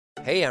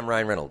Hey, I'm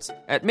Ryan Reynolds.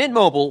 At Mint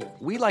Mobile,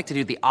 we like to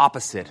do the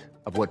opposite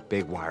of what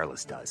Big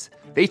Wireless does.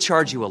 They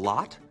charge you a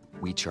lot,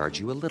 we charge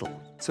you a little.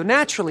 So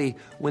naturally,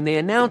 when they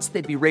announced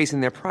they'd be raising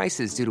their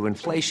prices due to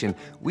inflation,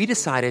 we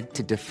decided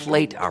to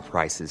deflate our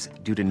prices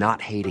due to not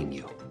hating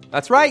you.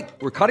 That's right.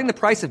 We're cutting the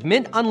price of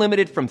Mint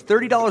Unlimited from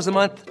 $30 a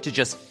month to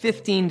just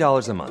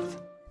 $15 a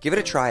month. Give it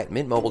a try at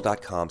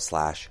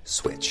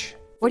mintmobile.com/switch.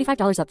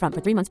 $45 up front for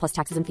 3 months plus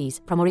taxes and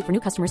fees. Promo rate for new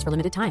customers for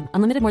limited time.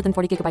 Unlimited more than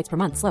 40 gigabytes per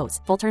month. Slows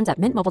full terms at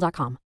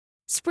mintmobile.com.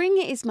 Spring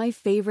is my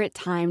favorite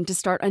time to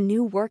start a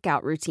new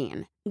workout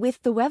routine.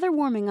 With the weather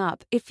warming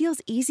up, it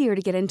feels easier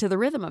to get into the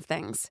rhythm of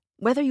things.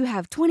 Whether you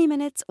have 20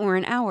 minutes or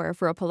an hour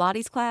for a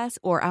Pilates class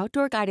or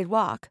outdoor guided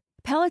walk,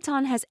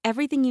 Peloton has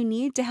everything you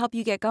need to help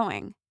you get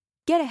going.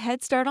 Get a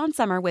head start on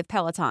summer with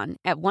Peloton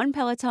at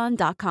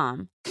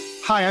onepeloton.com.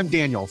 Hi, I'm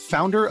Daniel,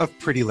 founder of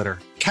Pretty Litter.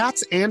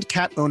 Cats and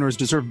cat owners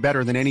deserve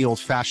better than any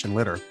old-fashioned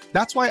litter.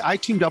 That's why I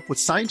teamed up with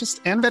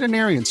scientists and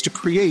veterinarians to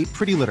create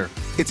Pretty Litter.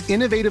 Its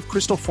innovative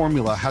crystal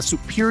formula has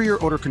superior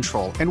odor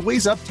control and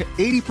weighs up to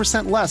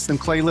 80% less than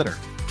clay litter.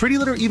 Pretty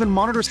Litter even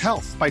monitors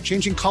health by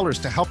changing colors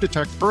to help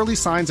detect early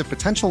signs of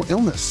potential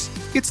illness.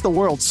 It's the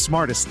world's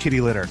smartest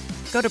kitty litter.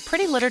 Go to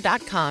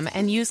prettylitter.com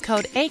and use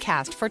code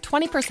ACAST for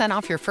 20%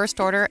 off your first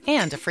order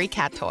and a free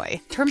cat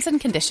toy. Terms and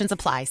conditions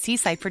apply. See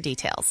site for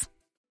details.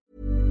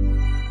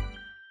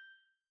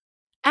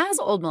 As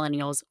old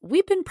millennials,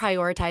 we've been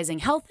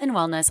prioritizing health and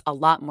wellness a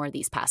lot more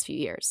these past few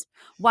years.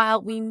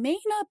 While we may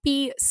not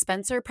be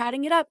Spencer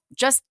Prattting it up,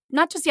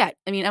 not just yet.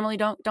 I mean, Emily,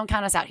 don't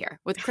count us out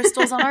here. With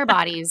crystals on our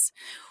bodies,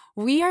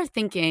 we are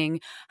thinking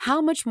how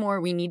much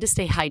more we need to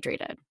stay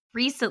hydrated.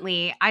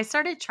 Recently, I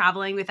started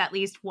traveling with at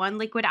least one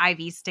Liquid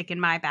IV stick in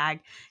my bag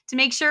to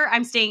make sure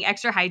I'm staying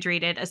extra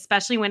hydrated,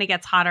 especially when it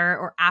gets hotter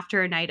or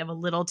after a night of a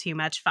little too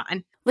much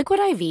fun. Liquid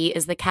IV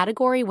is the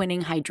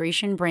category-winning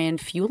hydration brand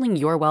fueling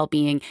your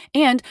well-being,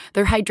 and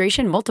their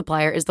hydration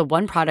multiplier is the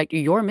one product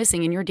you're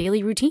missing in your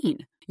daily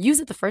routine. Use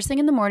it the first thing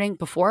in the morning,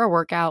 before a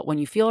workout, when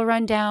you feel a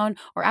run down,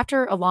 or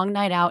after a long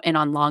night out and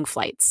on long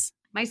flights.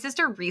 My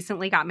sister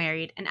recently got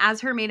married, and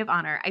as her maid of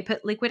honor, I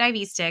put Liquid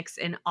IV sticks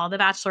in all the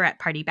bachelorette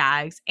party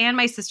bags, and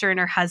my sister and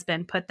her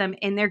husband put them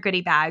in their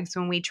goodie bags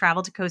when we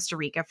traveled to Costa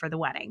Rica for the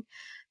wedding.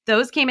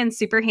 Those came in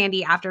super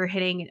handy after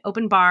hitting an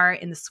open bar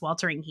in the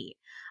sweltering heat.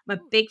 I'm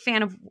a big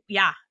fan of,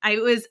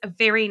 it was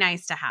very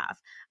nice to have.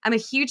 I'm a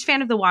huge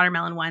fan of the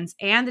watermelon ones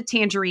and the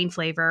tangerine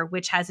flavor,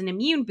 which has an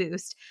immune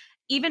boost,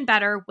 even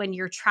better when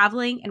you're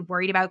traveling and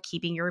worried about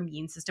keeping your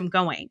immune system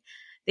going.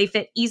 They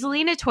fit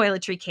easily in a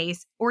toiletry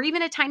case or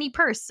even a tiny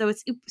purse, so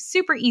it's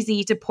super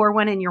easy to pour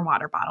one in your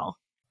water bottle.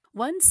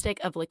 One stick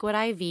of Liquid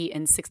IV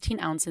in 16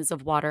 ounces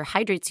of water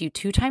hydrates you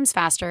 2 times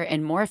faster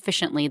and more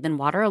efficiently than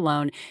water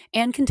alone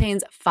and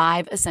contains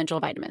 5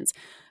 essential vitamins: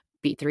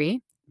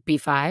 B3,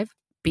 B5,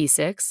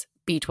 B6,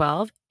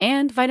 B12,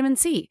 and vitamin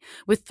C,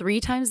 with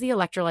 3 times the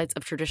electrolytes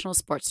of traditional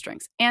sports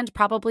drinks, and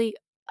probably,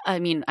 I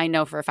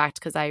know for a fact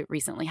because I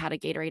recently had a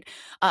Gatorade,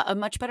 a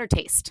much better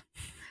taste.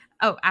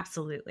 Oh,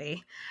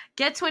 absolutely.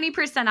 Get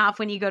 20% off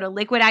when you go to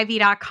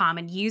liquidiv.com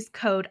and use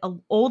code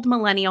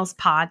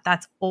OldMillennialsPod.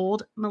 That's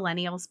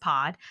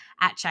OldMillennialsPod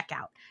at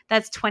checkout.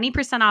 That's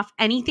 20% off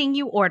anything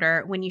you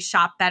order when you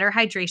shop Better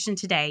Hydration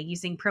today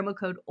using promo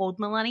code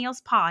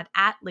OldMillennialsPod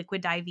at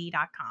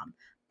liquidiv.com.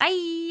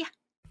 Bye.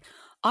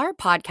 Our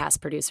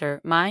podcast producer,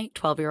 my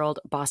 12-year-old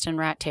Boston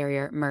Rat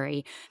Terrier,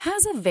 Murray,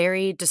 has a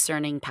very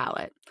discerning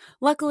palate.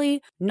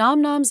 Luckily,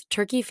 Nom Nom's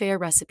turkey fare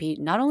recipe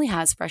not only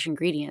has fresh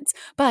ingredients,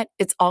 but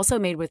it's also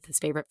made with his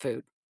favorite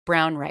food,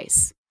 brown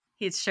rice.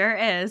 It sure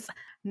is.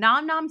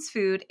 Nom Nom's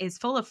food is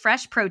full of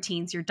fresh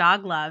proteins your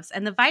dog loves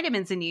and the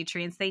vitamins and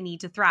nutrients they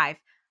need to thrive.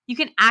 You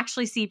can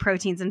actually see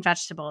proteins in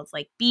vegetables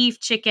like beef,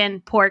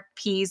 chicken, pork,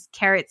 peas,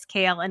 carrots,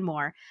 kale, and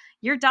more.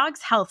 Your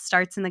dog's health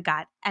starts in the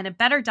gut, and a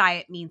better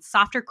diet means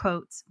softer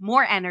coats,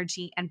 more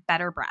energy, and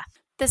better breath.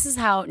 This is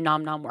how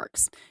Nom Nom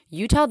works.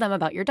 You tell them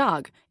about your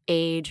dog,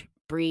 age,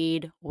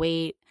 breed,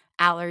 weight,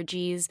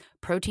 allergies,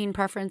 protein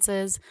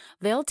preferences.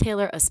 They'll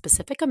tailor a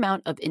specific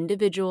amount of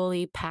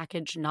individually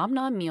packaged Nom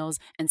Nom meals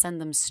and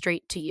send them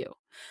straight to you.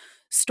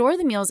 Store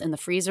the meals in the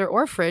freezer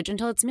or fridge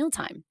until it's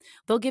mealtime.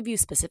 They'll give you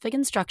specific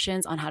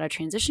instructions on how to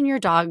transition your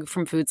dog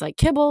from foods like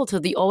kibble to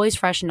the always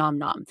fresh Nom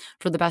Nom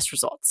for the best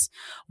results.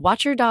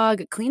 Watch your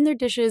dog clean their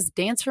dishes,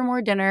 dance for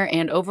more dinner,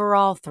 and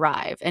overall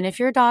thrive. And if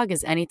your dog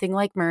is anything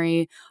like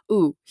Murray,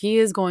 he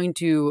is going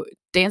to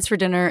dance for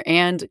dinner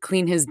and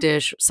clean his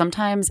dish,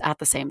 sometimes at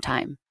the same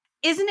time.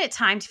 Isn't it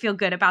time to feel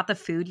good about the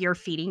food you're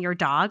feeding your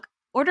dog?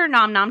 Order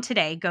Nom Nom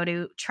today. Go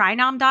to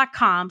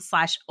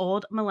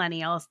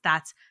trynom.com/oldmillennials.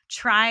 That's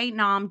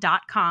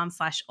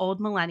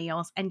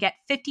trynom.com/oldmillennials and get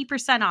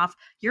 50% off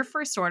your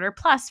first order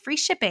plus free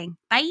shipping.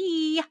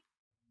 Bye.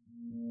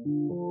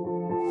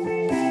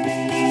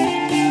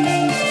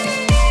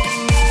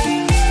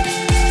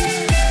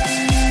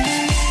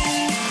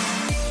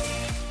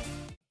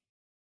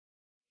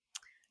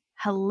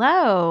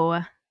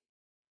 Hello.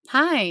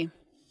 Hi.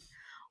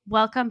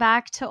 Welcome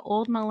back to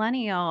Old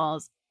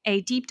Millennials, a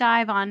deep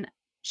dive on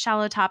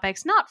shallow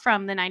topics, not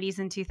from the 90s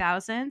and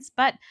 2000s,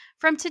 but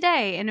from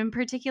today, and in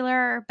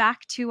particular,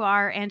 back to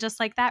our And Just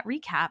Like That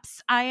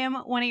recaps. I am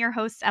one of your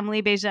hosts,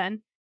 Emily Bejean.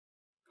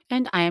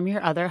 And I am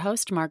your other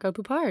host, Margot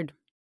Poupard.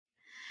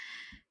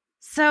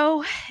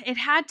 So it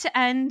had to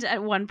end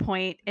at one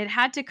point. It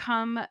had to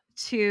come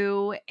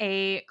to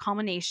a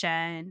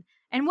culmination.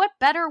 And what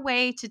better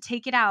way to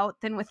take it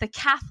out than with a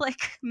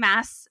Catholic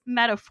Mass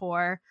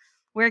metaphor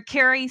where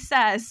Carrie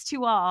says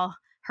to all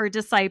her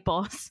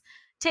disciples,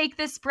 "Take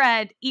this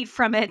bread, eat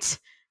from it.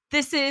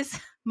 This is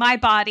my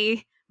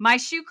body, my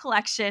shoe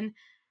collection,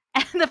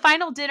 and the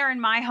final dinner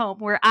in my home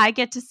where I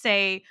get to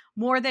say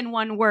more than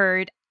one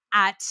word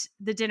at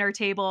the dinner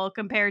table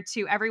compared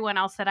to everyone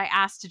else that I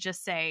asked to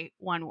just say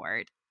one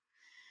word."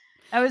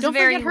 That was a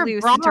very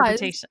loose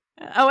interpretation.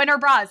 Oh, and her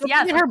bras.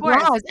 Yes, her of course.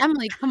 bras.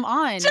 Emily, come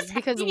on. Just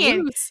because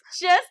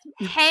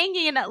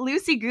hanging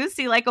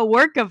loosey-goosey like a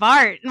work of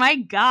art. My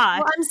God.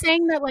 Well, I'm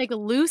saying that like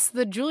Luce,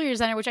 the jewelry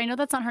designer, which I know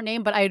that's not her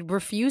name, but I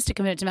refuse to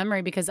commit it to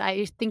memory because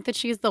I think that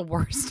she's the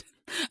worst.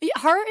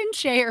 Her and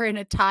Che are in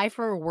a tie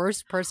for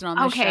worst person on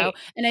the show.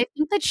 And I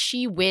think that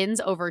she wins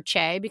over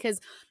Che because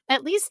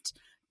at least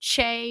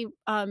Che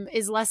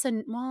is less,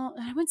 well,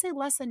 I wouldn't say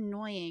less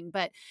annoying,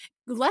 but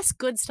less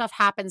good stuff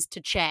happens to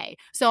Che.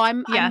 So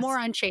I'm more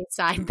on Che's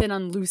side than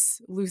on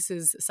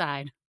Luce's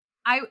side.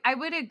 I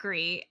would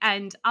agree.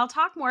 And I'll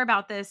talk more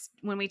about this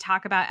when we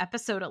talk about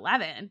episode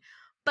 11.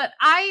 But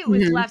I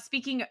was left,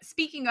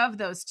 speaking of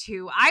those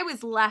two, I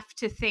was left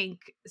to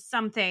think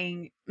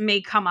something may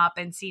come up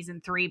in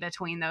season 3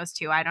 between those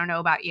two. I don't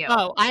know about you.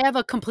 Oh, I have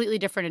a completely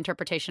different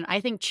interpretation.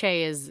 I think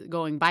Che is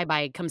going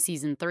bye-bye come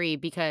season 3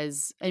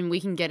 because, and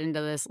we can get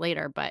into this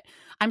later, but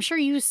I'm sure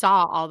you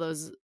saw all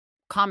those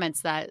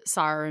comments that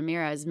Sara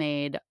Ramirez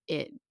made.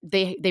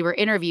 They were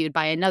interviewed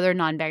by another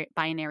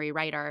non-binary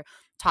writer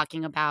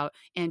talking about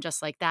And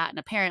Just Like That. And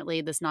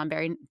apparently this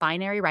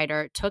non-binary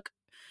writer took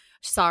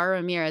Sara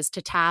Ramirez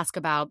to task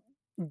about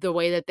the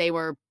way that they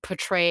were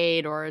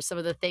portrayed or some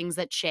of the things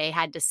that Che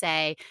had to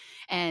say.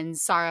 And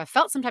Sara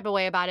felt some type of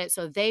way about it.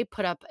 So they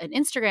put up an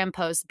Instagram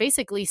post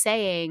basically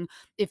saying,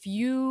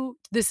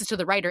 this is to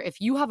the writer,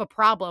 if you have a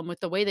problem with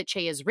the way that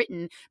Che is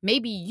written,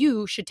 maybe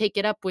you should take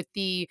it up with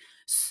the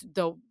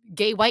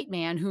gay white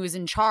man who is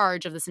in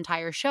charge of this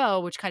entire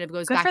show, which kind of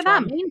goes back to our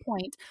main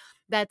point.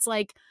 That's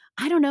like,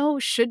 I don't know,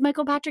 should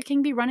Michael Patrick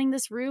King be running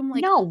this room?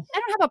 Like, no. I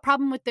don't have a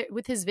problem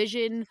with his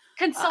vision.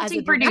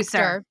 Consulting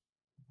producer.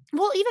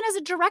 Well, even as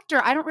a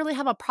director, I don't really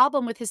have a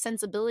problem with his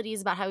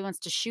sensibilities about how he wants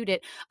to shoot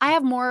it. I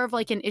have more of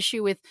like an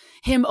issue with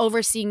him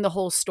overseeing the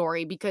whole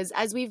story because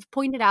as we've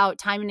pointed out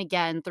time and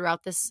again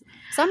throughout this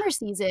summer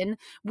season,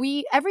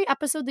 every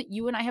episode that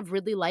you and I have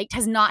really liked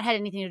has not had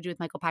anything to do with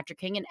Michael Patrick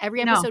King. And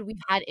every episode we've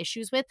had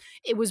issues with,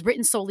 it was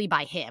written solely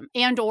by him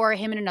or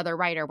him and another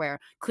writer where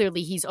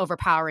clearly he's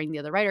overpowering the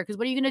other writer. Because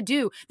what are you going to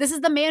do? This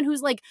is the man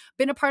who's like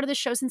been a part of the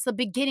show since the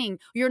beginning.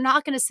 You're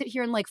not going to sit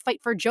here and like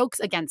fight for jokes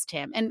against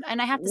him. And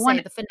I have to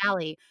say the finale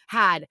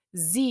had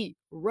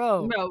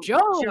zero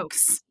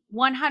jokes.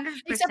 100%.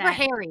 Except for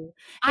Harry.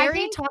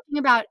 Harry talking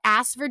about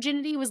ass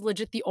virginity was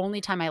legit the only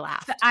time I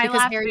laughed. I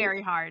laughed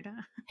very hard.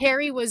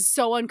 Harry was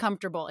so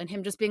uncomfortable and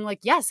him just being like,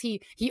 yes,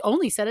 he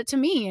only said it to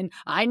me and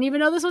I didn't even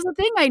know this was a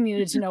thing I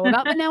needed to know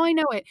about, but now I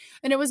know it.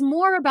 And it was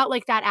more about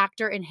like that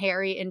actor and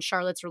Harry and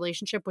Charlotte's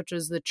relationship, which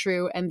was the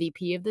true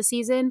MVP of the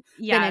season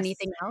than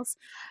anything else.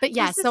 But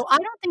yeah, so I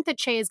don't think that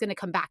Che is going to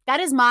come back.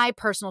 That is my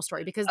personal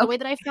story because the way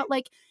that I felt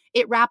like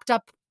it wrapped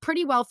up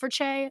pretty well for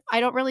Che, I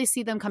don't really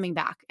see them coming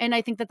back. And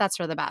I think that that's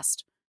for the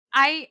best.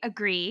 I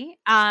agree.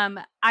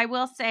 I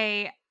will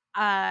say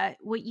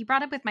what you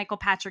brought up with Michael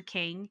Patrick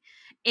King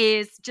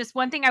is just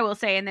one thing I will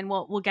say, and then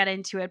we'll get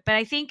into it. But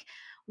I think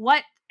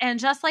what And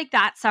Just Like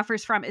That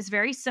suffers from is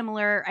very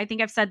similar. I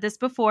think I've said this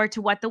before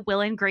to what the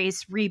Will and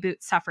Grace reboot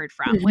suffered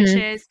from, which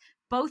is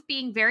both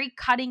being very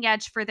cutting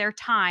edge for their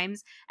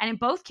times. And in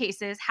both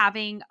cases,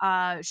 having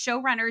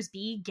showrunners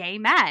be gay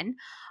men.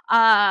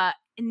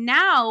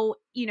 Now,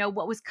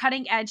 what was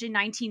cutting edge in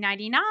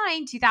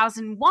 1999,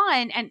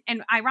 2001,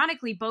 and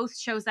ironically, both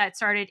shows that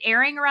started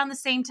airing around the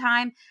same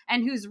time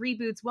and whose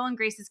reboots, Will and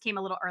Grace's, came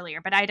a little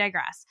earlier, but I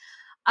digress.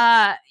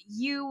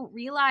 You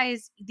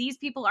realize these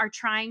people are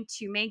trying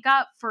to make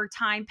up for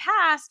time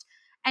past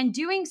and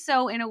doing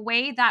so in a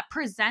way that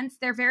presents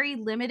their very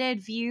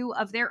limited view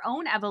of their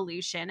own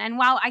evolution. And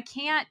while I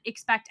can't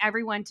expect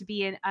everyone to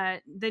be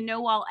the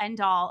know-all,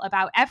 end-all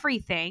about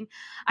everything,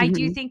 I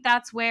do think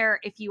that's where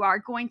if you are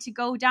going to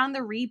go down the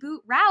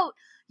reboot route,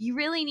 you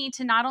really need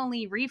to not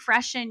only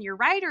refreshen your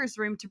writer's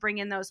room to bring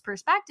in those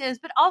perspectives,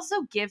 but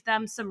also give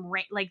them some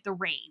the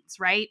reins,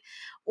 right?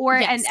 Or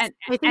yes. and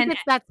I think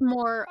that's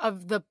more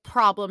of the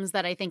problems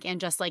that I think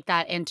And Just Like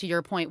That, and to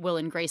your point, Will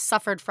and Grace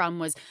suffered from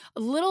was a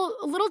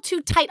little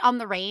too tight on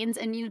the reins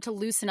and needed to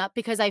loosen up,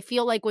 because I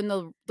feel like when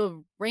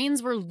the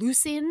reins were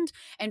loosened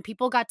and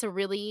people got to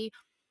really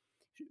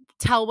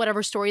tell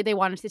whatever story they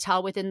wanted to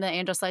tell within the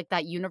And Just Like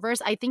That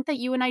universe, I think that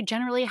you and I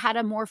generally had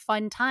a more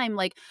fun time.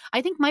 Like,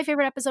 I think my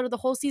favorite episode of the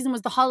whole season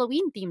was the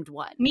Halloween themed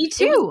one. Me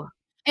too.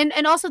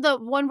 And also the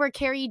one where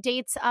Carrie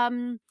dates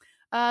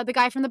the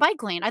guy from the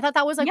bike lane. I thought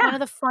that was like one of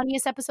the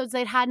funniest episodes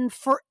they'd had in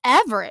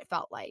forever, it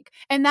felt like.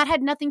 And that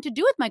had nothing to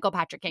do with Michael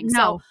Patrick King. No.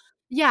 So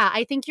yeah,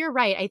 I think you're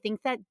right. I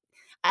think that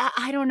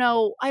I don't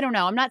know.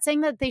 I'm not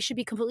saying that they should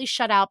be completely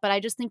shut out, but I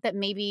just think that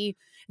maybe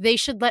they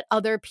should let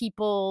other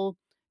people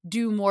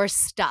do more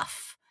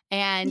stuff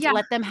and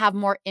let them have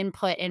more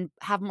input and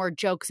have more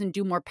jokes and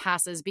do more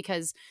passes,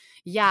 because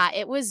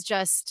it was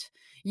just,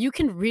 you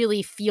can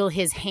really feel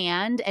his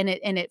hand, and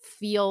it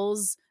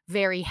feels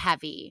very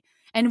heavy.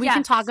 And we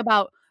can talk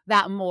about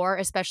that more,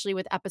 especially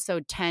with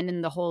episode 10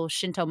 and the whole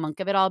Shinto monk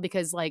of it all,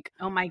 because like,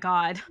 oh my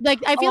God, like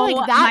I feel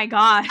like that, my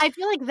God, I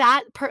feel like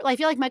that, I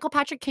feel like Michael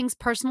Patrick King's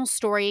personal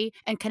story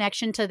and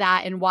connection to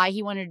that and why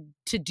he wanted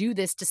to do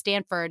this to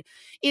Stanford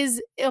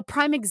is a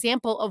prime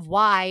example of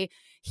why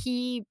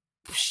he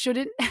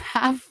shouldn't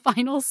have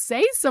final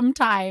say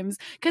sometimes,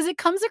 because it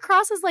comes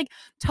across as like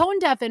tone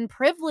deaf and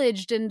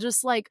privileged and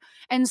just like,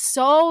 and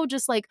so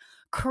just like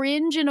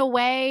cringe in a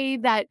way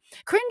that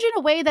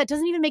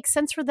doesn't even make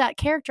sense for that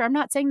character. I'm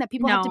not saying that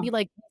people have to be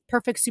like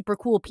perfect, super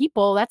cool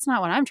people. That's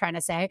not what I'm trying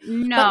to say.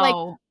 No. But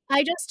like,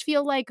 I just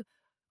feel like,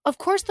 of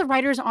course the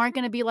writers aren't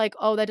going to be like,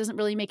 oh, that doesn't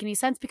really make any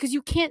sense, because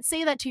you can't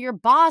say that to your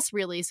boss,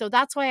 really. So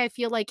that's why I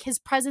feel like his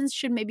presence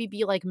should maybe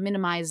be like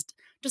minimized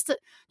just a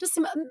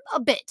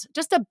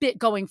bit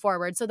going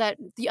forward, so that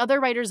the other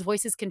writers'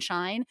 voices can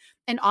shine.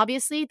 And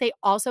obviously they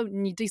also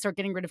need to start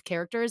getting rid of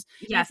characters.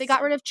 Yes. And if they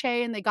got rid of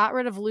Che and they got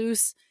rid of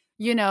Luce,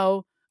 you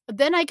know,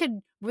 then now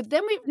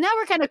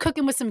we're kind of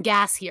cooking with some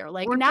gas here.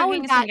 Like now we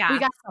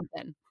got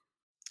something.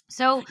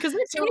 So because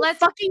there's too many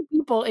fucking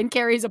people in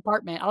Carrie's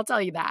apartment, I'll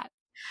tell you that.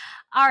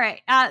 All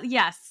right.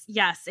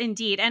 Yes,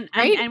 indeed. And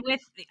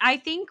with, I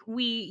think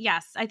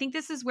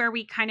this is where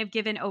we kind of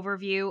give an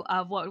overview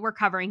of what we're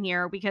covering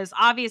here, because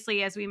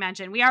obviously, as we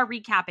mentioned, we are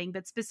recapping,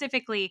 but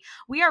specifically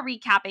we are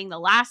recapping the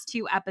last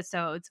 2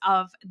 episodes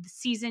of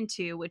season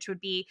 2, which would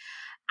be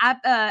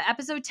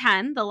episode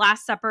 10, The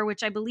Last Supper,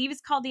 which I believe is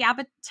called The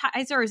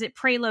Appetizer, or is it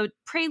Prelude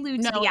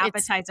to the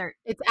Appetizer?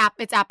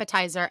 It's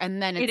Appetizer,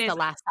 and then it's The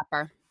Last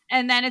Supper.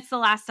 And then it's The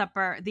Last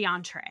Supper, the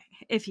entree,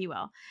 if you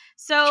will.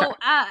 So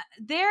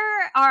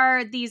there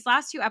are these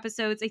last 2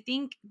 episodes. I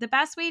think the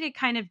best way to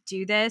kind of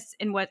do this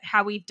and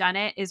how we've done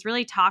it is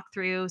really talk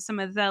through some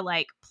of the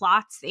like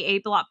plots, the A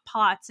plot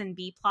plots and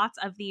B plots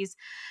of these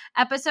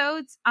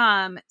episodes.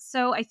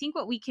 So I think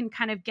what we can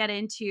kind of get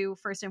into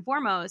first and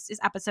foremost is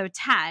episode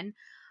 10,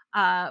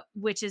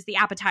 which is The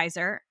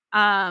Appetizer.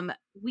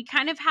 We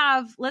kind of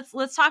have,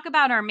 let's talk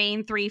about our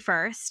main 3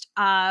 first.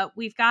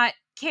 We've got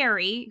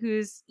Carrie,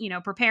 who's,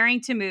 preparing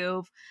to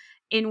move,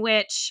 in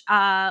which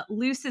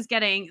Luce is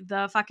getting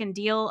the fucking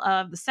deal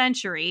of the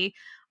century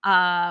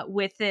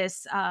with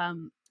this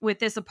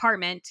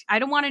apartment. I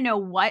don't want to know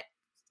what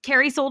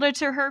Carrie sold it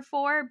to her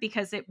for,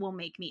 because it will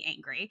make me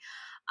angry.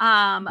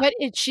 But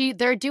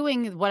they're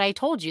doing what I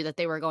told you that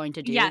they were going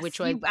to do, which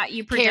was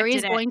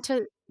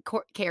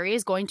Carrie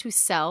is going to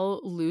sell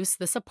Luce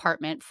this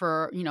apartment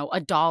for,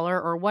 $1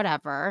 or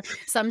whatever,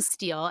 some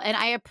steal. And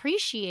I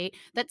appreciate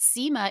that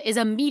Seema is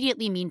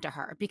immediately mean to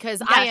her,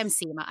 because I am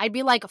Seema. I'd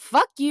be like,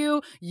 fuck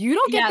you. You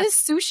don't get this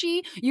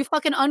sushi, you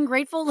fucking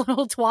ungrateful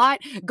little twat.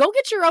 Go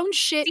get your own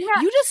shit.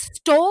 Seema, you just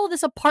stole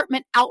this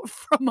apartment out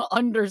from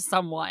under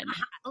someone.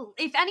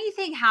 If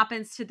anything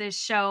happens to this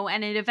show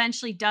and it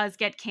eventually does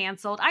get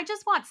canceled, I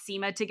just want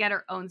Seema to get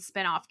her own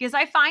spinoff, because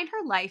I find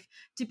her life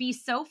to be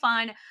so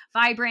fun,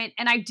 vibrant,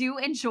 and I do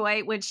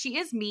enjoy when she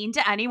is mean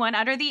to anyone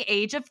under the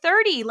age of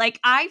 30. Like,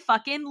 I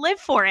fucking live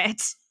for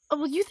it.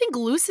 Well, you think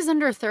Luce is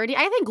under 30?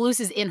 I think Luce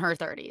is in her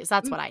 30s.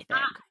 That's what I think.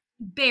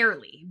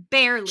 Barely.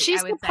 She's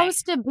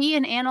supposed to be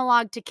an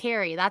analog to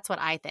Carrie. That's what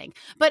I think.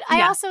 But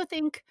I also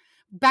think,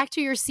 back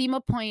to your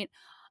Seema point,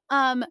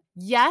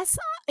 yes,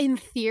 in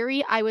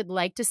theory, I would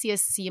like to see a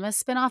Seema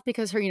spinoff,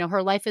 because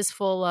her life is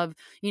full of,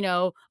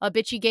 a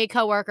bitchy gay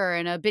coworker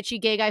and a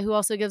bitchy gay guy who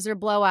also gives her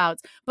blowouts.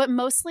 But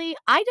mostly,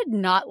 I did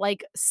not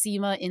like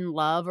Seema in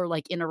love or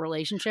like in a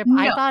relationship.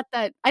 No. I thought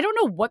that, I don't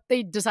know what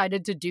they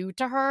decided to do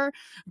to her,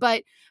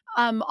 but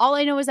all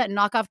I know is that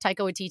knockoff Taika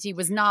Waititi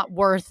was not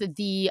worth the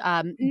ding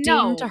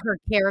to her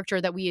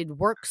character that we had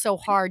worked so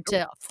hard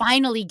to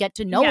finally get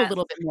to know a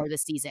little bit more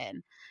this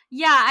season.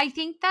 Yeah, I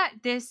think that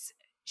this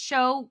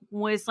show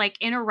was like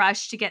in a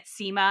rush to get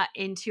Seema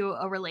into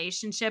a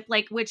relationship,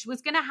 like, which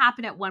was going to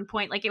happen at one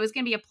point. Like, it was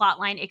going to be a plot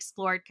line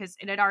explored, because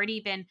it had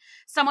already been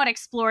somewhat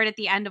explored at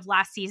the end of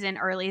last season,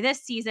 early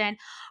this season.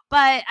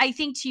 But I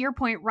think, to your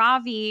point,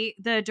 Ravi,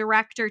 the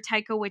director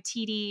Taika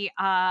Waititi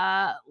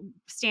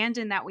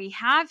stand-in that we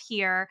have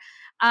here,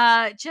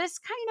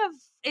 just kind of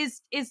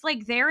is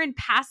like there in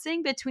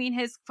passing between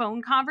his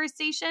phone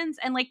conversations.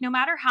 And like, no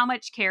matter how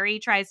much Carrie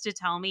tries to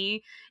tell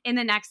me in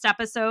the next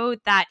episode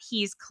that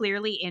he's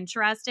clearly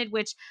interested,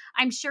 which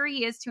I'm sure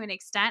he is to an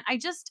extent, I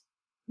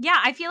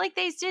feel like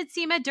they did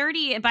Seema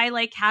dirty by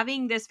like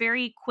having this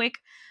very quick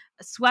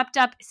swept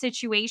up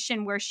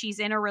situation where she's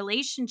in a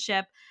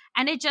relationship,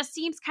 and it just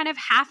seems kind of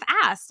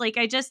half-assed. Like,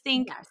 I just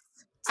think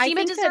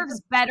Seema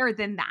deserves better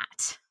than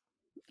that.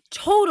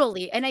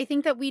 Totally. And I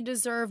think that we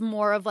deserve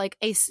more of like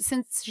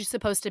since she's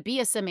supposed to be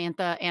a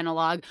Samantha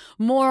analog,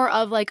 more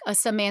of like a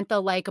Samantha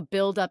like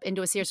build up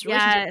into a serious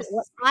relationship. Yes. But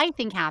what I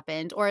think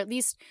happened, or at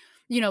least,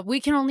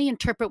 we can only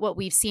interpret what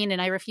we've seen.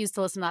 And I refuse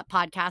to listen to that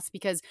podcast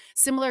because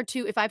similar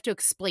to if I have to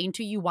explain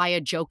to you why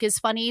a joke is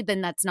funny, then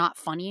that's not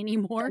funny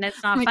anymore. And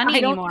it's not funny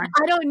anymore.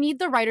 I don't need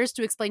the writers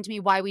to explain to me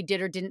why we did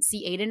or didn't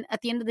see Aiden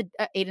at the end of the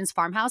Aiden's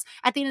farmhouse.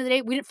 At the end of the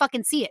day, we didn't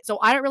fucking see it. So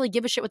I don't really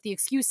give a shit what the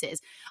excuse is.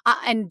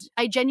 And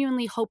I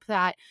genuinely hope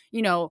that,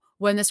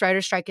 when this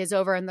writer's strike is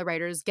over and the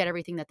writers get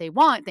everything that they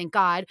want, thank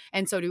God,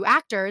 and so do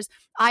actors,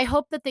 I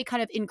hope that they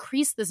kind of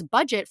increase this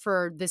budget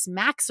for this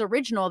Max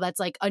original that's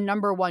like a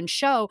 #1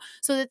 show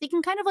so that they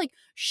can kind of like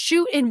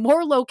shoot in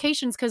more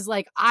locations. Cause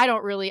like,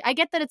 I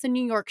get that it's a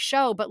New York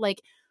show, but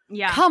like,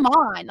 come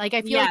on. Like,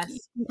 I feel like you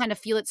can kind of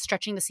feel it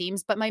stretching the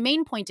seams. But my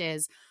main point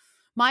is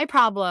my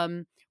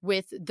problem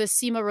with the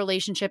Seema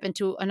relationship and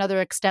to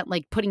another extent,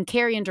 like putting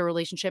Carrie into a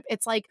relationship,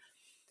 it's like,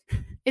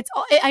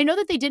 I know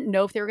that they didn't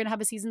know if they were going to have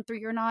a season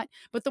 3 or not,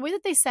 but the way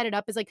that they set it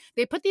up is like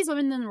they put these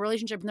women in a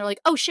relationship and they're like,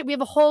 oh shit, we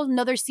have a whole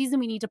nother season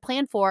we need to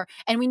plan for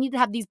and we need to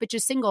have these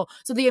bitches single.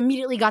 So they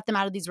immediately got them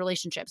out of these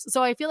relationships.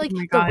 So I feel like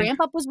the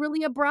ramp up was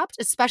really abrupt,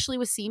 especially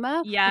with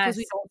Seema, because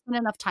we don't spend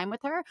enough time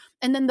with her.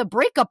 And then the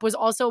breakup was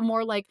also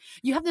more like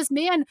you have this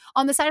man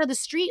on the side of the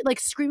street like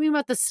screaming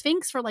about the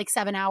Sphinx for like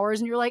 7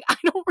 hours and you're like, I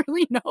don't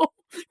really know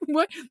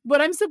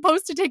what I'm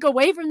supposed to take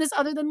away from this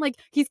other than like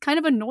he's kind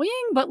of annoying,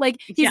 but like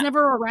he's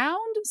never around.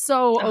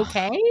 So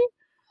okay.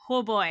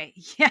 Oh boy.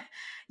 Yeah.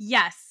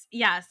 Yes.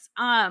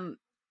 I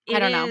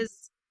don't know.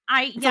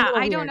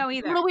 I don't know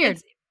either. It's a little weird.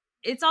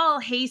 It's all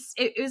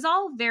it was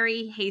all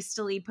very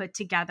hastily put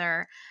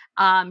together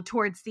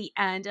towards the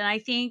end. And I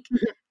think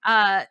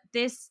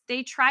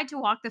they tried to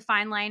walk the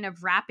fine line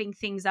of wrapping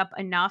things up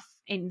enough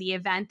in the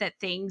event that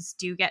things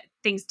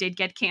did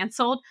get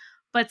canceled,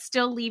 but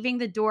still leaving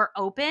the door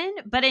open.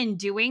 But in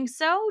doing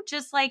so,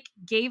 just like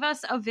gave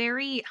us a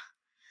very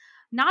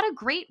not a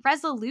great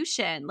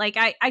resolution. Like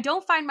I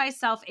don't find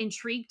myself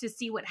intrigued to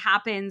see what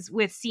happens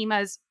with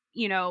Seema's,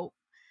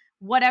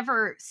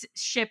 whatever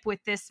ship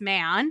with this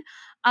man.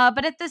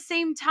 But at the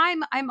same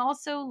time, I'm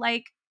also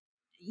like,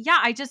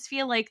 I just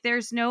feel like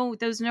there's no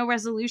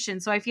resolution.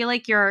 So I feel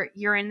like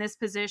you're in this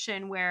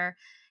position where,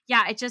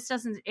 it just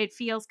doesn't, it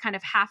feels kind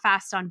of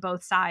half-assed on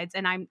both sides.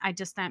 And I'm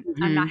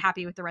not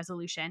happy with the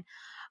resolution.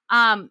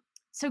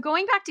 So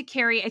going back to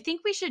Carrie, I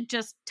think we should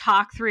just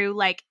talk through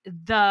like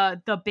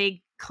the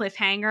big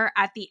cliffhanger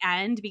at the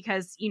end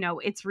because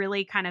it's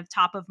really kind of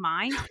top of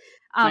mind.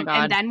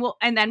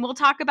 And then we'll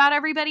talk about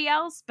everybody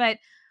else. But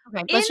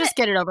okay, let's just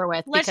get it over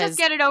with.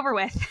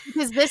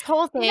 Because this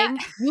whole thing,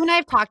 you and I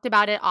have talked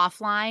about it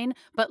offline,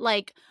 but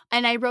like,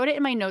 and I wrote it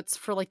in my notes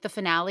for like the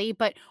finale,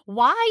 but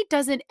why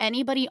doesn't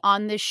anybody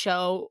on this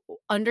show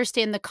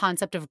understand the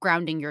concept of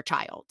grounding your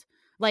child?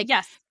 Like,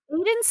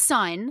 Aiden's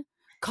son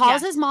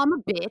calls his mom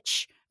a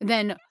bitch,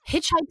 then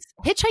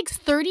hitchhikes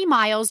 30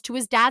 miles to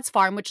his dad's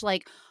farm, which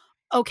like,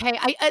 okay,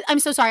 I'm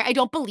so sorry. I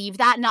don't believe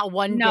that. Not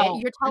one bit.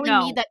 You're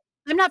telling me that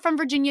I'm not from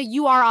Virginia.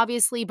 You are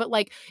obviously, but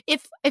like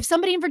if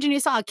somebody in Virginia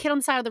saw a kid on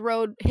the side of the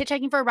road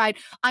hitchhiking for a ride,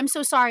 I'm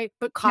so sorry,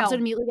 but cops would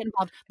immediately get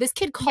involved. This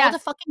kid called a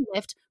fucking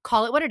Lyft.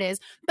 Call it what it is.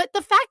 But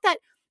the fact that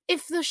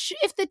if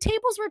the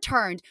tables were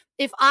turned,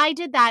 if I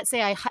did that,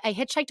 say I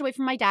hitchhiked away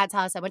from my dad's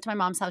house, I went to my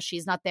mom's house,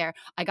 she's not there,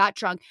 I got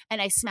drunk,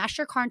 and I smashed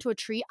her car into a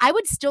tree, I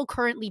would still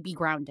currently be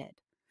grounded.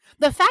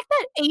 The fact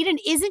that Aiden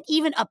isn't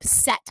even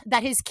upset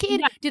that his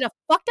kid did a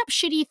fucked up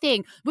shitty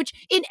thing, which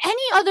in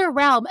any other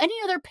realm, any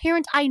other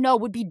parent I know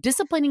would be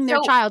disciplining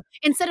their child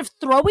instead of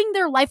throwing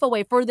their life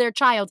away for their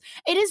child.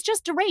 It is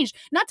just deranged.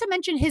 Not to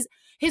mention his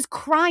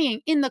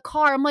crying in the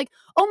car. I'm like,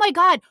 oh my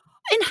God.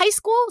 In high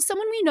school,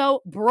 someone we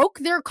know broke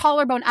their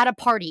collarbone at a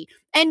party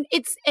and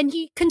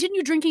he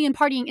continued drinking and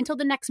partying until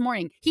the next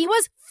morning. He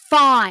was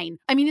fine.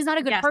 I mean, he's not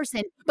a good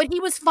person, but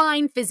he was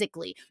fine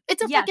physically.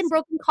 It's a fucking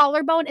broken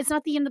collarbone. It's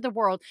not the end of the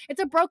world.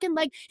 It's a broken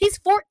leg. He's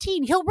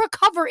 14. He'll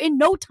recover in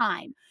no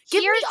time.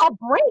 Give me a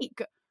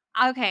break.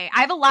 Okay,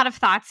 I have a lot of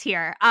thoughts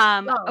here.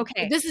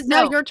 Okay. This is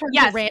now your turn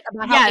to rant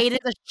about how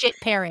Aiden's a shit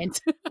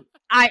parent.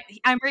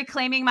 I'm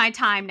reclaiming my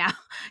time now.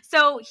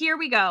 So here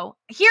we go.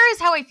 Here is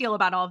how I feel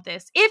about all of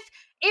this.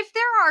 If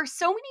there are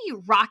so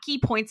many rocky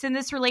points in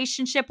this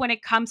relationship when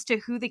it comes to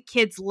who the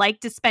kids like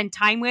to spend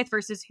time with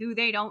versus who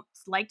they don't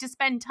like to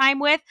spend time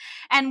with,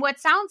 and what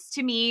sounds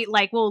to me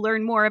like we'll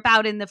learn more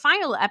about in the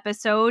final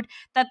episode,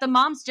 that the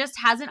mom's just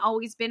hasn't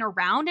always been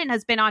around and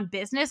has been on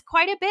business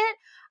quite a bit.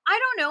 I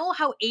don't know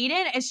how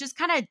Aiden is just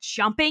kind of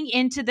jumping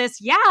into this,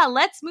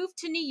 let's move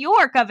to New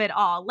York of it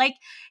all. Like,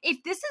 if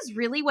this is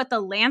really what the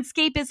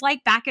landscape is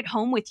like back at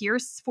home with your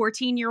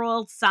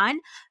 14-year-old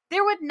son,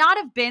 there would not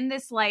have been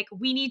this like,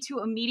 we need to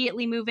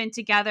immediately move in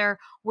together.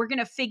 We're going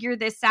to figure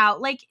this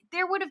out. Like,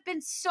 there would have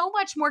been so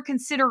much more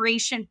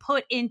consideration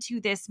put into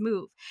this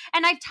move.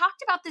 And I've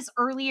talked about this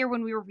earlier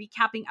when we were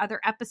recapping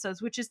other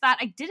episodes, which is that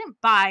I didn't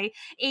buy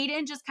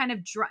Aiden just kind of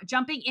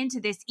jumping into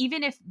this,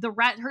 even if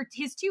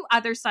his two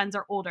other sons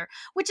are older,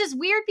 which is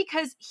weird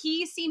because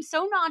he seems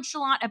so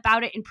nonchalant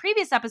about it in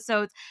previous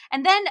episodes.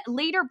 And then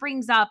later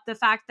brings up the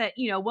fact that,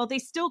 you know, well, they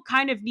still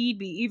kind of need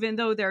me, even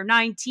though they're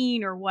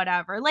 19 or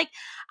whatever. Like,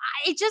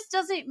 it just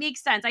doesn't make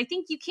sense. I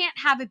think you can't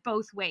have it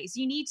both ways.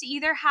 You need to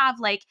either have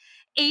like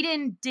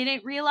Aiden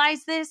didn't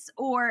realize this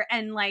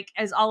and like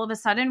as all of a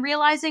sudden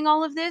realizing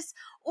all of this,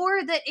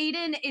 or that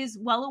Aiden is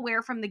well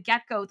aware from the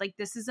get-go, like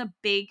this is a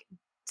big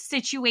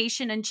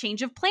situation and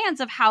change of plans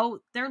of how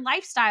their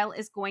lifestyle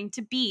is going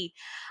to be.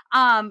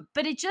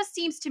 But it just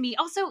seems to me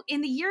also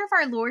in the year of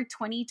our Lord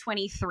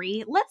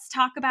 2023, let's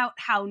talk about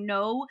how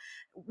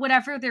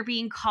whatever they're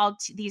being called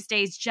these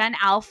days, Gen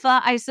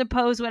Alpha, I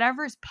suppose,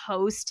 whatever is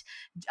post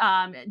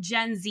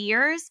Gen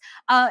Zers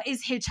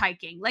is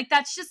hitchhiking. Like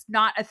that's just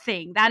not a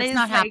thing. It's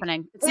not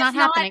happening. It's not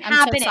happening.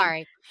 I'm so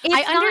sorry.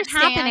 It's not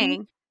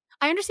happening.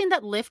 I understand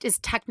that Lyft is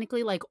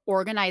technically like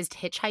organized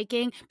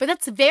hitchhiking, but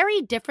that's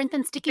very different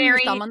than sticking your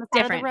thumb on the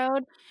side of the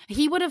road.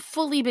 He would have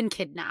fully been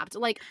kidnapped.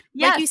 Like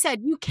you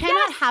said, you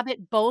cannot have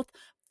it both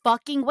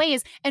fucking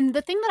ways. And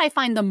the thing that I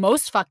find the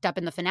most fucked up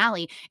in the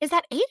finale is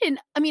that Aiden,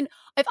 I mean,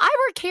 if I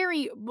were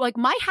Carrie, like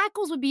my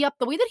hackles would be up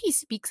the way that he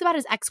speaks about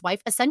his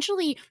ex-wife,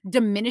 essentially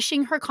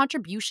diminishing her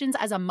contributions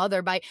as a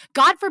mother by,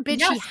 God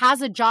forbid, she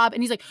has a job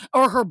and he's like,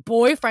 or her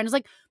boyfriend is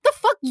like, the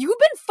fuck, you've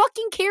been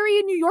fucking Carrie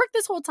in New York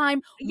this whole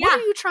time. Yeah. What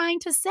are you trying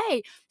to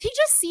say? He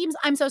just seems,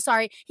 I'm so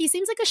sorry, he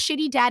seems like a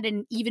shitty dad and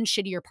an even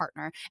shittier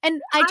partner.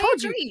 And I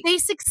told you, they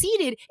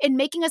succeeded in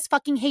making us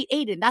fucking hate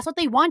Aiden. That's what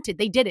they wanted.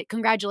 They did it.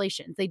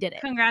 Congratulations. They did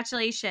it.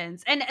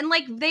 Congratulations. And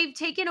like they've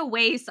taken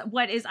away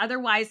what is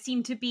otherwise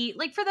seemed to be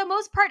like for the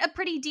most part a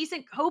pretty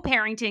decent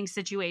co-parenting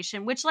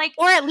situation, which like,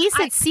 or at least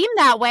it seemed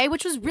that way,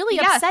 which was really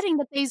upsetting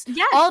that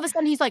all of a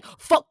sudden he's like,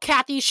 fuck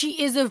Kathy,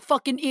 she is a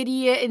fucking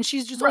idiot and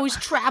she's just always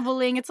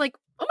traveling. It's like,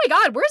 oh my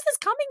God, where's this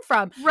coming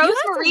from?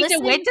 Rosemarie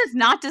DeWitt does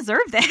not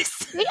deserve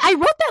this. I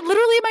wrote that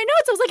literally in my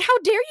notes. I was like, how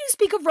dare you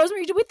speak of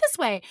Rosemarie DeWitt this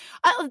way?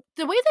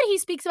 The way that he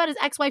speaks about his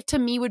ex-wife to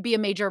me would be a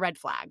major red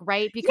flag,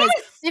 right? Because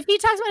if he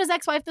talks about his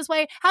ex-wife this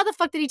way, how the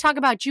fuck did he talk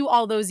about you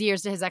all those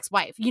years to his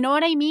ex-wife? You know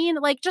what I mean?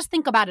 Like, just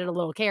think about it a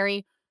little,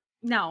 Carrie.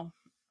 No.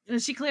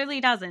 She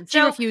clearly doesn't.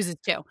 She refuses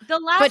to.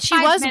 But she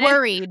was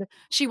worried.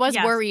 She was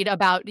worried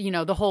about,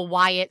 the whole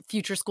Wyatt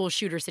future school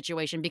shooter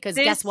situation because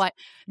guess what?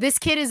 This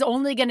kid is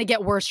only going to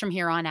get worse from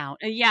here on out.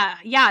 Yeah.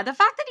 The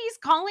fact that he's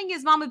calling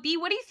his mama B,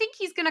 what do you think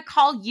he's going to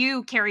call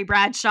you, Carrie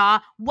Bradshaw?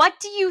 What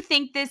do you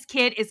think this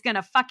kid is going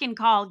to fucking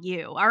call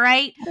you? All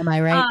right? Am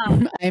I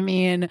right? I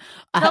mean,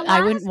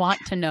 I wouldn't want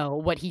to know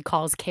what he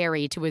calls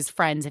Carrie to his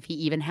friends if he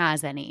even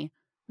has any.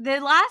 The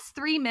last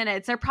 3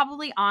 minutes are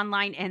probably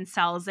online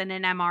incels in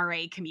an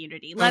MRA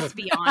community. Let's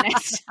be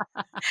honest.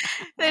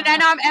 An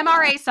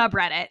MRA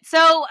subreddit.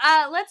 So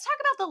let's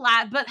talk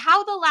about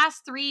how the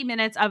last 3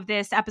 minutes of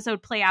this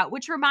episode play out,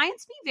 which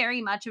reminds me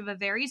very much of a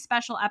very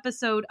special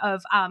episode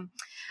of,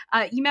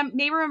 you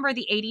may remember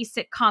the 80s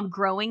sitcom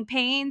Growing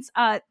Pains.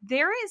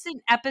 There is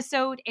an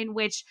episode in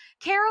which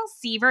Carol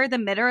Seaver, the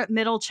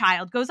middle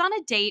child, goes on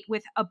a date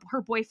with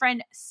her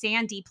boyfriend,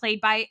 Sandy,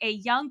 played by a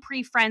young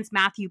pre-Friends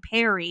Matthew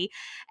Perry.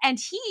 And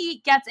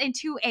he gets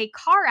into a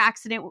car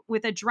accident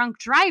with a drunk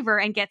driver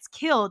and gets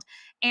killed.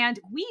 And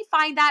we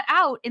find that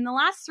out in the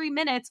last 3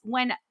 minutes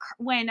when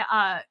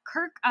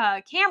Kirk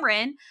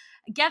Cameron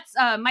gets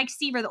Mike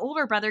Seaver, the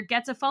older brother,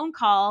 gets a phone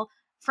call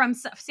from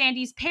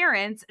Sandy's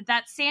parents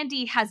that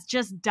Sandy has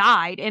just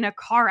died in a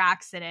car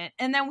accident.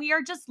 And then we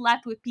are just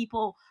left with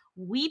people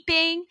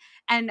weeping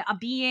and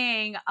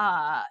being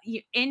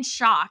in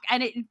shock,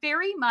 and it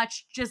very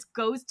much just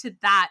goes to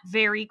that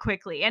very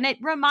quickly. And it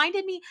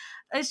reminded me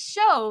a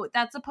show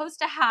that's supposed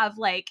to have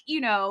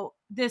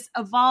this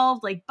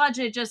evolved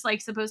budget, just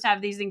supposed to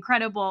have these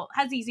incredible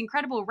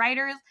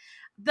writers.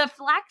 The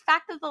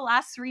fact that the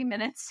last 3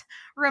 minutes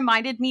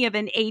reminded me of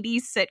an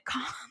 80s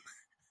sitcom.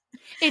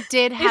 It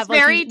did have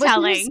very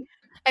telling.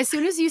 As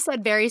soon as you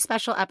said very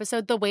special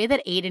episode, the way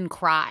that Aiden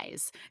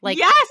cries,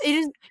 yes, it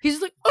is. He's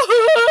just like,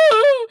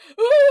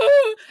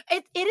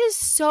 it is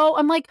so.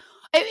 I'm like,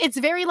 it's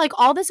very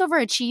all this over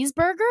a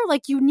cheeseburger.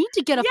 Like you need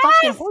to get a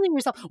fucking hold of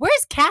yourself.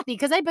 Where's Kathy?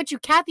 Because I bet you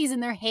Kathy's in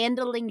there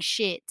handling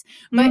shit,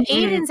 but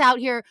Aiden's out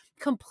here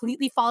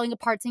completely falling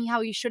apart, saying how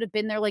he should have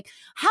been there. Like,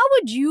 how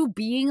would you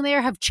being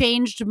there have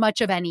changed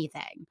much of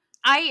anything?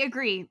 I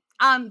agree.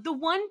 The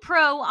one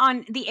pro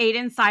on the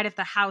Aiden side of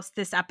the house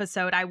this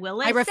episode, I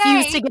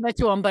refuse to give it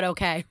to him, but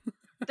okay.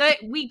 That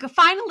we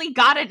finally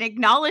got an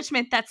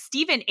acknowledgement that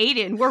Steve and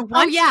Aiden were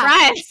once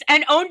friends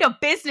and owned a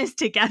business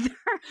together.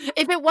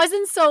 If it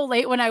wasn't so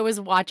late when I was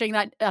watching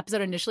that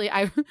episode initially,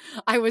 I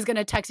was going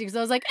to text you because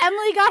I was like,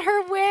 Emily got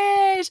her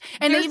wish.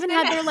 And they even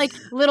had their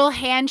little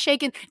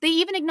handshake. And they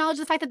even acknowledged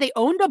the fact that they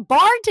owned a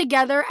bar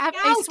together. I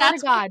swear to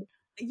God.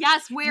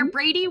 Yes, where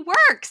Brady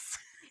works.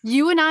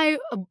 You and I,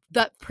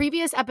 the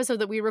previous episode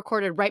that we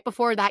recorded right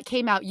before that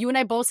came out, you and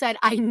I both said,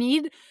 I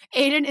need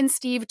Aiden and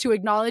Steve to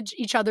acknowledge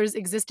each other's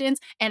existence.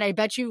 And I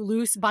bet you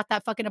Luce bought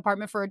that fucking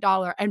apartment for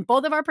 $1. And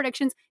both of our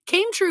predictions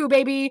came true,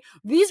 baby.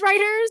 These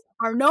writers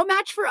are no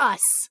match for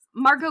us.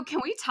 Margot, can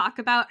we talk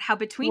about how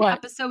between What?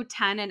 episode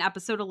 10 and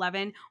episode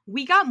 11,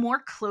 we got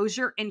more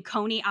closure in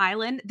Coney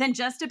Island than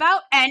just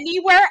about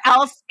anywhere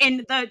else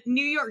in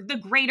the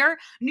greater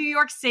New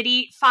York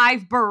City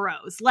 5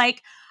 boroughs?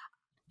 Like,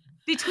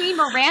 between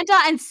Miranda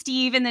and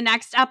Steve in the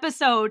next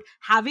episode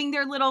having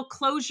their little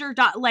closure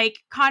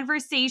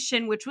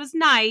conversation, which was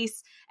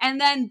nice,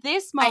 and then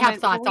this moment I have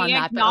thoughts on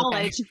that, but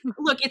okay.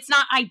 Look, it's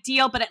not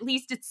ideal, but at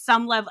least it's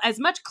some level, as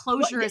much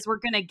closure as we're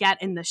gonna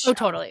get in the show. Oh,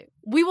 totally.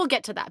 We will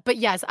get to that, but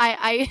yes,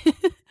 I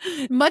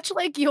much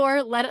like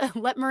your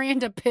let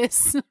Miranda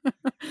piss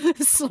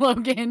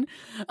slogan,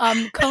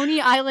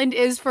 Coney Island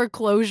is for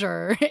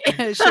closure.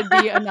 It should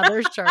be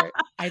another shirt,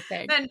 I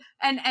think.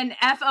 And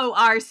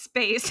FOR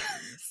space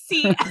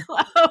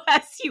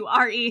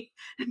CLOSURE,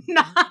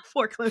 not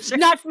foreclosure.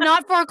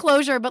 Not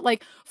foreclosure, but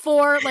like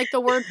for like the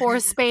word for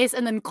space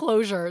and then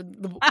closure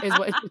is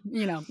what,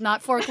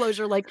 not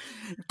foreclosure. Like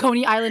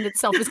Coney Island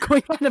itself is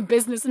going out of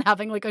business and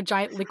having like a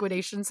giant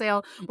liquidation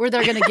sale where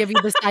they're going to give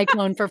you the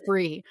cyclone for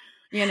free,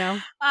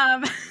 And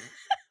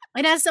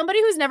as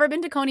somebody who's never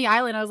been to Coney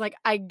Island, I was like,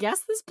 I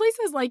guess this place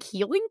has like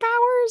healing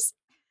powers.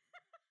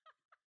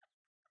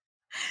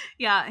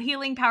 Yeah,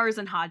 healing powers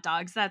and hot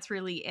dogs. That's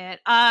really it.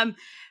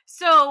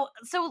 So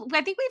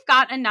I think we've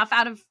got enough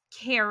out of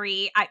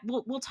Carrie.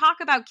 We'll talk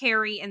about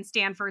Carrie and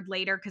Stanford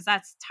later because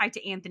that's tied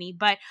to Anthony.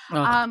 But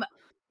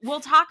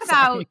we'll talk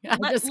about.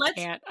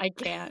 I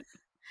can't.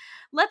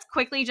 Let's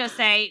quickly just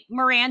say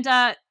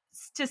Miranda.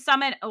 To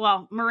sum it,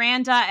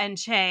 Miranda and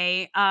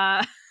Che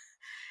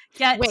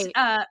get. Wait,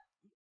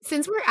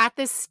 since we're at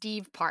this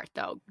Steve part,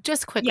 though,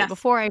 just quickly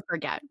before I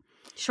forget.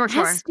 Sure.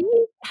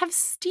 Have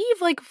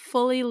Steve like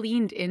fully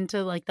leaned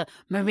into like the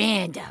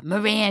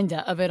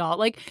Miranda of it all?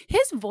 Like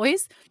his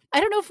voice,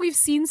 I don't know if we've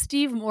seen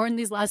Steve more in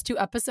these last 2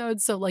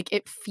 episodes, so like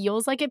it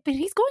feels like it, but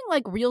he's going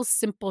like real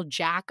simple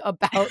Jack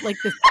about like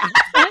this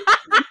accent.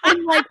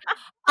 And like,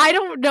 I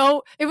don't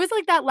know. It was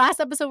like that last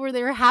episode where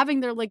they were having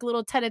their like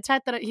little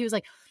tete-a-tete that he was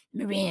like,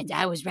 Miranda,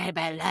 I was right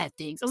about a lot of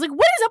things. I was like,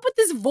 what is up with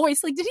this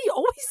voice? Like, did he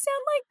always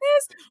sound like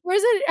this? Or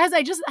is it,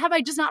 have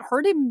I just not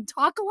heard him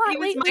talk a lot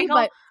lately?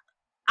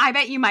 I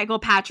bet you Michael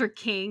Patrick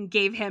King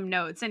gave him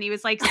notes and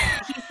he's like,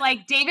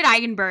 David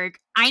Eigenberg,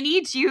 I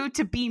need you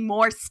to be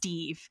more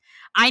Steve.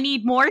 I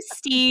need more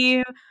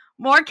Steve,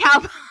 more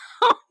cowbell,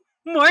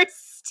 more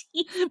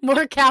Steve.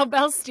 More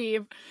cowbell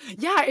Steve.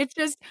 Yeah, it's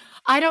just,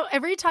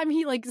 every time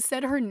he like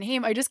said her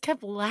name, I just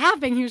kept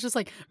laughing. He was just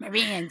like,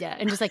 Miranda.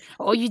 And just like,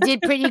 oh, you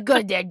did pretty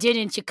good there,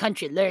 didn't you,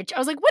 country lurch? I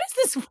was like, what is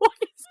this voice?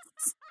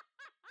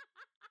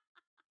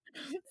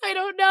 I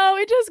don't know.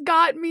 It just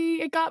got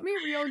me. It got me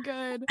real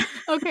good.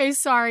 Okay,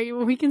 sorry.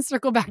 We can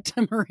circle back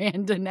to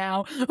Miranda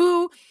now,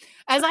 who,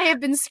 as I have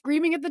been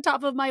screaming at the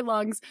top of my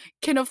lungs,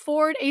 can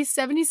afford a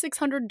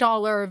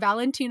 $7,600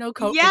 Valentino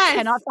coat but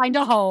cannot find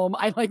a home.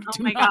 I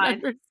do not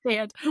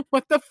understand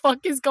what the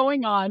fuck is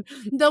going on.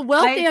 The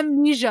wealth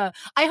amnesia.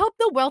 I hope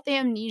the wealth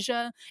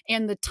amnesia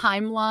and the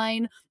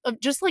timeline of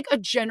just like a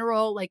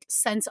general like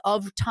sense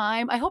of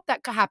time, I hope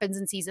that happens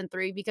in season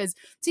 3 because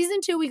season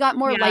 2 we got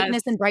more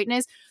lightness and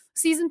brightness.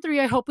 Season 3,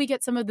 I hope we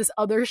get some of this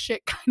other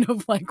shit kind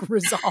of like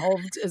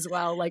resolved as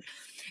well. Like,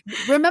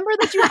 remember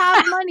that you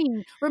have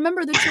money.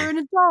 Remember that you're an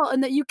adult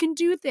and that you can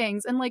do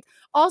things. And like,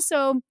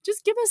 also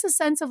just give us a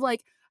sense of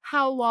like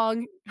how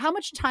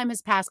much time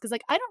has passed. Cause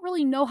like, I don't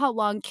really know how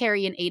long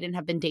Carrie and Aiden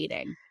have been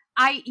dating.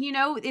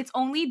 It's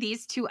only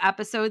these 2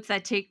 episodes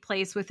that take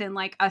place within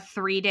like a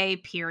 3-day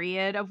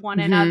period of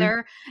one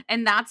another.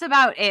 And that's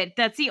about it.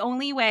 That's the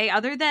only way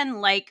other than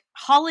like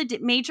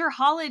major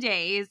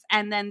holidays.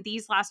 And then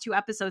these last 2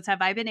 episodes have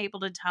I been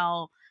able to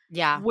tell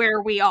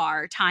where we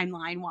are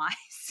timeline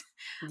wise.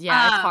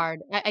 Yeah, it's hard.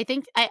 I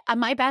think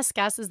my best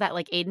guess is that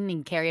like Aiden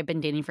and Carrie have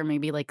been dating for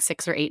maybe like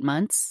 6 or 8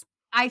 months.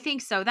 I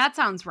think so. That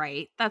sounds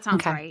right.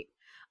 Right.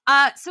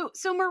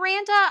 So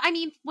Miranda, I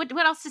mean, what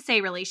else to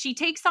say really? She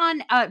takes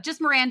on just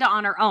Miranda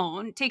on her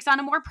own, takes on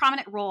a more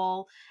prominent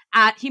role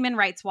at Human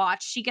Rights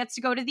Watch. She gets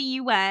to go to the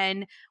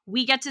UN.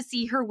 We get to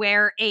see her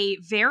wear a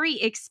very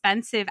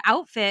expensive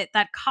outfit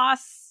that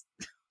costs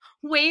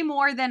way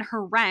more than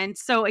her rent.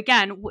 So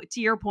again, to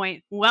your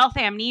point, wealth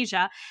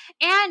amnesia.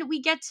 And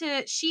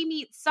she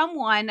meets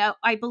someone,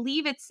 I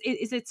believe is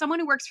it someone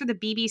who works for the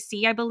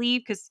BBC, I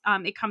believe, because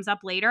it comes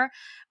up later.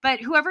 But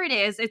whoever it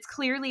is, it's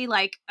clearly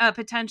like a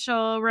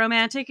potential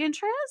romantic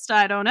interest.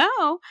 I don't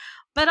know.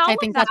 But I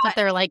think that's what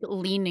they're like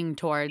leaning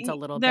towards a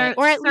little bit.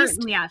 Or at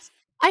least, yes.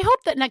 I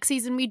hope that next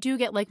season we do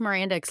get like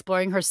Miranda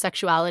exploring her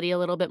sexuality a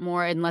little bit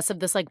more and less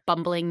of this like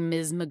bumbling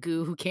Ms.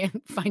 Magoo who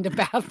can't find a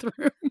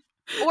bathroom.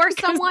 Or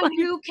someone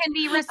who can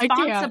be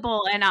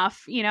responsible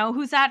enough,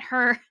 who's at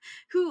her,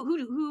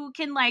 who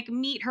can like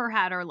meet her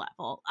at her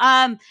level.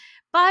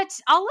 But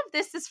all of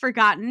this is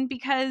forgotten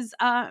because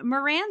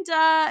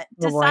Miranda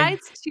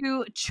decides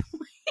to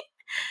join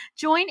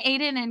join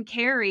Aiden and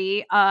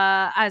Carrie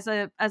as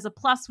a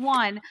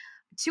 +1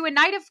 to a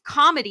night of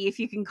comedy, if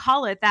you can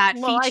call it that.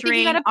 Well, I think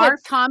you gotta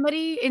put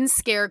comedy in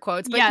scare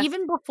quotes. But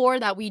even before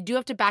that, we do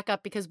have to back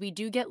up because we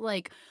do get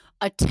like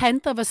a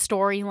tenth of a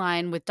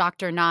storyline with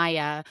Dr.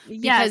 Naya.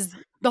 Because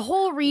the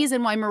whole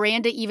reason why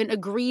Miranda even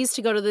agrees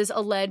to go to this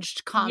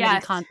alleged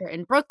comedy concert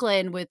in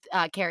Brooklyn with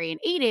Carrie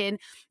and Aiden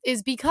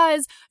is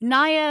because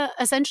Naya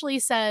essentially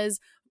says,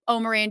 oh,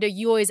 Miranda,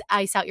 you always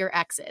ice out your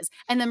exes.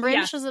 And then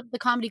Miranda shows up at the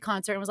comedy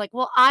concert and was like,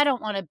 well, I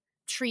don't want to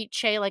treat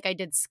Che like I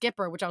did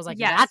Skipper, which I was like,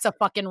 that's a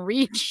fucking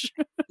reach.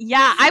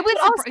 Yeah, I would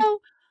also.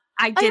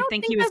 I did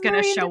think he was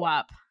going to show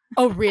up.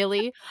 Oh,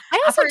 really?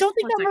 I also don't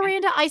think that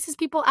Miranda ices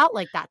people out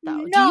like that, though.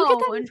 No. Do you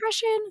get that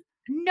impression?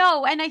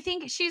 No, and I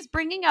think she's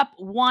bringing up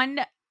one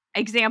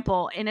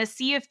example in a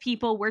sea of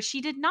people where she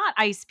did not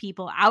ice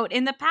people out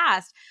in the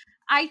past.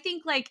 I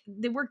think like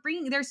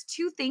there's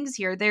two things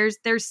here. There's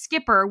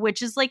Skipper,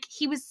 which is like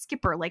he was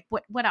Skipper. Like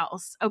what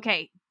else?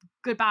 Okay,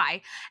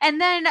 goodbye. And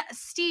then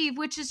Steve,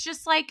 which is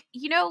just like,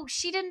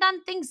 she didn't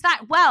done things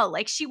that well.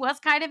 Like she was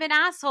kind of an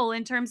asshole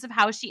in terms of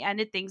how she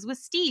ended things with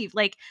Steve.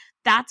 Like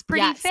that's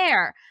pretty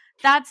fair.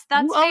 That's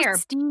fair.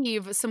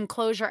 Steve some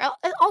closure.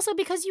 Also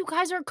because you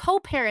guys are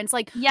co-parents.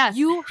 Like yes.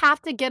 You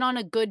have to get on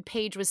a good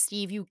page with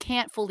Steve. You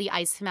can't fully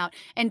ice him out.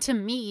 And to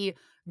me,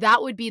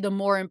 that would be the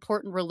more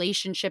important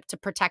relationship to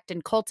protect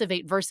and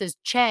cultivate versus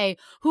Che.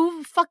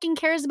 Who fucking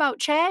cares about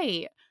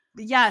Che?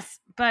 Yes,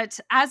 but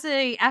as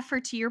an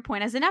effort to your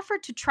point, as an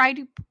effort to try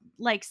to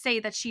like say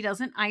that she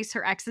doesn't ice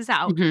her exes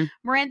out,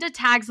 Miranda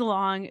tags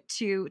along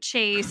to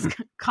Che's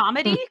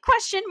comedy ?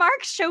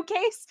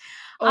 Showcase.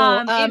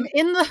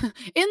 In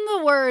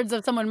the words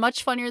of someone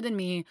much funnier than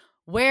me,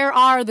 where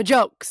are the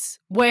jokes?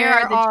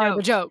 Where are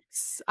the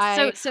jokes?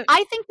 I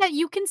think that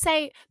you can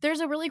say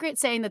there's a really great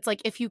saying that's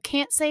like if you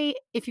can't say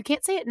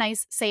it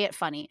nice, say it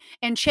funny.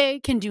 And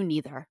Che can do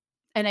neither.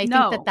 And I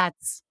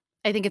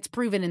think it's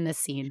proven in this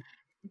scene.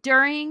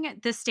 During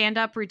the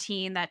stand-up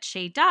routine that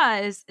Che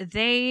does,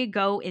 they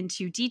go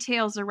into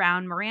details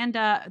around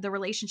Miranda, the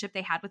relationship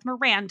they had with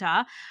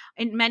Miranda,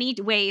 in many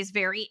ways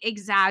very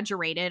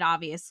exaggerated,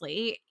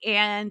 obviously.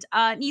 And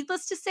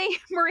needless to say,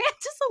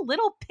 Miranda's a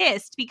little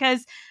pissed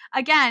because,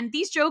 again,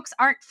 these jokes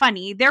aren't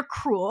funny; they're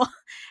cruel,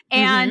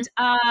 and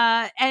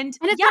it's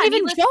not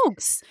even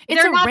jokes.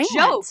 It's a not rant.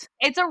 Jokes.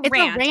 It's a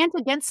rant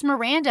against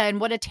Miranda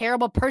and what a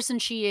terrible person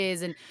she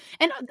is. And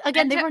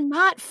again, they were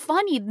not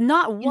funny.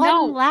 Not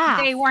one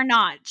laugh. They were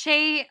not.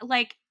 Che,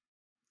 like,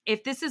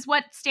 if this is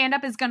what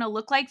stand-up is going to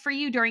look like for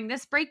you during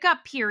this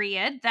breakup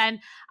period, then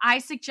I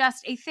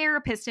suggest a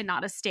therapist and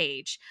not a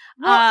stage.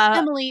 Well,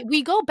 Emily,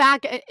 we go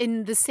back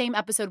in the same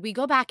episode, we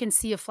go back and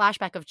see a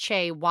flashback of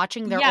Che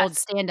watching their old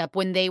stand-up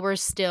when they were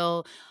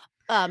still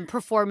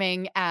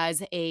performing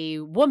as a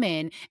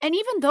woman. And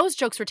even those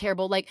jokes were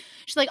terrible. Like,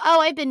 she's like,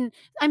 oh,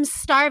 I'm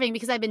starving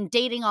because I've been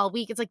dating all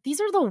week. It's like,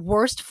 these are the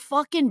worst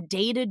fucking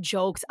dated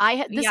jokes.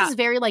 This is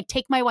very like,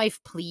 take my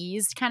wife,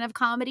 please kind of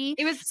comedy.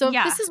 It was, so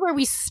if this is where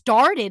we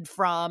started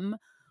from,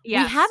 we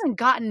haven't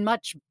gotten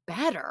much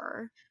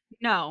better.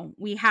 No,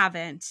 we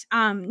haven't.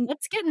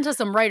 Let's get into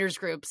some writers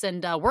groups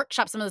and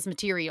workshop some of this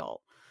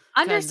material.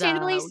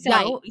 Understandably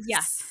so.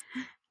 Yes.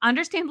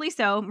 Understandably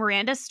so.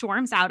 Miranda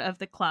storms out of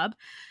the club.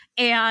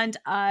 And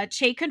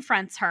Che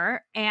confronts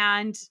her,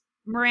 and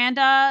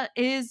Miranda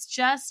is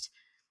just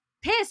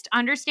pissed,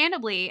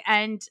 understandably.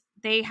 And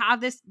they have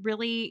this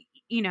really,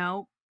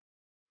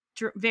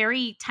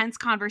 very tense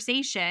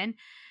conversation.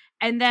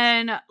 And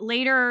then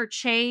later,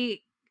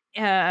 Che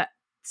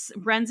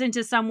runs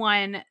into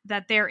someone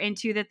that they're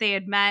into that they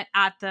had met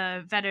at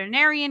the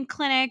veterinarian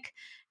clinic,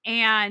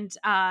 and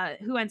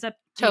who ends up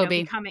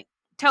becoming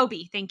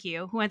Toby, thank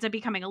you, who ends up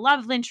becoming a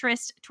love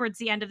interest towards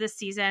the end of this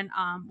season.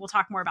 We'll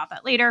talk more about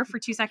that later for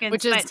 2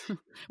 seconds.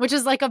 Which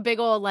is like a big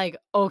old like,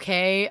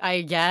 okay,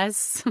 I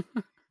guess.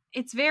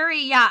 It's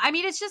very, I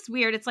mean, it's just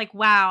weird. It's like,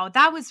 wow,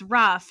 that was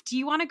rough. Do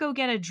you want to go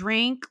get a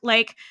drink?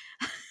 Like,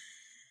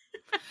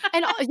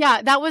 and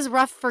that was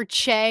rough for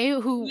Che,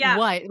 who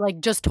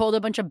just told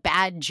a bunch of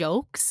bad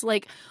jokes.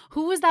 Like,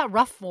 who was that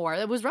rough for?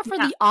 It was rough for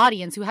the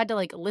audience who had to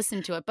like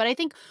listen to it. But I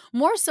think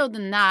more so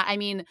than that, I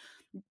mean,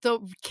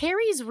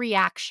 Carrie's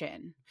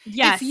reaction.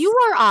 Yes. If you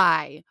or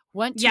I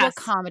went to a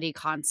comedy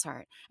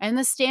concert and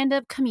the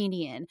stand-up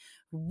comedian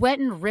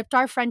went and ripped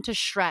our friend to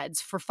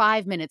shreds for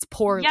 5 minutes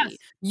poorly,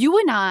 you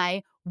and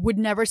I would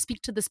never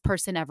speak to this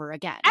person ever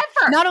again.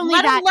 Ever. Not only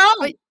that,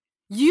 but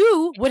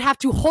you would have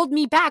to hold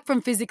me back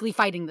from physically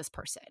fighting this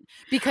person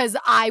because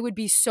I would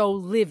be so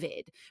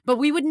livid. But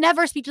we would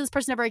never speak to this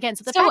person ever again.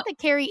 So the fact that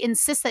Carrie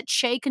insists that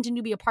Che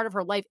continue to be a part of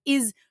her life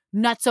is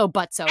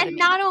nutso-butso. And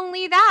not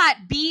only that,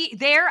 be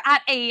there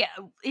at a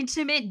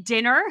intimate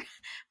dinner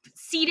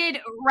seated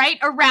right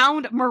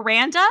around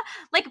Miranda.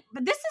 Like,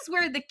 this is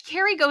where the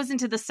Carrie goes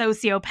into the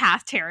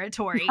sociopath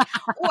territory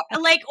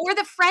or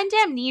the friend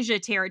amnesia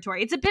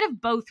territory. It's a bit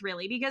of both,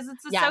 really, because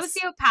it's a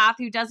sociopath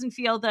who doesn't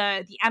feel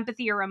the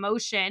empathy or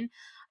emotion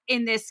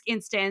in this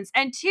instance.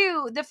 And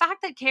two, the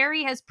fact that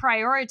Carrie has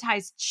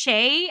prioritized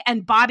Che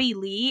and Bobby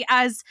Lee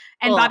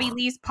Bobby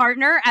Lee's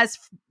partner as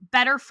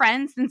better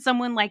friends than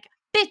someone like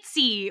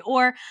Bitsy,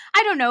 or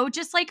I don't know,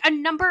 just like a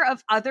number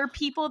of other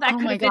people that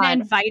could have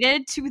been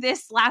invited to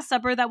this Last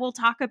Supper that we'll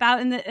talk about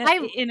in a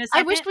second.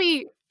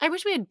 I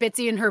wish we had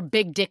Bitsy and her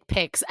big dick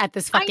pics at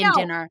this fucking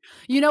dinner.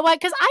 You know what?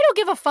 Because I don't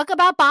give a fuck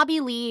about Bobby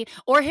Lee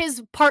or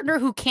his partner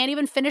who can't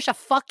even finish a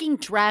fucking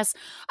dress.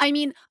 I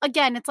mean,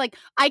 again, it's like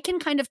I can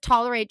kind of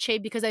tolerate Che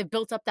because I've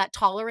built up that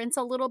tolerance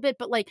a little bit.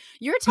 But like,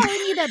 you're telling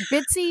me that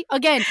Bitsy,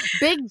 again,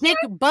 big dick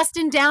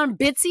busting down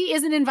Bitsy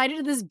isn't invited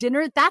to this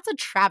dinner? That's a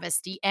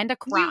travesty and a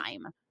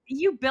crime.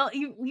 You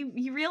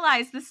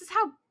realize this is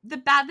how the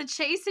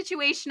Che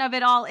situation of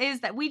it all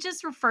is, that we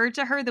just refer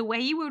to her the way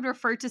you would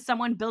refer to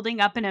someone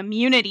building up an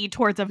immunity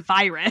towards a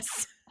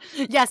virus.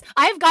 Yes,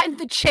 I've gotten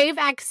the Che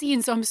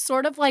vaccine, so I'm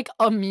sort of like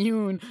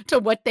immune to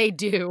what they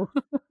do.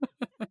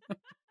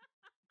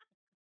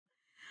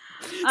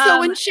 So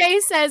when Che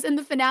says in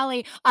the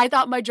finale, I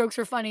thought my jokes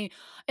were funny,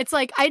 it's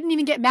like, I didn't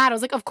even get mad. I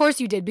was like, of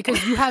course you did,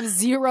 because you have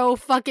zero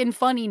fucking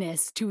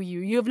funniness to you.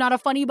 You have not a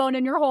funny bone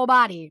in your whole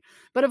body.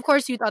 But of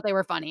course you thought they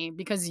were funny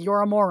because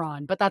you're a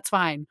moron, but that's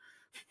fine.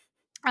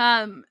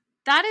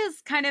 That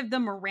is kind of the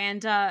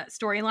Miranda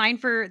storyline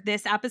for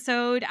this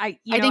episode. I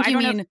think you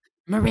mean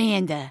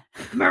Miranda.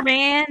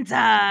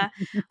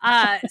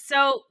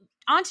 So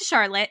on to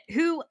Charlotte,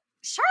 Charlotte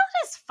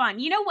is fun.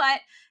 You know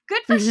what?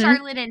 Good for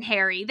Charlotte and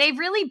Harry. They've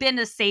really been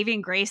a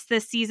saving grace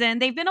this season.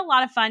 They've been a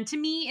lot of fun. To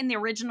me, in the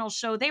original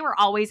show, they were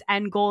always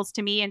end goals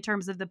to me in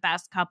terms of the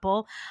best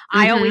couple.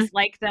 I always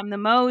liked them the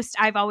most.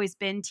 I've always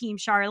been Team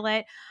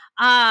Charlotte.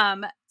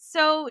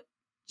 So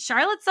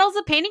Charlotte sells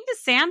a painting to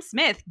Sam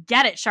Smith.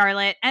 Get it,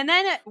 Charlotte. And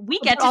then we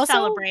get to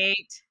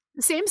celebrate.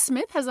 Sam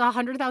Smith has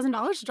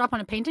 $100,000 to drop on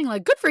a painting.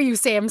 Like, good for you,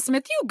 Sam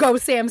Smith. You go,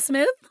 Sam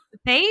Smith.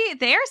 They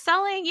are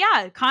selling,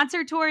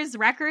 concert tours,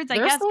 records.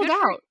 They're sold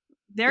out.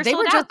 They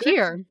were just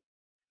here.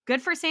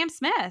 Good for Sam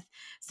Smith.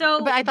 So,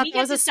 but I thought that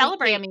was a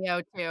celebrate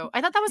cameo too. I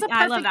thought that was a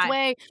perfect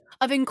way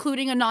of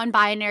including a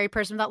non-binary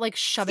person without like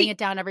shoving it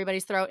down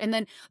everybody's throat. And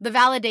then the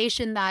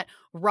validation that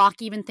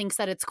Rock even thinks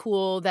that it's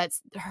cool that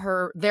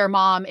their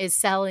mom is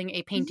selling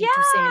a painting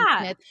to Sam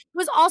Smith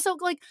was also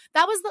like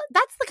that's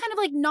the kind of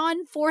like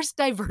non-forced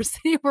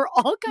diversity we're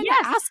all kind of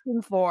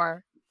asking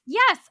for.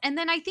 Yes. And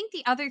then I think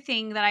the other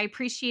thing that I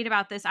appreciate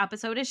about this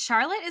episode is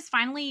Charlotte is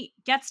finally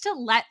gets to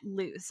let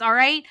loose. All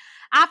right.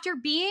 After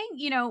being,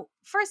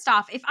 first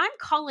off, if I'm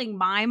calling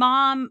my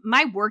mom,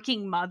 my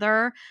working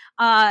mother,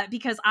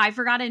 because I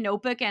forgot a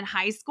notebook in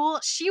high school,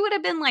 she would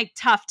have been like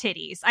tough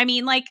titties. I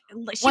mean, like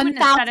she wouldn't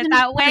have said it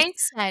that way.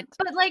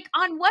 But like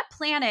on what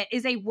planet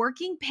is a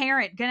working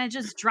parent going to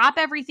just drop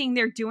everything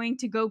they're doing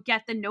to go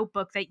get the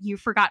notebook that you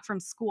forgot from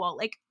school?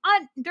 Like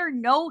under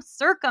no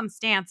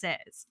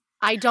circumstances.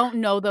 I don't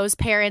know those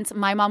parents.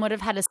 My mom would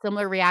have had a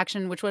similar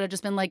reaction, which would have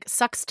just been like,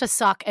 sucks to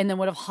suck, and then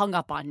would have hung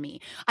up on me.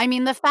 I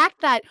mean, the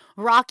fact that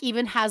Rock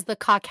even has the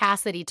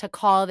caucasity to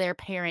call their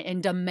parent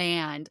and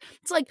demand,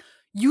 it's like,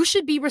 you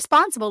should be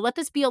responsible. Let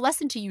this be a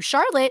lesson to you.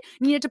 Charlotte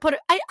needed to put it.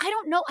 I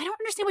don't know. I don't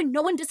understand why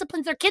no one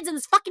disciplines their kids in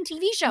this fucking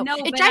TV show. No,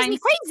 it drives me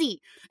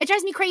crazy. It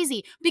drives me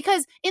crazy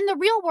because in the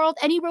real world,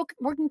 any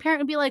working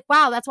parent would be like,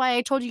 wow, that's why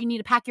I told you need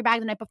to pack your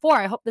bag the night before.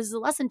 I hope this is a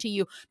lesson to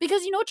you.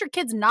 Because you know what your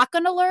kid's not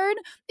going to learn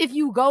if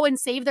you go and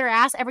save their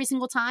ass every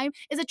single time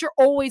is that you're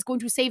always going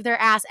to save their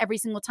ass every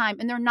single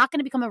time. And they're not going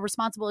to become a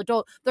responsible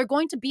adult. They're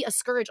going to be a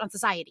scourge on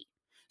society.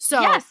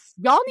 So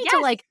y'all need to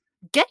like,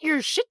 get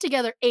your shit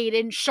together,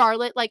 Aiden,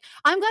 Charlotte. Like,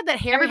 I'm glad that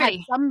Harry had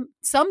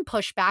some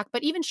pushback,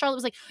 but even Charlotte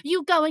was like,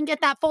 you go and get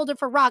that folder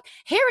for Rock.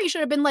 Harry should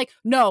have been like,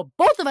 no,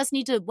 both of us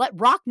need to let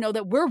Rock know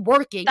that we're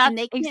working and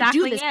they can't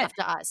do this stuff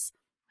to us.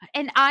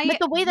 And but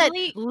the way that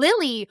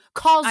Lily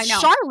calls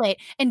Charlotte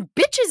and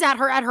bitches at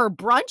her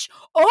brunch,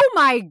 oh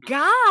my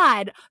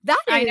God,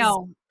 that is,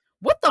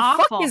 what the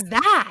fuck is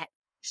that?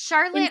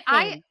 Charlotte,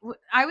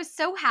 I was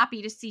so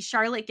happy to see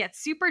Charlotte get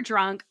super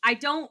drunk. I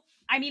don't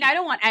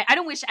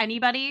wish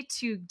anybody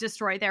to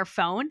destroy their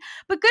phone,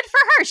 but good for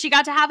her. She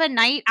got to have a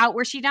night out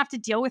where she didn't have to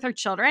deal with her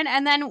children.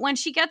 And then when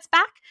she gets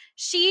back,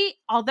 she,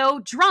 although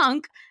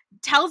drunk,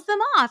 tells them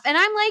off. And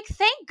I'm like,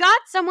 thank God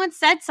someone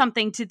said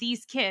something to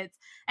these kids.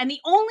 And the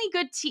only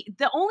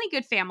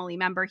good family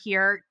member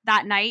here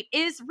that night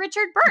is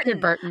Richard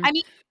Burton. I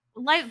mean,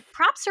 like,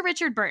 props to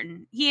Richard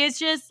Burton. He is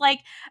just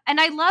like,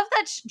 and I love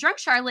that Drunk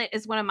Charlotte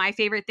is one of my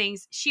favorite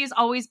things. She has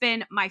always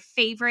been my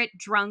favorite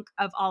drunk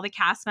of all the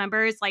cast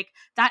members. Like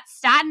that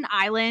Staten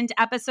Island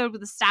episode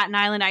with the Staten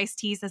Island iced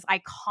teas is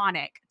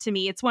iconic to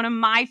me. It's one of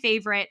my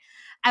favorite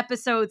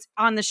episodes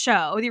on the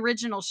show, the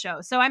original show.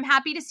 So I'm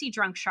happy to see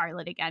Drunk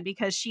Charlotte again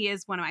because she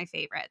is one of my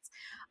favorites.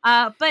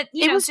 But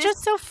it was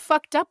just so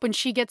fucked up when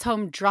she gets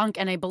home drunk,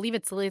 and I believe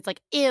it's Lily. It's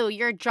like, ew,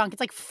 you're drunk. It's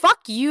like,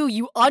 fuck you,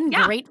 you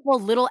ungrateful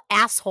little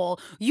asshole.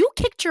 You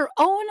kicked your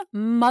own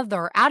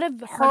mother out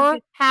of her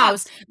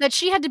house that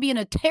she had to be in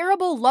a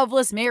terrible,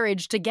 loveless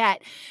marriage to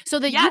get, so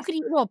that you could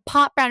eat little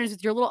pot brownies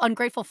with your little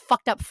ungrateful,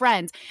 fucked up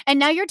friends. And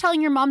now you're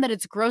telling your mom that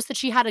it's gross that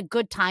she had a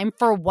good time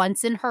for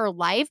once in her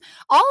life.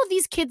 All of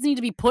these kids need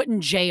to be put in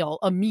jail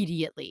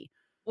immediately.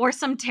 Or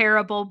some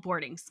terrible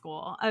boarding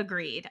school.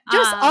 Agreed.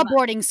 Just a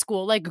boarding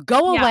school. Like,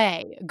 go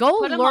away. Go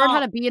learn how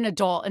to be an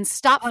adult and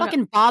stop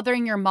fucking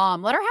bothering your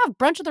mom. Let her have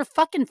brunch with her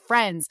fucking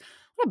friends.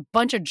 What a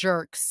bunch of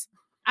jerks.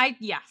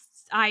 Yes,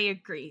 I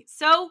agree.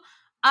 So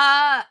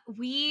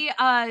we talked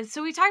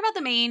about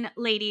the main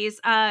ladies.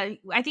 I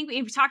think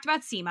we talked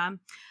about Seema.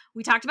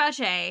 We talked about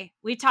Jay.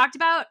 We got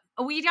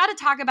to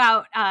talk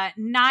about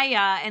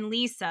Naya and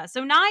Lisa.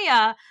 So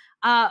Naya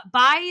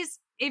buys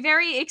a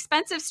very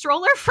expensive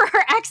stroller for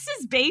her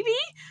ex's baby.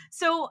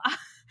 So,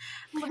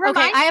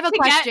 okay, I have a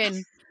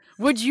question.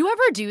 Would you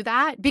ever do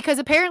that? Because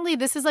apparently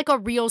this is like a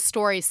real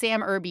story.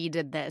 Sam Irby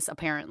did this,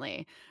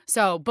 apparently.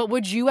 So, but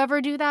would you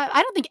ever do that?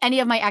 I don't think any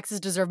of my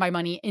exes deserve my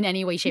money in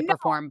any way, shape, or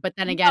form. But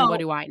then again, what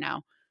do I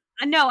know?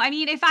 No, I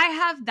mean, if I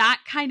have that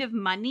kind of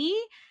money,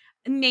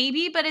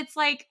 maybe, but it's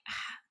like,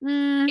 it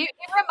reminds me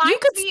you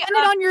could spend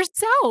it on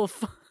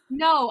yourself.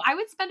 No, I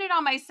would spend it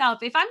on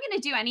myself. If I'm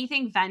going to do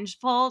anything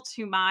vengeful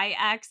to my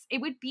ex, it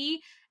would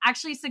be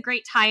actually it's a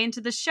great tie into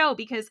the show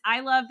because I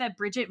love that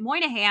Bridget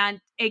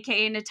Moynihan,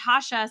 aka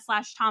Natasha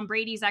 / Tom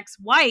Brady's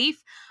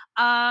ex-wife,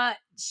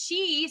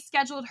 she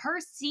scheduled her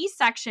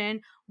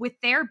C-section with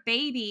their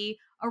baby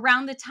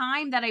around the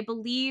time that I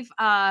believe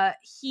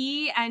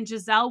he and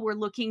Giselle were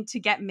looking to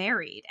get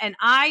married. And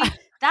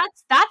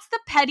that's the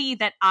petty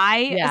that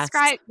I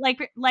ascribe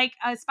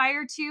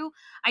aspire to.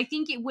 I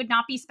think it would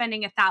not be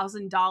spending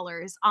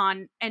 $1,000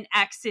 on an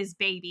ex's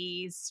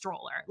baby's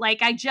stroller.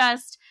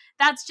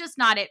 That's just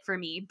not it for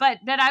me. But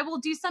I will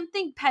do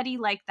something petty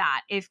like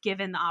that if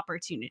given the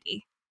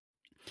opportunity.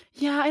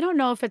 Yeah, I don't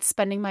know if it's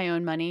spending my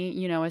own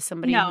money, as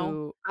somebody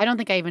who, I don't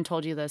think I even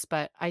told you this,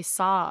 but I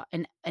saw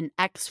an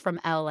ex from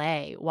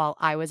LA while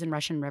I was in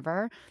Russian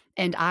River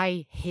and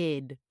I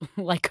hid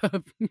like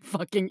a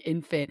fucking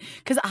infant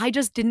because I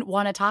just didn't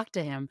want to talk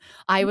to him.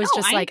 I was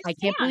I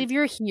can't believe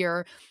you're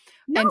here.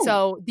 No. And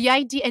so the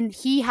idea, and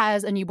he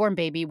has a newborn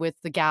baby with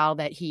the gal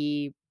that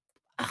he,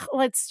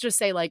 let's just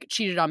say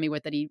cheated on me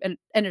with that he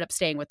ended up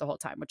staying with the whole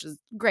time, which is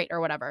great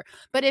or whatever.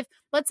 But if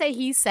let's say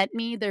he sent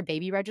me their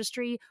baby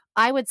registry,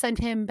 I would send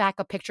him back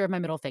a picture of my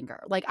middle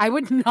finger. I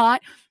would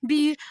not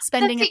be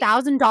spending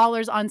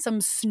 $1,000 on some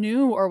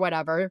snoo or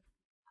whatever.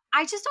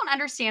 I just don't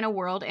understand a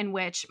world in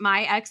which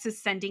my ex is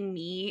sending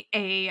me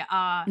a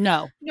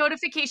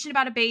notification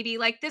about a baby.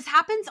 This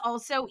happens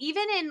also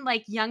even in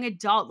young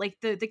adult,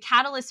 the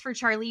catalyst for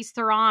Charlize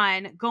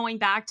Theron going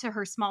back to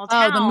her small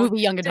town. Oh, the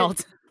movie Young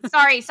Adult.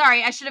 Sorry.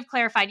 I should have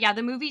clarified. Yeah,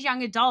 the movie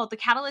Young Adult, the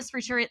catalyst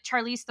for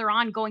Charlize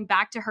Theron going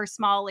back to her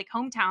small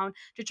hometown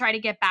to try to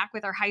get back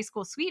with her high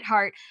school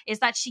sweetheart is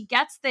that she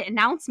gets the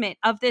announcement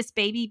of this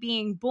baby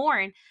being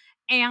born.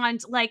 And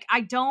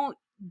I don't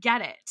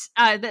get it.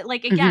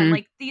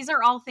 These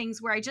are all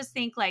things where I just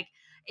think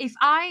if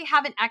I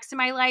have an ex in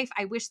my life,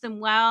 I wish them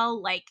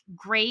well,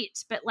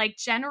 great. But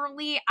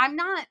generally I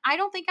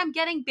don't think I'm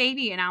getting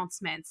baby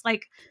announcements.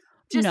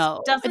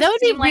 No, doesn't that would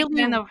be seem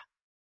really.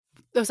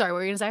 Oh, sorry. What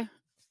were you going to say?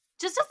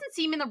 Just doesn't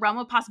seem in the realm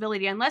of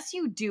possibility unless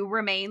you do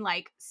remain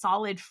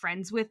solid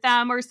friends with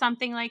them or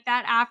something like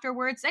that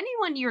afterwards.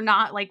 Anyone you're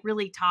not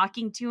really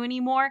talking to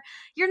anymore,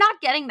 you're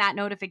not getting that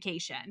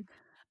notification.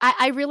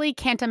 I really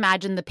can't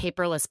imagine the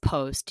paperless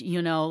post,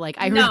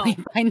 I really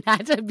find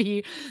that to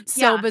be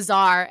so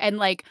bizarre. And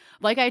like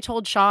I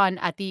told Sean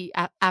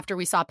after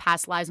we saw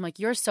Past Lives, I'm like,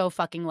 you're so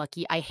fucking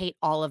lucky. I hate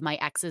all of my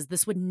exes.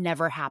 This would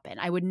never happen.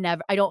 I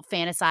don't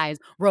fantasize,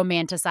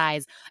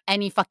 romanticize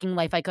any fucking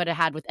life I could have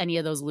had with any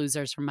of those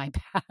losers from my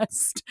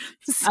past.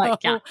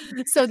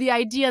 So the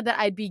idea that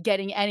I'd be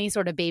getting any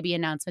sort of baby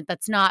announcement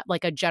that's not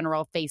a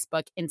general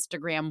Facebook,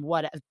 Instagram,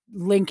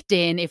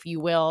 LinkedIn, if you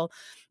will,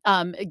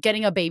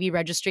 getting a baby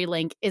registry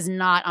link is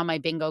not on my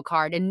bingo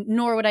card, and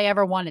nor would I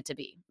ever want it to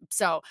be.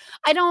 So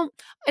it's not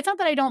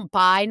that I don't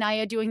buy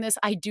Naya doing this.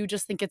 I do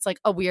just think it's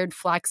a weird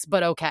flex,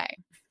 but okay.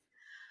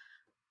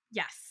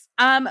 Yes.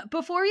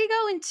 Before you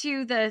go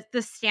into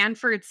the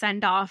Stanford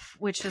send-off,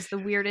 which is the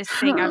weirdest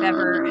thing I've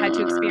ever had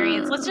to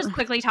experience, let's just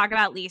quickly talk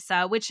about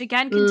Lisa, which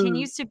again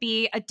continues to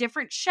be a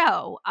different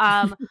show.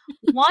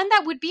 One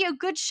that would be a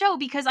good show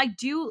because I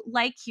do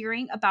like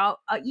hearing about,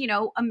 a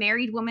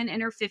married woman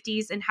in her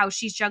 50s and how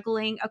she's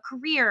juggling a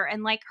career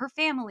and her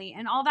family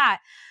and all that.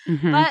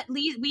 Mm-hmm. But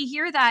we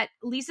hear that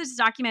Lisa's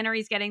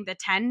documentary is getting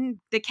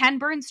the Ken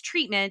Burns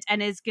treatment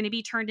and is going to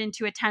be turned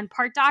into a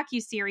 10-part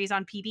docuseries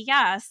on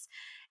PBS.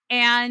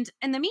 And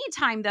in the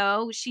meantime,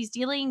 though, she's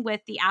dealing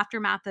with the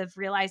aftermath of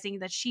realizing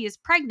that she is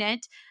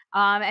pregnant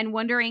and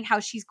wondering how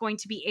she's going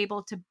to be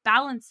able to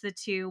balance the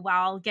two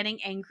while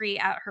getting angry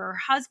at her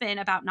husband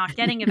about not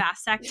getting a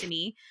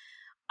vasectomy.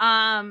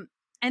 And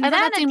I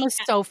thought that scene was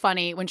so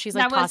funny when she's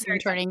tossing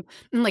and turning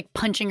and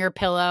punching her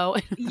pillow.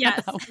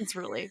 Yes.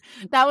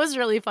 that was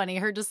really funny.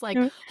 Her just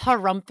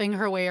harumping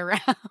her way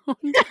around.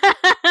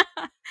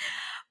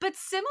 But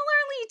similarly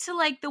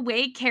to the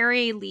way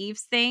Carrie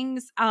leaves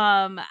things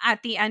at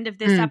the end of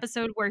this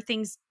episode where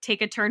things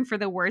take a turn for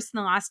the worse in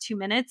the last 2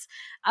 minutes,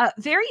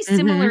 very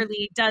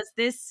similarly does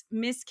this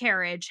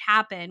miscarriage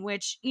happen,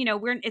 which,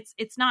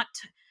 it's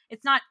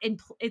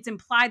it's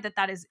implied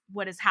that is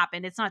what has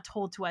happened. It's not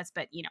told to us,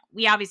 but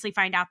we obviously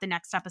find out the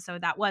next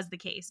episode that was the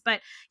case.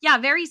 But yeah,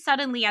 very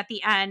suddenly at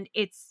the end,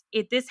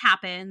 this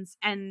happens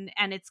and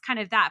it's kind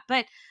of that.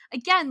 But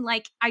again,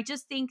 like, I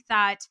just think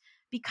that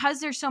because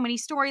there's so many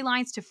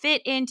storylines to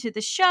fit into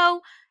the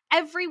show,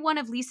 every one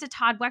of Lisa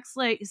Todd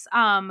Wexler's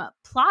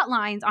plot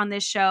lines on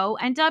this show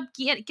end up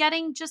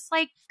getting just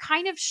like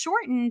kind of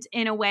shortened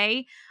in a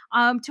way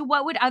to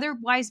what would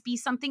otherwise be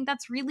something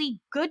that's really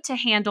good to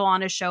handle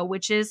on a show,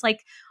 which is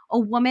like a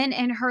woman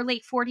in her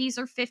late 40s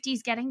or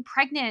 50s getting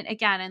pregnant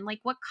again, and like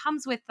what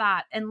comes with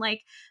that, and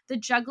like the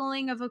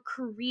juggling of a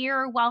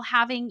career while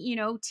having,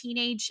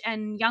 teenage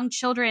and young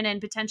children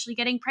and potentially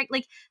getting pregnant.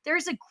 Like,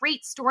 there's a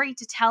great story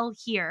to tell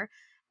here.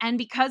 And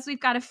because we've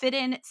got to fit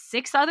in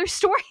 6 other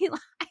storylines,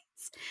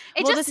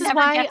 it just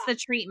never gets the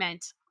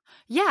treatment.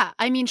 Yeah,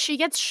 I mean, she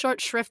gets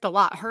short shrift a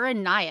lot. Her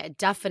and Nia,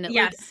 definitely.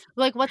 Yes.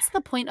 Like, what's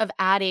the point of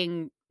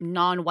adding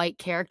non-white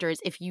characters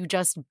if you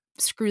just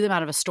screw them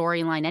out of a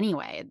storyline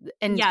anyway?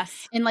 And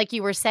yes, and like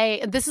you were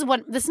saying, this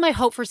is my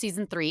hope for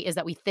season 3, is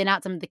that we thin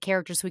out some of the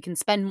characters so we can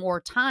spend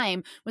more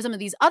time with some of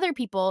these other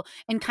people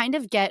and kind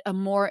of get a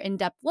more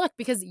in-depth look.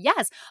 Because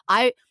yes,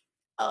 I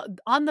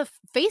on the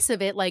face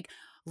of it, like,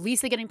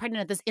 Lisa getting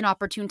pregnant at this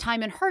inopportune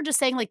time and her just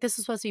saying like, this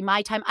is supposed to be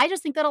my time. I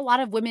just think that a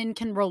lot of women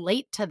can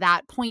relate to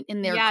that point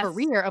in their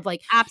career of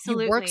like,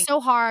 absolutely, you worked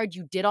so hard,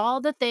 you did all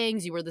the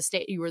things, you were the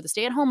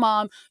stay-at-home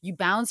mom, you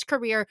balanced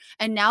career,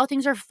 and now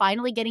things are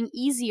finally getting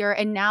easier.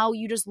 And now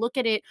you just look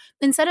at it,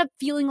 instead of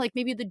feeling like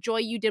maybe the joy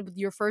you did with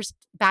your first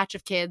batch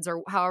of kids,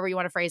 or however you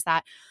want to phrase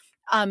that,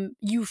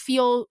 you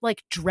feel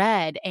like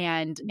dread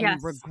and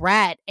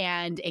regret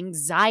and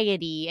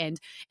anxiety. And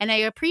I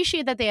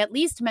appreciate that they at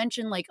least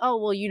mention like, oh,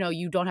 well,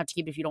 you don't have to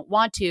keep it if you don't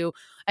want to.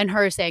 And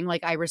her saying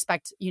like, I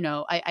respect,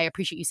 I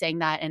appreciate you saying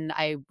that, and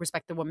I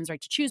respect the woman's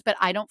right to choose, but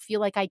I don't feel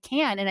like I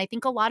can. And I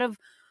think a lot of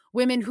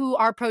women who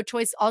are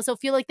pro-choice also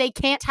feel like they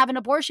can't have an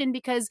abortion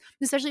because,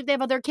 especially if they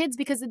have other kids,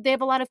 because they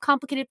have a lot of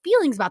complicated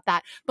feelings about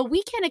that. But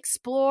we can't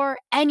explore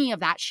any of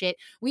that shit.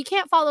 We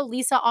can't follow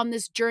Lisa on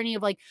this journey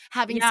of like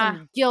having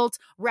some guilt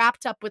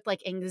wrapped up with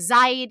like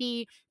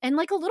anxiety and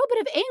like a little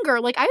bit of anger.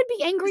 Like, I would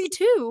be angry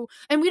too.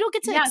 And we don't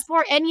get to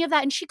explore any of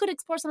that. And she could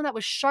explore some of that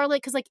with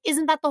Charlotte, because like,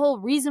 isn't that the whole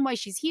reason why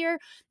she's here?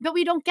 But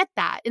we don't get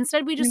that.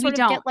 Instead, we just sort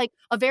of get like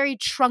a very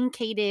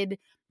truncated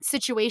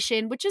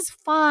situation, which is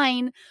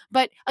fine.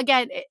 But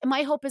again,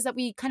 my hope is that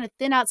we kind of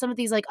thin out some of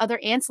these like other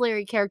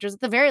ancillary characters,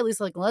 at the very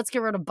least. Like, let's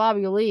get rid of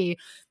Bobby Lee,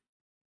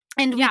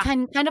 and we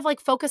can kind of like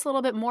focus a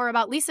little bit more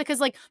about Lisa, because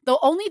like the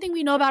only thing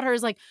we know about her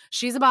is like,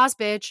 she's a boss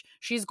bitch,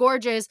 she's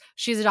gorgeous,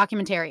 she's a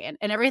documentarian,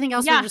 and everything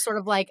else we're just sort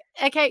of like,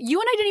 okay,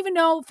 you and I didn't even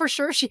know for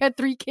sure she had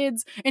 3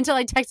 kids until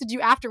I texted you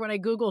after, when I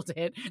Googled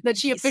it, that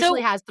she officially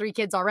has 3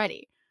 kids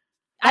already.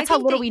 That's how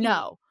little we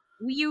know.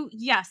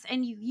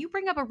 And you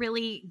bring up a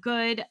really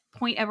good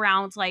point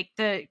around like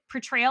the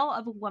portrayal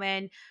of a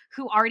woman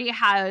who already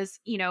has,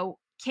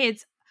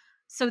 kids.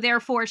 So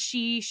therefore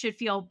she should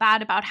feel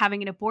bad about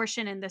having an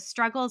abortion, and the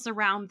struggles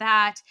around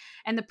that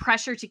and the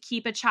pressure to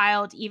keep a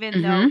child,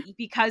 even though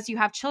because you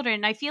have children.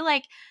 And I feel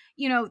like,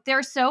 there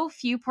are so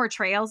few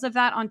portrayals of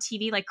that on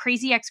TV. Like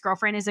Crazy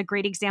Ex-Girlfriend is a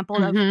great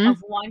example of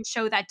one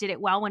show that did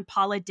it well when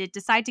Paula did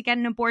decide to get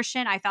an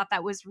abortion. I thought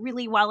that was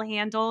really well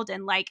handled.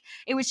 And like,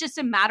 it was just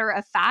a matter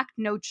of fact,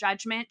 no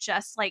judgment,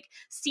 just like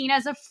seen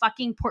as a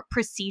fucking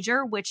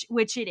procedure, which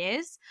it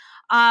is.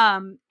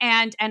 And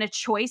a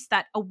choice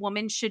that a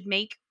woman should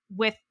make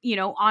with,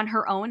 on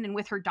her own and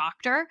with her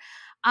doctor.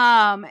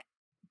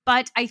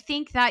 But I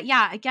think that,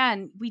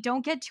 again, we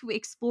don't get to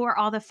explore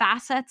all the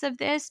facets of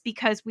this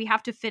because we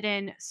have to fit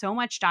in so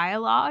much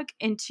dialogue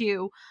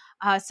into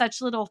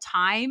such little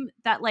time,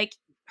 that like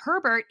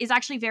Herbert is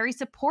actually very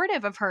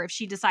supportive of her if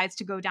she decides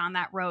to go down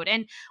that road.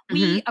 And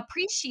we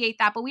appreciate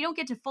that, but we don't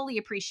get to fully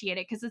appreciate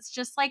it because it's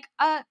just like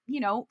a,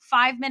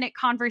 5-minute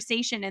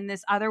conversation in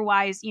this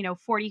otherwise,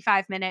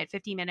 45-minute,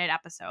 50-minute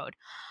episode.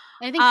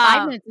 I think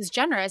 5 minutes is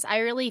generous. I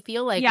really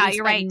feel like we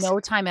spent no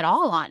time at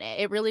all on it.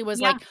 It really was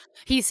like,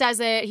 he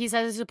says I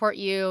support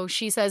you,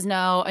 she says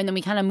no, and then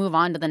we kind of move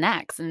on to the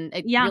next. And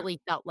it really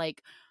felt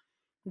like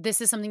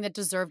this is something that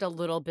deserved a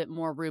little bit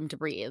more room to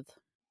breathe.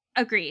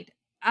 Agreed.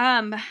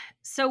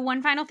 So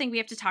one final thing we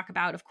have to talk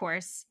about, of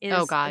course,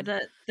 is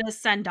the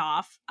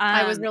send-off.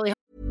 I was really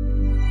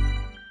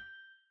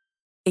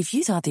If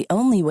you thought the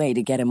only way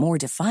to get a more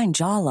defined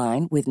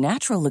jawline with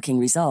natural-looking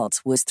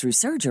results was through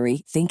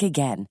surgery, think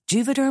again.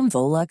 Juvederm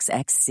Volux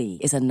XC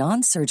is a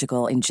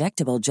non-surgical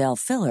injectable gel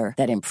filler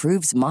that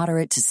improves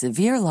moderate to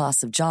severe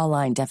loss of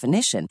jawline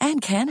definition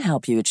and can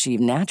help you achieve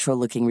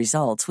natural-looking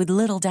results with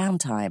little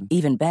downtime.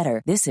 Even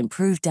better, this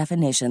improved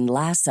definition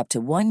lasts up to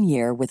 1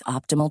 year with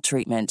optimal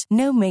treatment.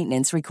 No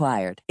maintenance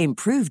required.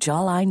 Improve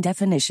jawline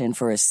definition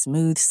for a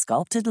smooth,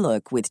 sculpted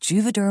look with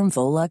Juvederm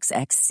Volux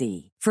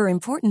XC. For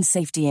important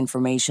safety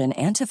information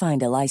and to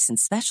find a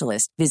licensed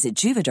specialist, visit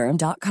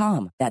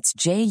Juvederm.com. That's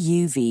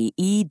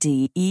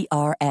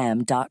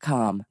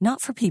JUVEDERM.com.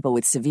 Not for people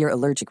with severe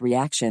allergic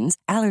reactions,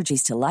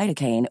 allergies to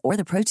lidocaine, or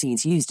the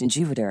proteins used in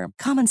Juvederm.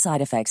 Common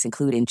side effects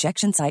include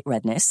injection site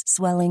redness,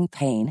 swelling,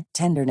 pain,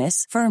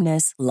 tenderness,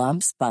 firmness,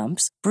 lumps,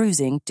 bumps,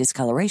 bruising,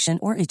 discoloration,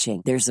 or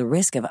itching. There's a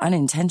risk of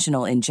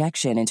unintentional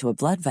injection into a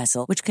blood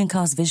vessel, which can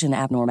cause vision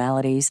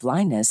abnormalities,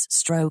 blindness,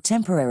 stroke,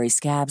 temporary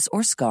scabs,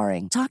 or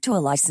scarring. Talk to a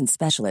licensed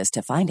specialist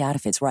to find out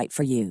if it's right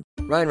for you.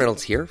 Ryan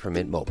Reynolds here from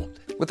Mint Mobile.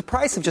 With the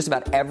price of just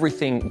about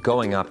everything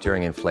going up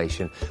during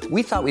inflation,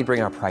 we thought we'd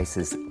bring our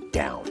prices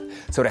down.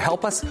 So to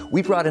help us,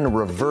 we brought in a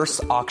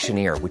reverse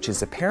auctioneer, which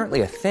is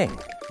apparently a thing.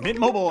 Mint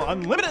Mobile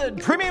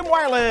Unlimited Premium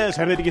Wireless.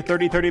 How to get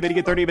 30, 30, bit to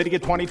get 30, bit to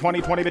get 20,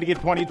 20, 20, bit to get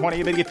 20, 20,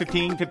 bit to get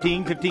 15,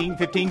 15, 15,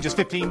 15, just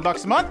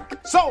 $15 a month?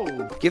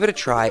 Sold! Give it a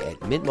try at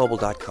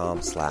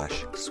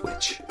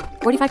mintmobile.com/switch.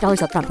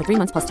 $45 up front for 3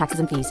 months plus taxes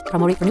and fees.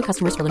 Promo rate for new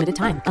customers for limited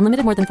time.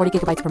 Unlimited more than 40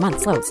 gigabytes per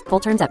month. Slows full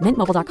terms at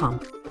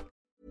mintmobile.com.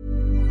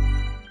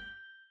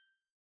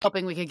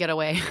 Hoping we could get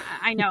away.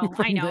 I know.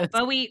 But I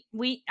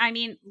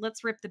mean,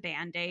 let's rip the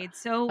Band-Aid.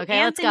 So okay,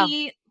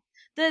 Anthony,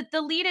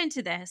 the lead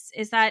into this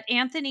is that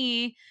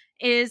Anthony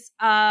is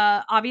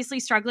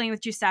obviously struggling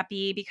with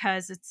Giuseppe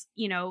because it's,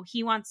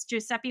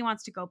 Giuseppe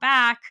wants to go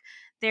back.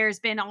 There's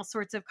been all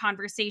sorts of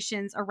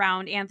conversations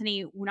around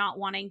Anthony not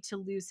wanting to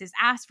lose his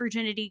ass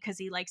virginity because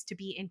he likes to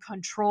be in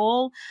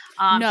control.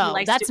 No,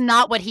 that's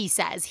not what he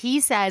says.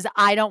 He says,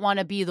 I don't want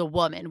to be the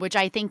woman, which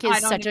I think is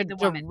such a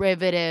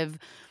derivative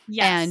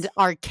and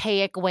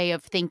archaic way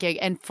of thinking,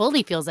 and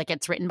fully feels like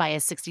it's written by a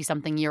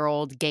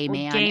 60-something-year-old gay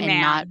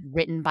man not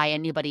written by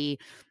anybody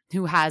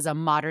who has a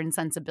modern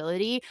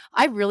sensibility.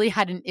 I really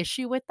had an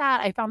issue with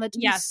that. I found that to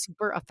be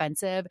super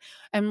offensive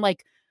and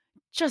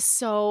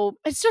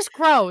it's just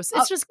gross.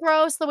 It's just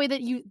gross the way that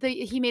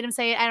he made him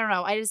say it. I don't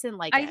know. I just didn't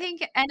like it. I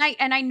think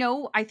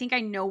I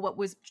know what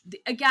was,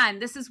 again,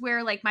 this is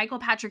where Michael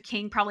Patrick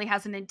King probably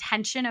has an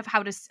intention of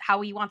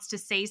how he wants to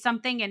say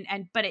something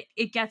but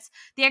it gets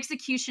the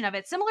execution of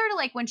it similar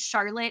to when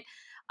Charlotte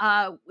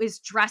is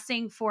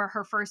dressing for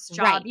her first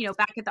job, right.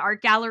 Back at the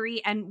art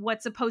gallery, and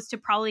what's supposed to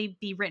probably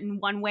be written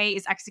one way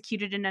is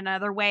executed in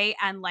another way.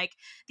 And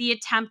the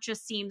attempt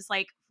just seems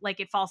like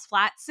it falls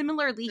flat.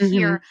 Similarly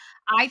here,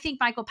 I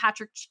think Michael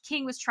Patrick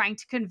King was trying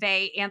to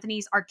convey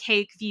Anthony's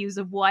archaic views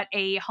of what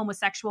a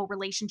homosexual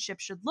relationship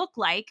should look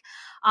like.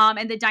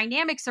 And the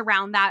dynamics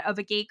around that of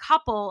a gay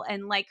couple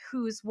and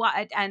who's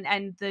what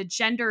and the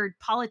gendered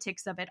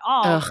politics of it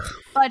all. Ugh.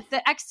 But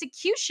the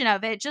execution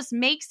of it just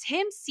makes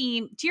him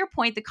seem, to your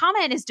point, the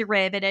comment is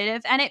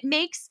derivative, and it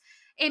makes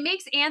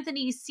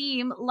Anthony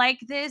seem like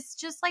this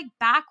just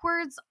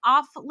backwards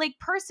off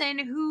person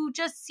who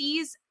just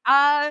sees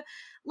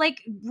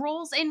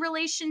roles in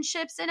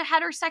relationships in a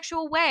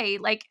heterosexual way.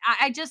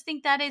 I just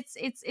think that it's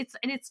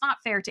not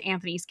fair to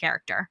Anthony's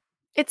character.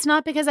 It's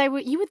not, because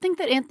you would think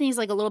that Anthony's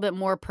a little bit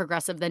more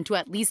progressive than to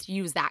at least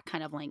use that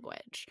kind of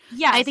language.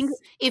 Yes. I think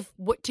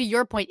to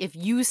your point, if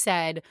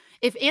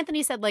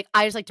Anthony said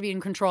I just like to be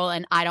in control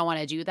and I don't want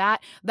to do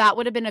that, that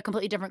would have been a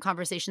completely different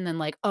conversation than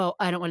oh,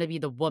 I don't want to be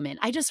the woman.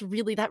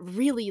 That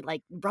really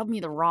rubbed me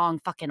the wrong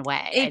fucking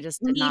way. I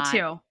just did not.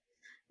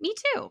 Me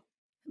too.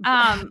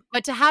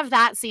 But to have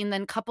that scene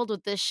then coupled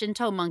with this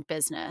Shinto monk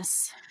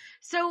business.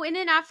 So in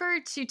an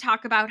effort to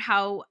talk about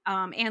how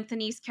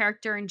Anthony's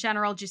character in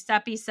general,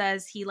 Giuseppe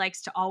says he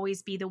likes to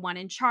always be the one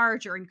in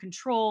charge or in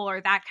control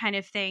or that kind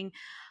of thing.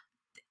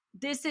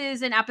 This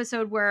is an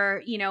episode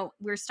where,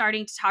 we're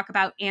starting to talk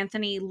about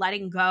Anthony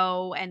letting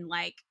go and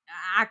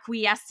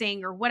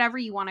acquiescing or whatever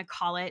you want to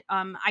call it.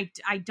 I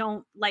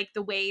don't like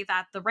the way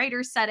that the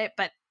writers said it,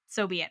 but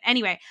so be it.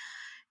 Anyway,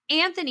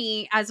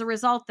 Anthony, as a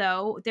result,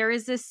 though, there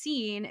is this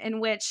scene in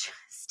which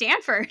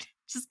Stanford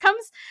just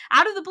comes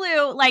out of the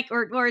blue,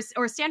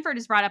 or Stanford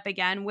is brought up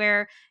again,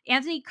 where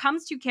Anthony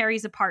comes to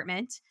Carrie's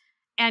apartment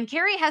and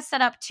Carrie has set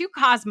up two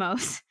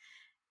Cosmos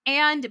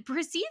and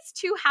proceeds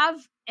to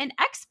have an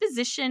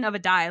exposition of a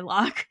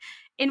dialogue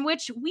in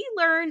which we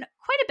learn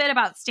quite a bit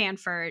about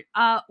Stanford.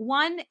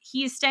 One,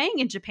 he is staying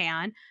in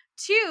Japan.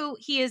 Two,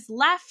 he has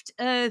left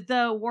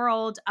the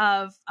world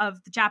of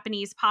the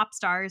Japanese pop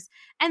stars.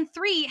 And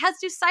three, has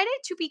decided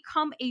to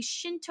become a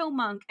Shinto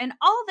monk. And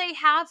all they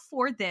have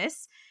for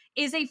this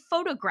is a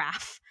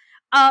photograph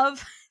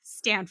of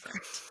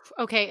Stanford.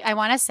 Okay, I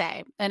want to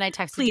say, and I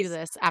texted you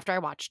this after I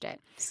watched it.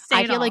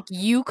 I feel like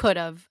you could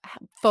have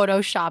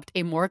photoshopped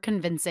a more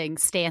convincing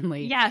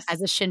Stanley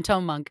as a Shinto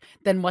monk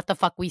than what the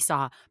fuck we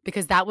saw,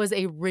 because that was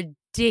a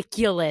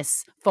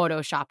ridiculous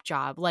Photoshop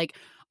job.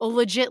 A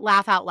legit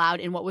laugh out loud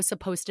in what was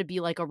supposed to be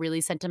a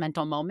really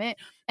sentimental moment.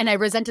 And I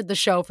resented the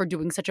show for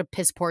doing such a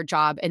piss poor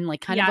job and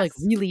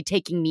really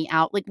taking me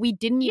out. We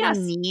didn't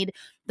even need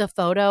the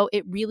photo.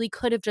 It really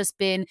could have just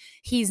been,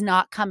 he's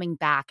not coming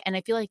back. And I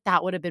feel like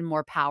that would have been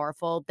more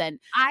powerful than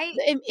I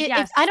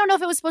don't know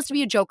if it was supposed to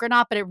be a joke or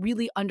not, but it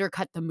really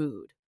undercut the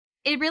mood.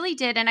 It really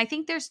did. And I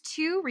think there's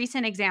two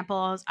recent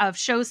examples of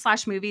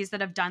shows/movies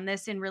that have done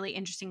this in really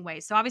interesting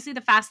ways. So obviously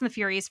the Fast and the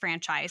Furious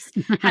franchise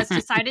has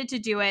decided to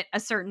do it a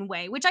certain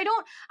way, which I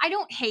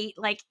don't hate.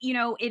 Like, you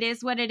know, it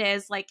is what it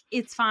is. Like,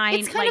 it's fine.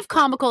 It's kind like, of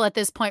comical at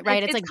this point,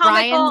 right? It's like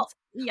comical.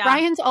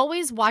 Brian's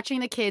always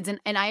watching the kids,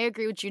 and I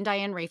agree with June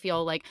Diane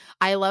Raphael. Like,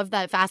 I love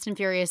that Fast and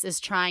Furious is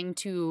trying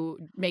to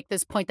make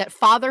this point that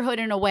fatherhood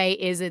in a way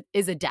is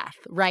a death,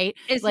 right?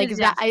 Like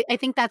that, I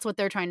think that's what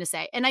they're trying to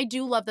say. And I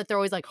do love that they're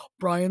always like,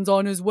 Brian's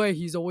on his way,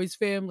 he's always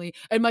family.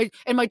 And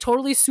my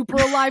totally super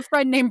alive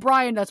friend named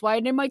Brian, that's why I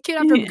named my kid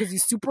after him, because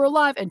he's super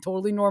alive and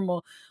totally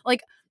normal.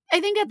 Like, I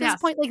think at this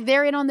point, like,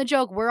 they're in on the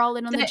joke. We're all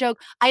in on the joke.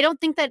 I don't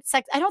think that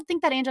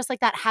And Just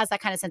Like That has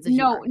that kind of sense of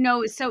humor.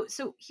 No. So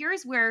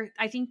here's where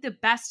I think the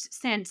best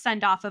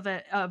send off of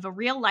a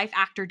real life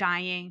actor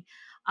dying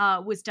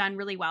was done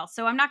really well.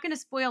 So I'm not going to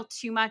spoil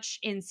too much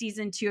in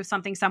season 2 of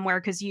Something Somewhere,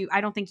 because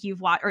I don't think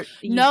you've watched.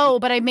 No,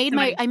 but I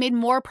made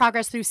more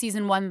progress through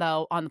season 1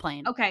 though on the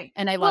plane. Okay,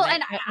 and I love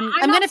it. And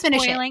I'm going to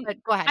finish it.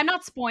 But go ahead. I'm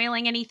not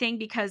spoiling anything,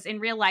 because in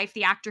real life,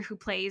 the actor who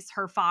plays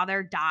her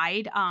father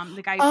died.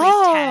 The guy who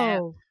plays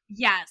Ted.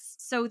 Yes.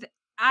 So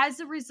as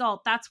a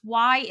result, that's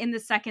why in the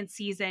second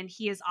season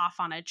he is off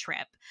on a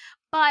trip.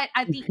 But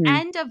at the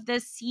end of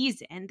this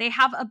season, they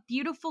have a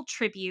beautiful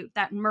tribute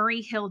that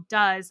Murray Hill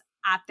does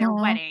at their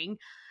wedding.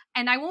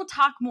 And I won't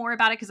talk more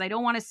about it because I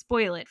don't want to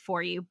spoil it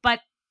for you. But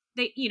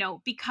they, you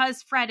know,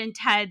 because Fred and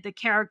Ted, the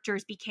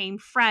characters, became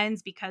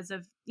friends because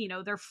of, you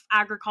know, their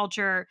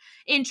agriculture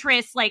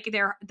interests, like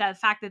the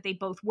fact that they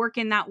both work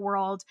in that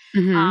world,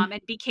 and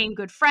became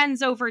good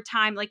friends over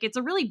time. Like, it's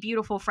a really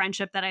beautiful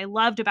friendship that I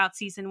loved about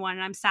season 1.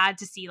 And I'm sad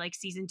to see, like,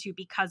 season 2,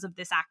 because of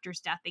this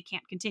actor's death, they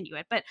can't continue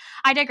it. But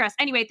I digress.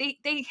 Anyway,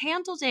 they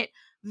handled it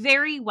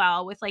very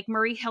well with, like,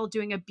 Murray Hill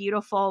doing a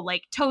beautiful,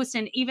 like, toast.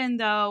 And even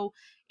though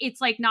it's,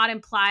 like, not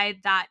implied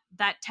that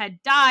Ted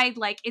died,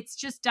 like, it's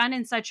just done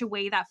in such a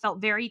way that felt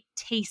very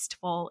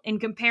tasteful in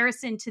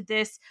comparison to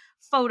this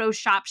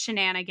Photoshop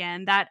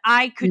shenanigan that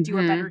I could do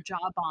a better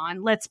job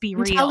on. Let's be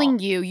real. I'm telling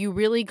you, you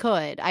really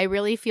could. I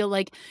really feel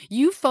like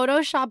you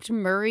Photoshopped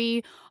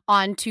Murray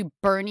onto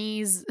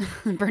Bernie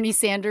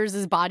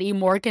Sanders' body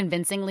more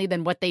convincingly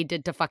than what they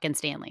did to fucking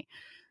Stanley.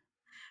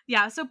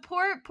 Yeah, so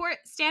poor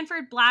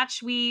Stanford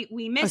Blatch, we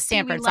missed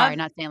Stanford, you. sorry,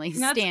 not Stanley.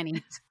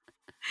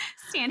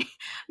 Stanny.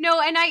 No,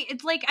 and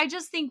I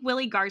just think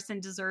Willie Garson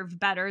deserved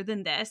better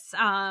than this.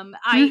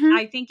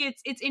 I think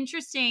it's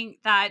interesting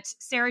that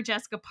Sarah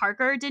Jessica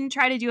Parker didn't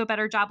try to do a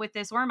better job with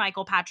this, or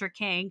Michael Patrick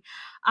King.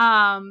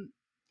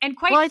 And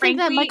quite frankly, I think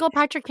that Michael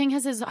Patrick King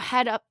has his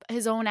head up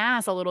his own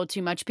ass a little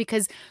too much,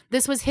 because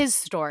this was his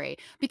story.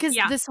 Because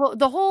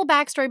the whole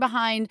backstory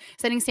behind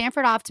sending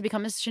Stanford off to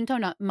become a Shinto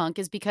monk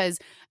is because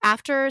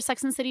after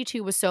Sex and the City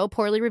 2 was so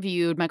poorly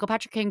reviewed, Michael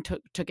Patrick King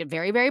took it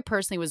very, very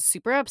personally, was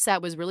super upset,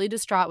 was really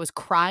distraught, was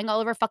crying all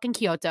over fucking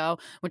Kyoto,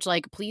 which,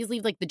 like, please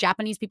leave, like, the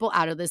Japanese people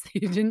out of this. They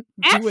didn't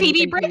and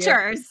Phoebe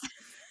Bridgers.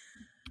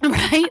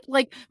 Right?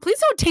 Like, please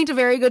don't taint a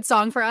very good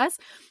song for us.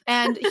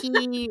 And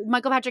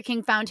Michael Patrick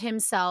King found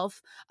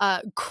himself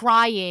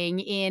crying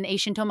in a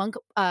Shinto monk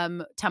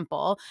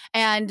temple,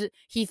 and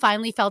he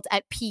finally felt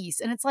at peace.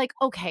 And it's like,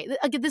 okay,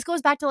 this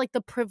goes back to, like, the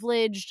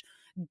privileged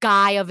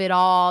guy of it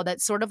all that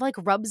sort of, like,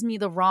 rubs me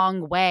the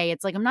wrong way.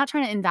 It's like, I'm not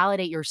trying to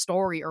invalidate your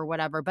story or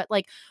whatever, but,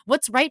 like,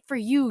 what's right for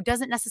you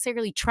doesn't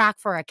necessarily track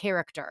for a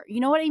character. You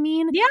know what I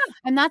mean? Yeah.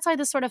 And that's why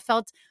this sort of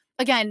felt,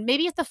 again,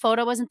 maybe if the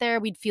photo wasn't there,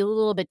 we'd feel a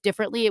little bit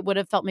differently. It would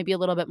have felt maybe a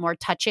little bit more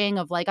touching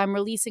of, like, I'm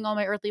releasing all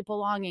my earthly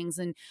belongings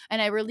and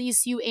I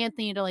release you,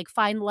 Anthony, to, like,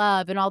 find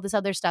love and all this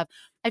other stuff.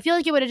 I feel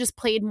like it would have just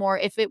played more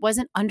if it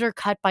wasn't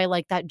undercut by,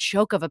 like, that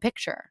joke of a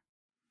picture.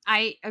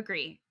 I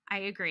agree.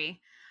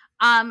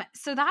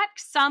 So that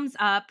sums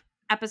up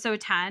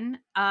episode 10.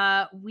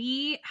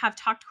 We have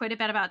talked quite a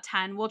bit about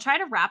 10. We'll try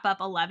to wrap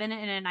up 11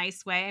 in a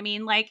nice way. I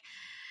mean, like,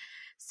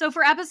 so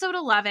for episode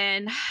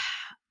 11,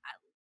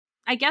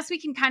 I guess we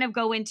can kind of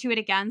go into it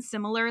again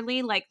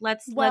similarly. Like,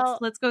 let's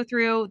go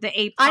through the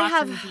A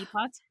plots and B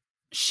plots.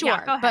 Sure,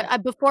 yeah, go ahead.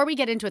 But before we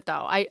get into it,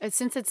 though,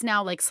 since it's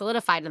now, like,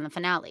 solidified in the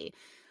finale,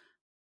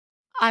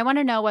 I want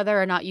to know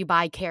whether or not you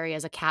buy Carrie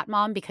as a cat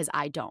mom, because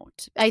I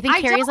don't. I think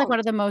Carrie is, like, one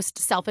of the most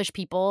selfish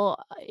people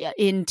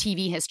in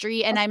TV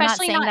history, and especially I'm not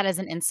saying that as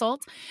an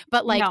insult,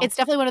 but, like, it's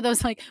definitely one of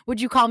those, like, would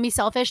you call me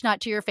selfish?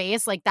 Not to your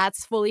face. Like,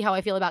 that's fully how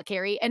I feel about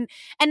Carrie. And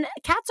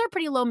cats are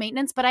pretty low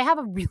maintenance, but I have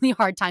a really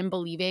hard time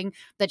believing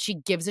that she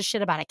gives a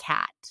shit about a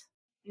cat.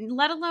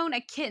 Let alone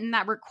a kitten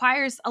that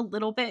requires a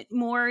little bit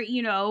more,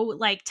 you know,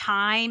 like,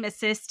 time,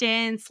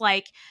 assistance,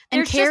 like,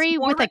 and Carrie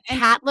with a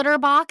cat litter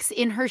box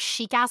in her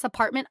chic ass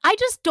apartment. I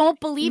just don't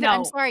believe it.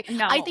 I'm sorry.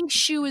 No. I think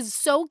Shoo is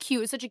so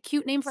cute. It's such a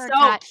cute name for a So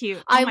cat. cute.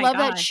 Oh, I love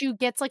that Shoo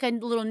gets, like, a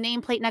little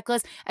nameplate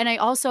necklace. And I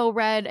also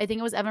read, I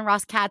think it was Evan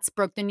Ross Katz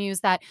broke the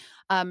news that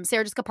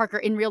Sarah Jessica Parker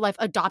in real life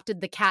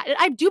adopted the cat. And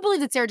I do believe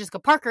that Sarah Jessica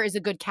Parker is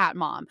a good cat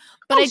mom,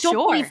 but I don't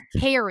believe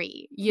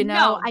Carrie. You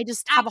know, I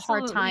just have a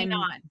hard time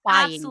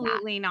buying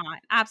that. Absolutely not.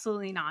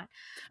 Absolutely not.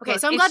 Okay, Look,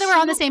 so I'm if glad that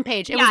we're on the Shu- same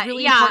page. It Yeah, was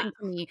really yeah. important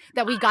to me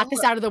that we got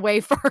this out of the way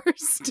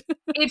first.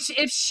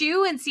 If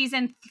Shu in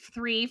season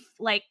 3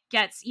 like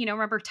gets,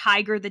 remember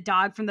Tiger the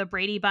dog from the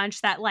Brady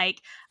Bunch that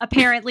like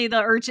apparently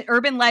the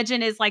urban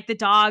legend is like the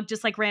dog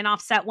just like ran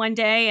off set one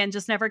day and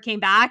just never came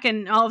back,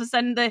 and all of a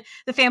sudden the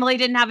family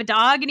didn't have a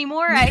dog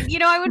anymore.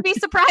 I would be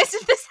surprised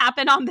if this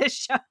happened on this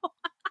show.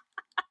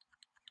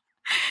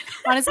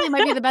 Honestly, it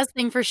might be the best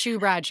thing for Shu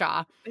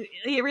Bradshaw.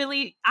 It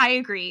really, I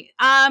agree.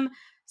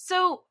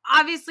 So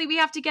obviously we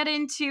have to get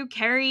into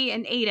Carrie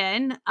and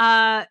Aiden.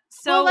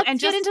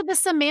 Let's get into the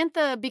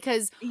Samantha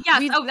because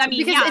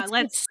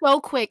it's so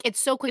quick.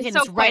 It's so quick, and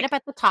it's right up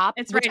at the top,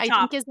 It's which right I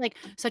top. think is like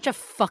such a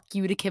fuck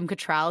you to Kim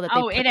Cattrall that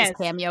they put this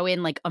cameo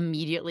in like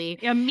immediately.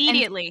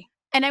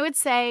 And I would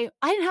say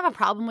I didn't have a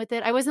problem with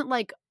it. I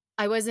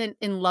wasn't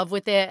in love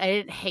with it. I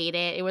didn't hate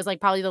it. It was like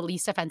probably the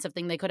least offensive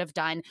thing they could have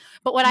done.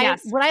 But what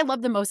I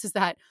love the most is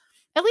that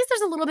at least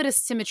there's a little bit of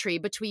symmetry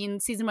between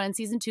season 1 and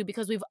season 2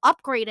 because we've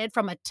upgraded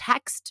from a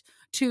text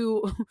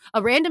to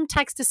a random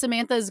text to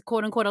Samantha's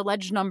quote unquote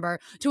alleged number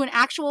to an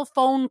actual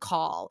phone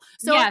call.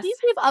 So at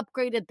least we've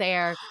upgraded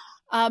there.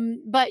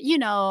 But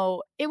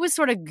it was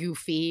sort of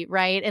goofy,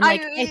 right? And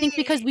I think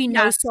because we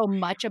know so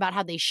much about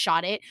how they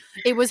shot it,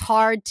 it was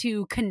hard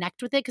to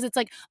connect with it because it's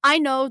like, I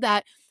know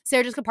that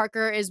Sarah Jessica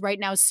Parker is right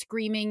now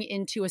screaming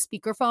into a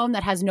speakerphone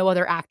that has no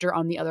other actor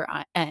on the other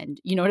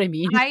end. You know what I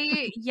mean?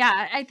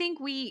 I think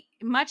we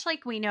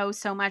know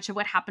so much of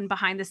what happened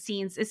behind the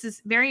scenes. This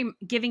is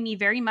giving me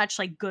very much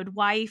like Good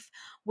Wife,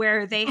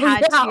 where they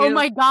had oh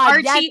my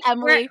God, yes,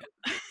 Emily.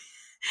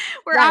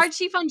 Where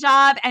Archie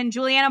Punjab and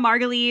Juliana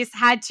Margulies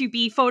had to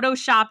be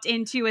photoshopped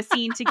into a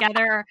scene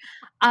together.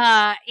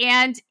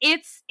 And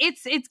it's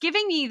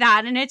giving me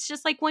that. And it's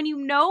just like, when you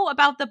know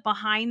about the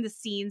behind the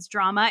scenes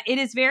drama, it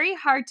is very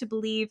hard to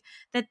believe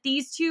that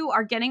these two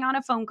are getting on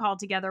a phone call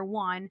together.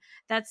 One,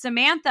 that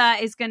Samantha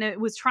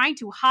was trying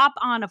to hop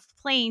on a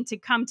plane to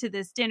come to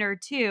this dinner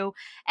too.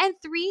 And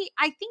 3,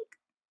 I think,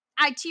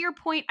 to your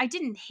point, I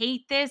didn't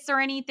hate this or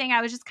anything.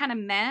 I was just kind of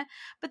meh.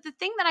 But the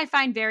thing that I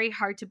find very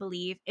hard to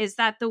believe is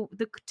that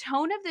the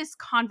tone of this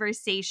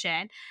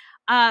conversation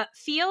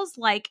feels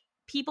like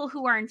people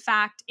who are in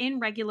fact in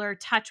regular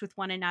touch with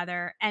one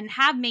another and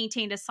have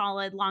maintained a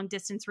solid long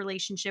distance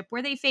relationship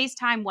where they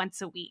FaceTime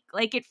once a week.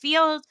 Like, it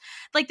feels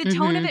like the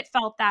tone of it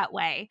felt that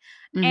way.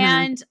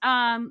 And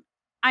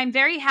I'm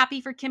very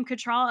happy for Kim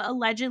Cattrall.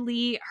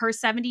 Allegedly, her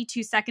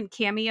 72-second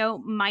cameo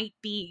might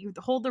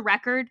hold the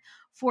record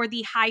for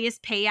the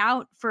highest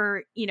payout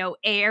for,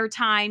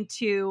 airtime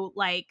to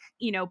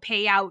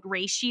payout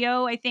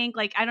ratio. I think,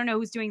 I don't know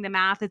who's doing the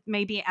math. It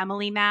may be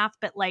Emily math,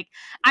 but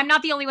I'm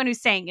not the only one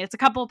who's saying it. It's a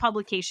couple of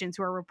publications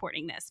who are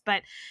reporting this,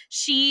 but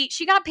she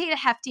got paid a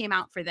hefty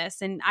amount for this,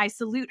 and I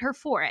salute her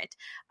for it.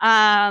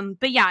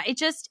 But yeah,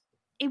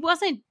 it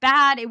wasn't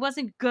bad. It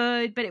wasn't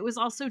good, but it was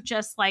also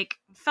just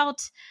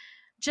felt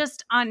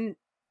just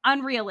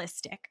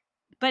unrealistic.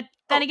 But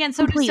then again,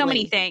 so do so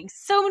many things.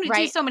 So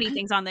many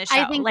things on this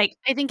show.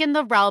 I think in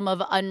the realm of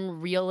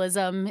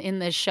unrealism in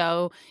this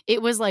show,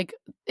 it was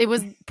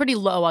pretty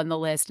low on the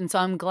list. And so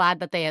I'm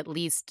glad that they at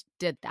least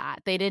did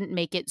that. They didn't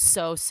make it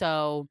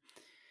so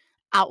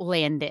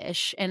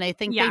outlandish. And I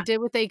think they did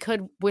what they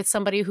could with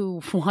somebody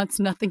who wants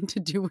nothing to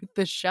do with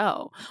the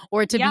show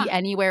or to be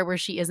anywhere where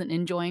she isn't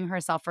enjoying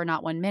herself for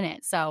not 1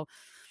 minute. So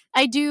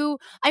I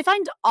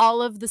find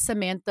all of the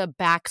Samantha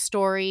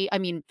backstory,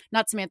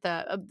 not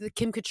Samantha, the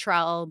Kim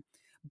Cattrall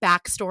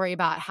backstory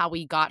about how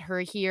we got her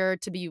here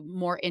to be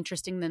more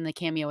interesting than the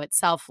cameo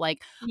itself.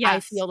 I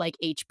feel like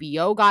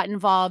HBO got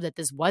involved, that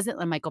this wasn't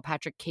a Michael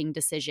Patrick King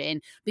decision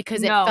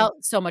because it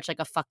felt so much like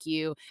a fuck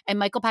you. And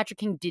Michael Patrick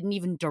King didn't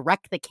even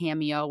direct the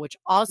cameo, which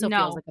also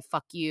feels like a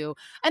fuck you.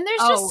 And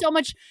there's just so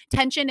much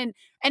tension.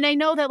 And I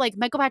know that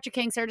Michael Patrick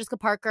King, Sarah Jessica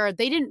Parker,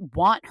 they didn't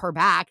want her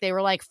back. They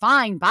were like,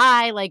 fine,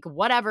 bye,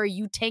 whatever.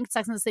 You tanked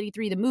Sex and the City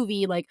 3, the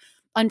movie,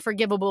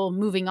 unforgivable,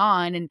 moving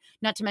on, and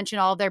not to mention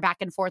all of their back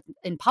and forth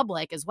in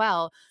public as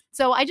well.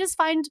 So I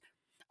find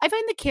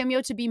the cameo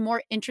to be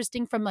more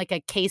interesting from a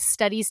case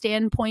study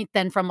standpoint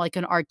than from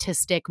an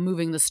artistic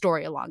moving the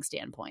story along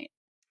standpoint.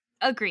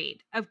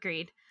 Agreed.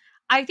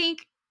 I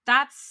think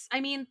that's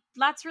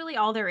really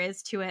all there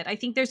is to it. I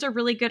think there's a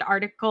really good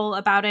article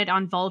about it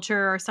on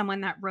Vulture, or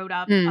someone that wrote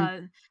up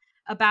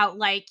about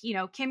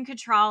Kim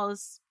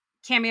Cattrall's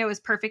cameo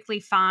is perfectly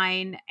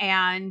fine,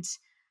 and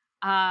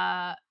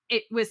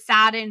it was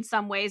sad in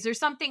some ways or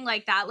something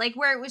like that,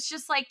 where it was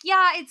just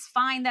it's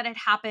fine that it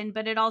happened,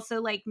 but it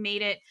also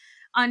made it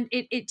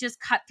it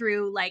just cut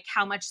through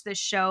how much the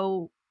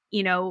show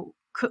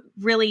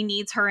really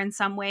needs her in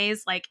some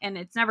ways, and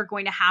it's never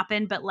going to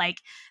happen, but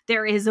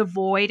there is a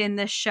void in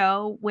this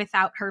show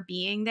without her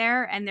being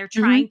there, and they're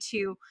trying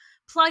to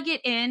plug it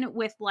in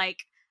with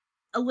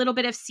a little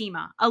bit of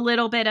Seema, a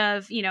little bit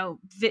of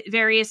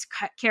various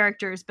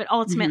characters, but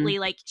ultimately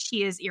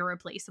she is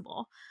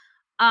irreplaceable.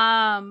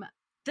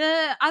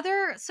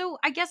 So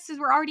I guess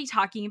we're already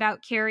talking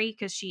about Carrie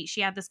because she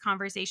had this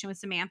conversation with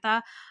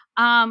Samantha.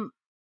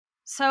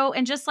 So,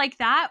 and just like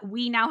that,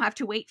 we now have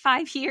to wait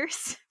 5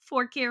 years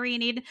for Carrie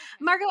and Aiden.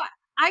 Margot,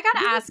 I got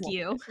to ask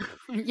you.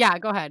 Yeah,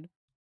 go ahead.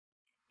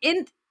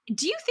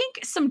 Do you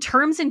think some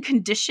terms and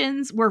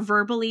conditions were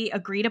verbally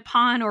agreed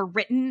upon or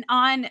written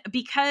on?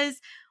 Because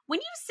when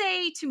you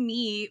say to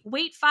me,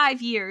 wait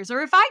 5 years,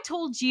 or if I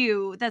told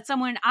you that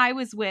someone I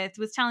was with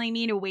was telling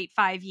me to wait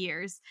 5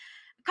 years,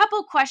 a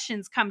couple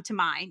questions come to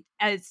mind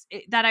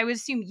that I would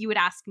assume you would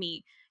ask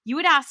me. You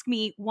would ask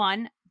me,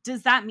 one,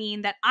 does that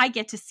mean that I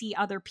get to see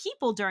other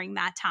people during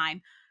that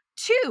time?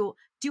 Two,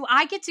 do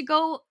I get to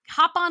go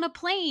hop on a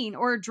plane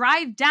or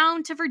drive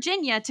down to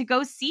Virginia to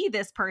go see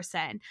this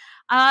person?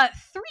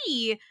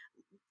 Three,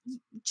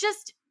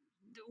 just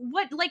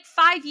what, like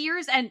 5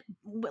 years and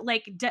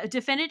like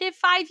definitive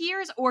 5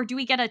 years, or do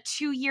we get a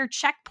 2-year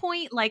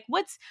checkpoint? Like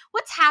what's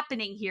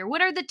happening here?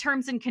 What are the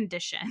terms and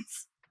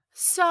conditions?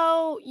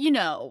 So,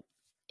 so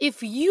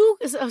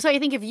I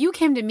think if you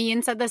came to me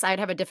and said this, I'd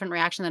have a different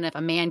reaction than if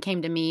a man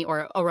came to me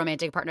or a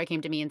romantic partner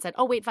came to me and said,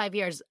 oh, wait 5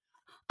 years.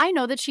 I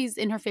know that she's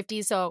in her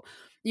 50s, so,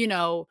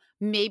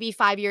 maybe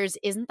 5 years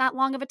isn't that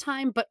long of a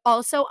time, but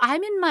also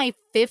I'm in my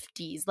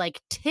 50s,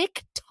 like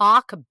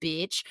tick-tock,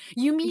 bitch.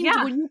 You mean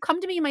when you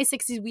come to me in my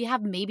 60s, we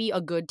have maybe a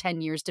good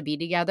 10 years to be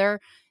together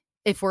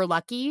if we're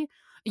lucky?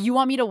 You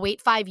want me to wait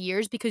 5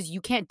 years because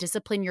you can't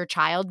discipline your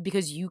child,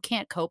 because you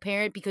can't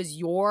co-parent, because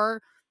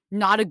you're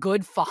not a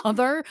good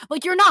father?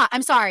 Like, you're not.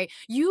 I'm sorry.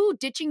 You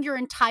ditching your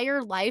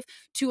entire life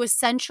to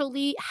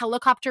essentially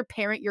helicopter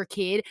parent your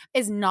kid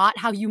is not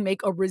how you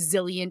make a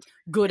resilient,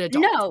 good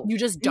adult. No. You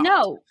just don't.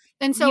 No.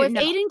 And so if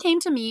Aiden came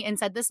to me and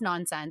said this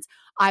nonsense,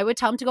 I would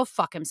tell him to go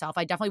fuck himself.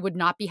 I definitely would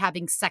not be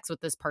having sex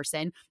with this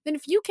person. Then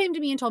if you came to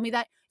me and told me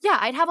that, yeah,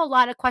 I'd have a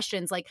lot of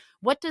questions. Like,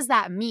 what does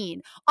that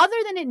mean? Other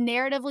than it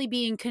narratively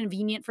being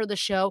convenient for the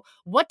show,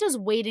 what does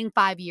waiting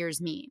 5 years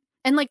mean?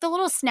 And like the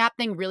little snap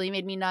thing really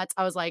made me nuts.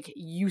 I was like,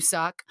 you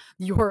suck.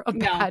 You're a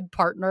bad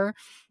partner.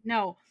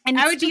 No. And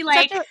I would be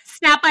like,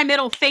 snap my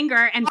middle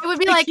finger and I would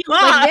be like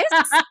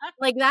this?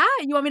 Like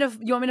that? You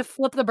want me to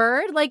flip the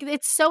bird? Like,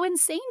 it's so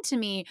insane to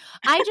me.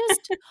 I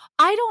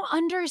don't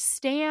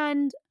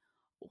understand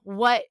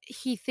what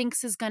he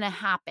thinks is going to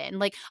happen.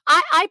 Like,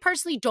 I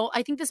personally don't.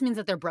 I think this means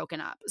that they're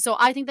broken up. So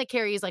I think that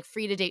Carrie is like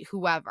free to date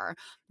whoever.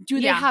 Do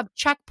they have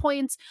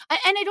checkpoints? And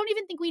I don't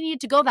even think we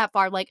needed to go that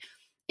far. Like,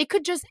 it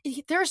could just,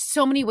 there are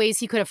so many ways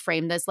he could have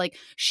framed this. Like,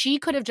 she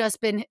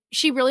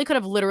really could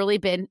have literally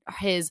been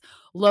his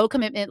low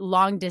commitment,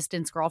 long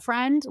distance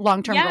girlfriend,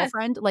 long-term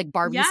girlfriend, like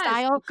Barbie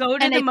style. Go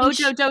to the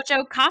Mojo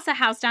Dojo Casa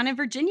House down in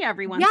Virginia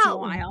every once in a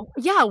while.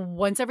 Yeah,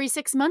 once every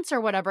 6 months or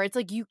whatever. It's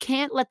like, you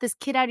can't let this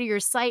kid out of your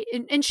sight.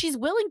 And she's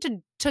willing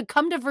to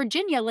come to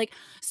Virginia. Like,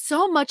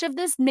 so much of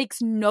this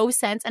makes no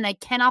sense. And I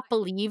cannot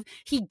believe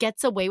he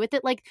gets away with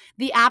it. Like,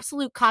 the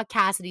absolute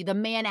caucasity, the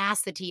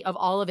man-acity of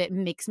all of it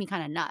makes me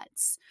kind of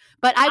nuts.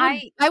 But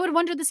I would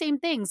wonder the same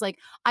things. Like,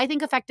 I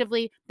think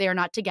effectively they are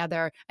not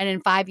together. And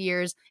in 5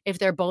 years, if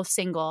they're both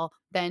single,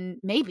 then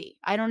maybe.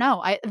 I don't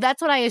know.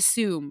 That's what I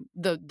assume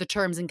the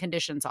terms and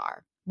conditions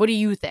are. What do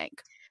you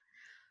think?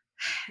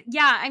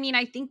 Yeah, I mean,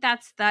 I think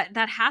that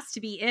has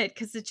to be it,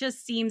 because it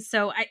just seems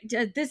so.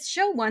 This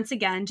show once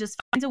again just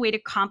finds a way to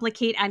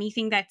complicate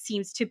anything that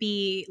seems to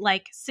be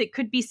like it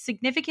could be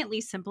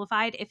significantly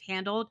simplified if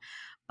handled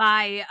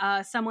by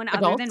someone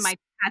other than Michael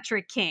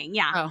Patrick King.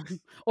 Yeah. Oh,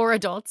 or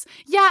adults.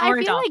 Yeah, I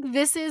feel like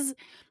this is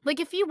like,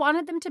 if you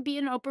wanted them to be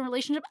in an open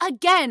relationship,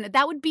 again,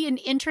 that would be an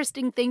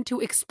interesting thing to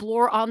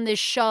explore on this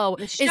show.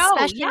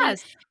 Especially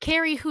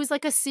Carrie, who's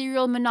like a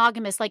serial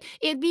monogamist. Like,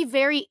 it'd be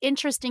very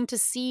interesting to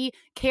see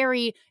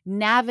Carrie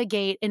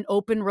navigate an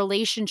open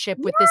relationship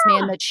with this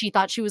man that she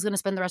thought she was going to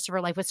spend the rest of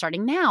her life with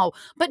starting now.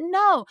 But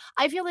no,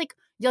 I feel like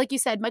you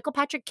said, Michael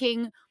Patrick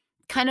King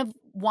kind of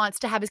wants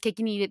to have his cake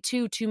and eat it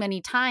too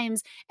many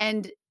times,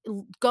 and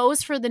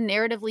goes for the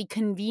narratively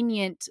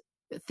convenient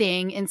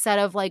thing instead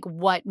of like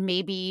what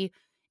maybe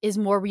is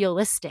more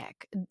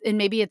realistic. And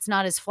maybe it's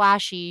not as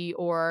flashy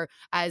or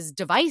as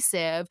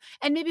divisive.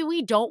 And maybe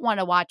we don't want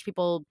to watch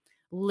people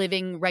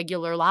living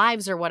regular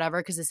lives or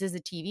whatever, because this is a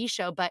TV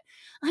show. But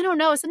I don't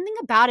know, something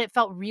about it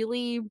felt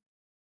really,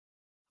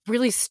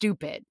 really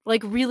stupid,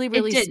 like really,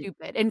 really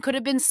stupid, and could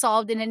have been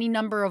solved in any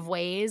number of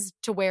ways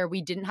to where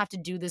we didn't have to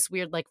do this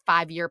weird like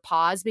 5-year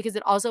pause, because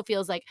it also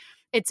feels like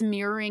it's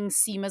mirroring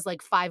Seema's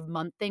like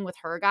 5-month thing with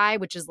her guy,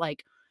 which is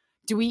like,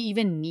 do we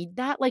even need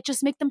that? Like,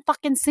 just make them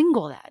fucking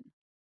single then.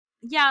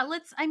 Yeah,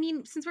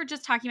 since we're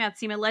just talking about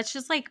Seema, let's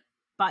just like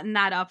button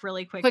that up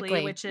really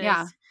quickly. Which is,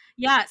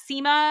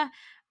 Seema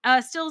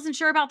still isn't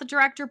sure about the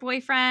director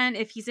boyfriend,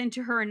 if he's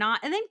into her or not.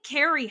 And then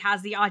Carrie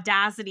has the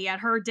audacity at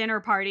her dinner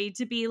party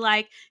to be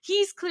like,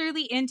 he's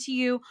clearly into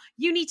you.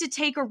 You need to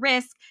take a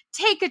risk,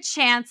 take a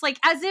chance. Like,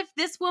 as if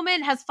this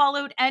woman has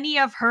followed any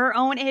of her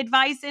own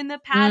advice in the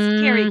past.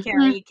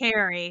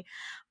 Carrie.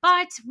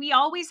 But we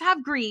always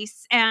have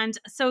Grease. And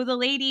so the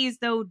ladies,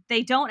 though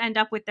they don't end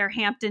up with their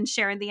Hampton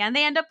share in the end,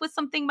 they end up with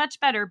something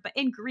much better. But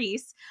in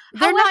Grease.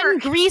 They're not in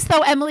Grease,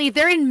 though, Emily.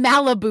 They're in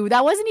Malibu.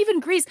 That wasn't even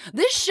Grease.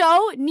 This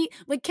show, can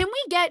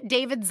we get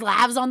David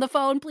Zlavs on the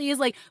phone, please?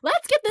 Like,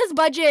 let's get this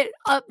budget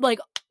up, like,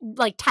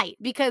 like tight,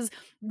 because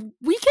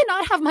we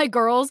cannot have my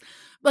girls,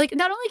 like,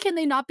 not only can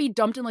they not be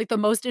dumped in like the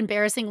most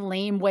embarrassing,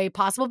 lame way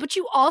possible, but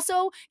you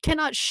also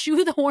cannot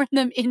shoehorn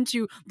them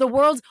into the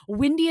world's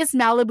windiest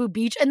Malibu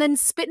beach and then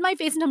spit in my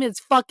face and tell me it's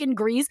fucking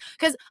Greece.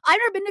 Because I've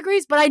never been to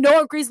Greece, but I know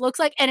what Greece looks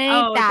like, and it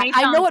ain't that.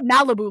 I know what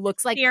Malibu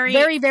looks like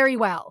very, very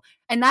well.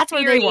 And that's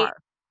where they were.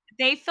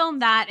 They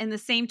filmed that in the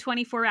same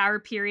 24-hour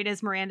period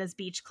as Miranda's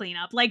beach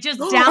cleanup. Like, just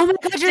down. Oh my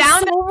God, you're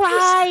down so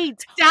right.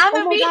 Down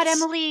the beach. Oh my God,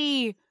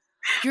 Emily.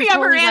 You're yeah,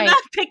 totally Miranda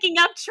right. picking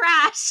up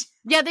trash.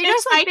 Yeah, they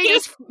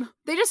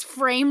just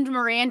framed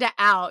Miranda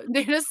out.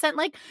 They sent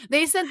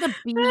the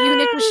B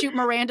unit to shoot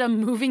Miranda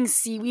moving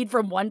seaweed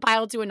from one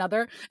pile to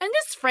another, and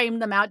just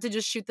framed them out to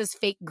just shoot this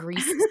fake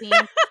Greece scene.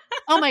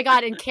 Oh my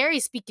God. And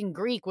Carrie speaking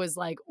Greek was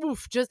like,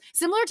 oof, just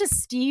similar to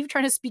Steve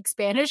trying to speak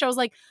Spanish. I was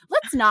like,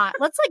 let's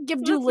like give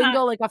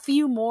Duolingo like a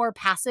few more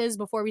passes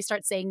before we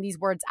start saying these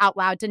words out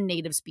loud to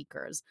native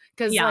speakers.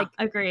 Cause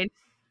agreed.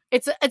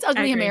 It's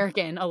ugly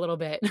American a little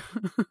bit.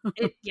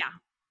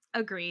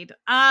 Agreed.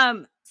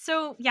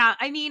 So yeah,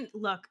 I mean,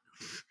 look,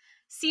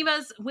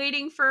 Seema's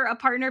waiting for a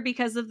partner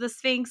because of the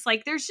Sphinx.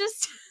 Like, there's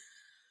just,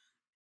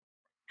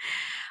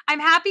 I'm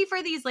happy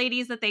for these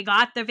ladies that they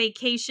got the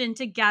vacation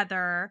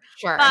together.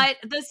 Sure. But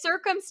the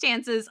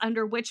circumstances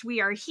under which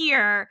we are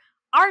here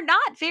are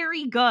not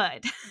very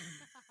good.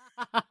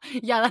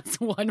 Yeah,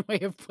 that's one way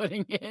of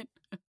putting it.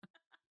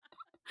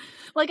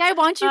 Like, I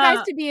want you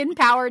guys to be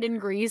empowered in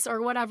Greece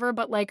or whatever,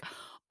 but like,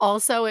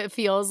 also it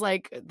feels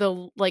like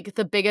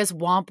the biggest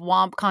womp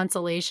womp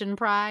consolation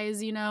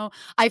prize, you know?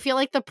 I feel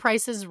like The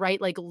Price is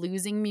Right, like,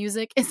 losing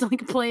music is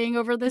like playing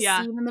over this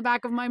scene in the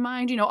back of my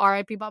mind, you know,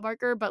 R.I.P. Bob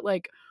Barker, but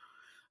like,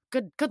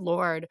 good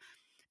Lord.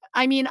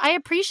 I mean, I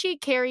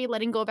appreciate Carrie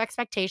letting go of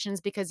expectations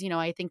because, you know,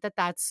 I think that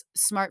that's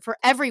smart for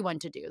everyone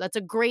to do. That's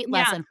a great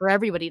lesson for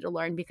everybody to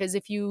learn, because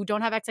if you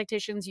don't have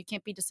expectations, you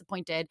can't be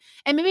disappointed.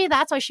 And maybe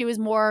that's why she was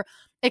more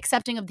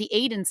accepting of the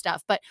Aiden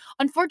stuff. But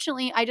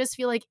unfortunately, I just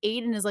feel like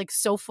Aiden is like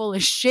so full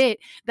of shit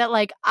that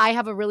like I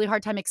have a really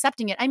hard time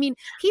accepting it. I mean,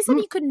 he said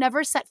he could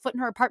never set foot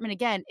in her apartment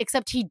again,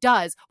 except he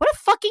does. What a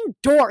fucking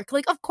dork.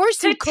 Like, of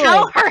course you could.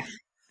 Tell her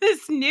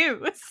this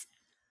news.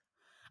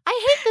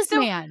 I hate this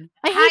man.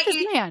 I hate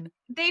this man.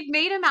 They've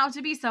made him out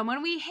to be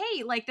someone we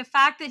hate. Like, the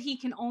fact that he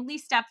can only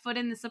step foot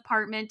in this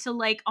apartment to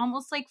like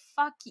almost like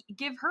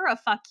give her a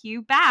fuck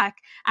you back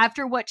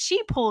after what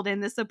she pulled in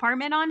this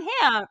apartment on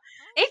him.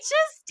 It's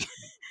just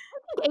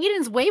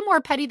Aiden's way more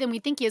petty than we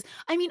think he is.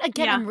 I mean,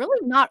 again, I'm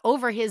really not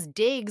over his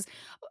digs,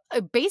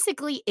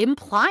 basically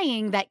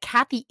implying that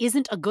Kathy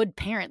isn't a good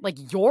parent.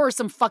 Like, you're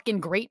some fucking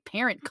great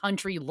parent,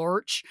 country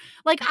lurch.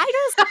 Like,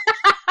 I just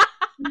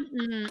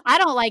I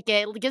don't like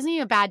it. It gives me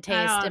a bad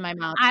taste in my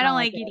mouth. I don't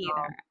like it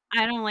either.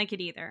 I don't like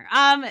it either.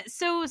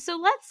 So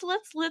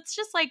let's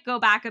just like go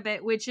back a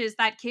bit, which is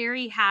that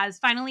Carrie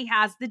finally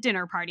has the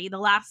dinner party, the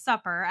Last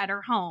Supper at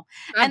her home.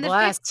 God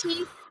bless.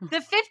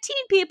 The 15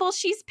 people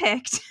she's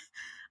picked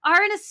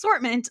are an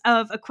assortment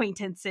of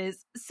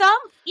acquaintances. Some,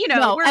 you know,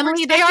 no,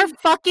 Emily, they are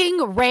fucking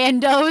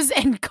randos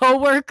and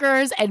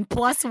coworkers and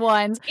plus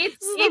ones.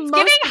 It's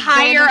giving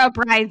hire a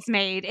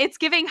bridesmaid. It's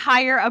giving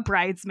hire a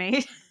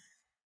bridesmaid.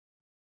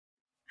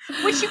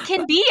 Which you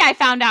can be, I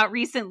found out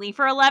recently,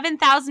 for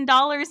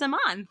 $11,000 a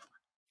month.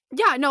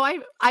 Yeah, no,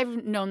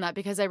 I've known that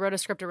because I wrote a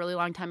script a really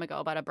long time ago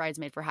about a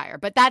bridesmaid for hire,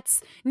 but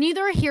that's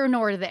neither here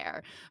nor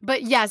there.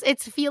 But yes, it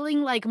feels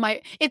like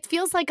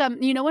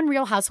you know when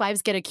Real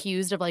Housewives get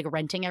accused of like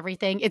renting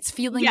everything, it's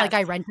feeling like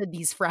I rented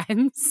these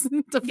friends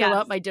to fill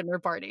out my dinner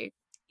party.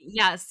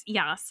 Yes.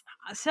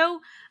 So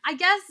I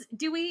guess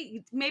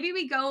maybe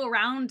we go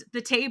around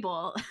the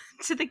table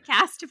to the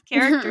cast of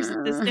characters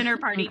at this dinner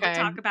party to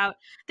talk about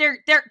their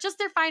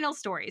final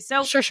stories.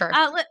 So sure.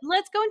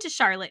 Let's go into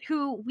Charlotte,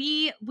 who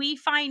we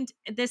find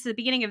this at the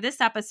beginning of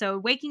this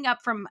episode, waking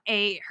up from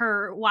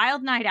her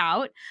wild night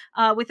out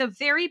with a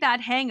very bad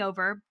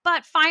hangover,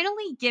 but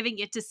finally giving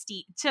it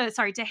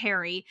to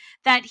Harry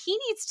that he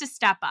needs to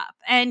step up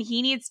and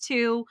he needs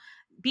to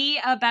be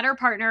a better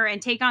partner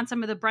and take on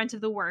some of the brunt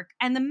of the work.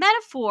 And the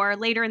metaphor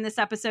later in this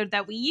episode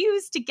that we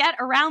use to get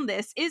around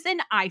this is an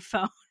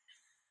iPhone.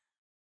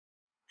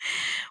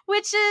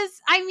 Which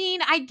is, I mean,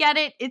 I get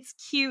it. It's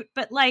cute,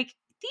 but like,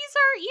 these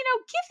are, you know,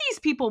 give these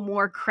people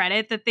more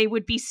credit that they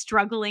would be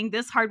struggling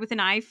this hard with an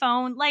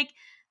iPhone. Like,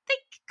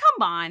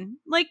 come on.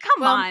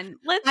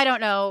 I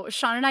don't know.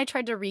 Sean and I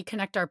tried to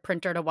reconnect our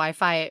printer to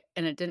Wi-Fi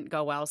and it didn't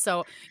go well.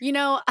 So, you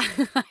know,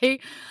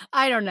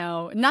 I don't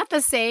know. Not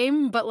the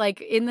same, but like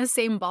in the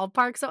same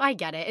ballpark. So I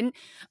get it. And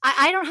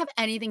I don't have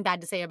anything bad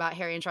to say about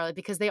Harry and Charlotte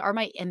because they are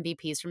my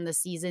MVPs from this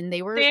season.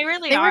 They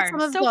really are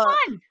so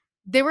fun.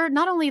 They were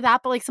not only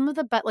that, but like some of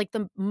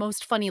the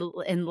most funny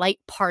and light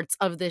parts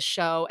of this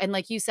show. And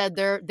like you said,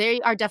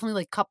 they are definitely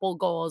like couple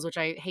goals, which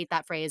I hate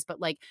that phrase, but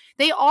like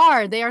they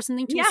are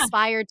something to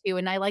aspire to.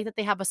 And I like that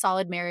they have a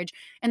solid marriage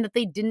and that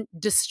they didn't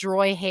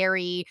destroy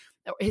Harry,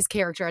 his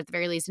character at the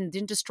very least, and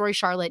didn't destroy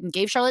Charlotte and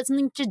gave Charlotte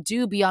something to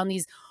do beyond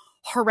these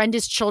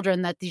horrendous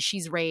children that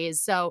she's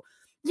raised. So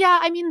Yeah,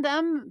 I mean,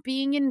 them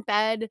being in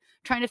bed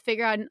trying to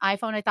figure out an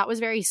iPhone, I thought was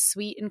very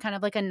sweet and kind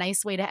of like a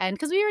nice way to end,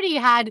 because we already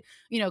had,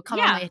 Come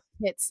On My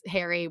Tits,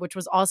 Harry, which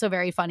was also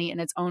very funny in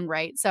its own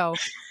right. So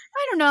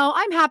I don't know.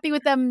 I'm happy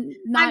with them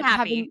not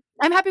having.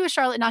 I'm happy with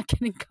Charlotte not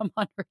getting Come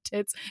On Her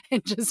Tits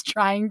and just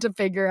trying to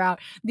figure out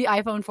the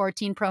iPhone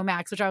 14 Pro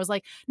Max, which I was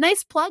like,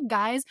 nice plug,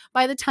 guys.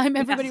 By the time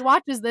everybody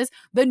watches this,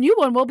 the new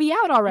one will be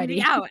out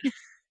already.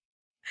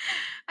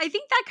 I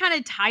think that kind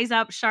of ties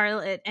up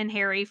Charlotte and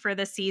Harry for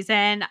the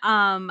season.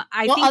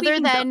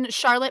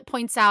 Charlotte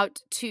points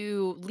out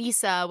to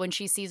Lisa when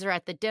she sees her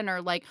at the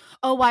dinner, like,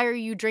 oh, why are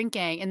you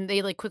drinking? And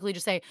they like quickly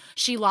just say,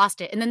 she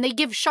lost it. And then they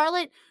give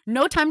Charlotte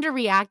no time to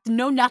react,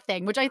 no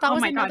nothing, which I thought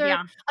was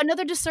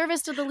another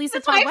disservice to the Lisa.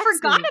 That's why I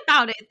forgot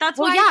about it.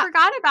 I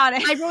forgot about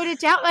it. I wrote it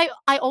down.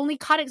 I only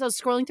caught it because I was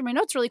scrolling through my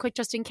notes really quick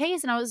just in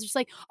case. And I was just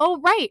like,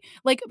 oh, right.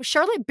 Like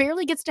Charlotte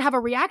barely gets to have a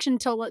reaction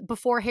until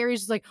before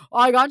Harry's just like, oh,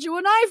 I got you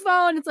an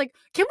iPhone. It's like,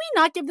 can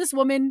we not give this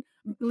woman,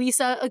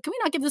 Lisa, can we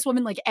not give this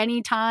woman like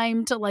any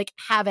time to like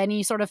have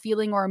any sort of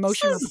feeling or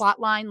emotion or plot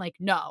line? Like,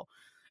 no.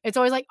 It's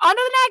always like, on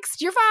to the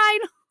next, you're fine.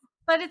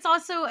 But it's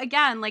also,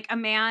 again, like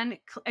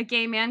a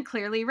gay man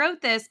clearly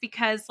wrote this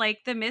because like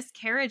the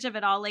miscarriage of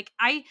it all, like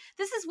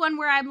this is one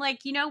where I'm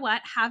like, you know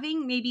what,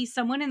 having maybe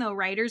someone in the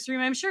writer's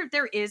room, I'm sure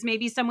there is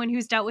maybe someone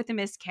who's dealt with a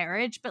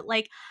miscarriage, but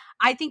like,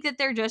 I think that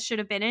there just should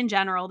have been in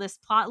general, this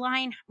plot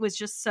line was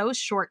just so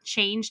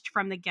shortchanged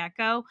from the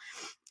get-go.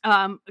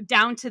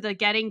 Down to the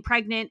getting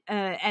pregnant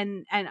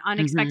and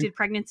unexpected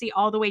pregnancy,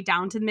 all the way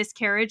down to the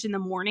miscarriage in the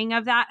morning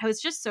of that. It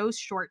was just so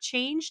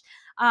shortchanged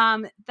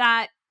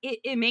that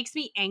it makes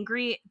me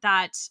angry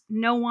that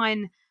no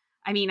one,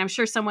 I mean, I'm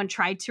sure someone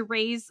tried to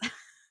raise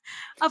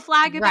a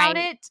flag about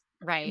it.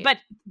 Right. But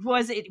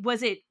was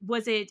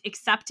it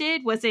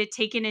accepted? Was it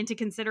taken into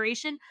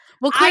consideration?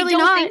 Well, clearly I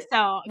don't not. think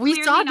so. We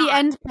Clearly saw not. the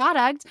end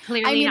product.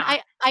 Clearly I mean, not.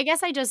 I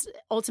guess I just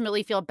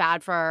ultimately feel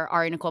bad for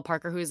Ari Nicole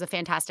Parker, who is a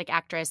fantastic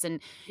actress, and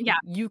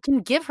you can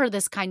give her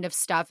this kind of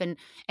stuff, and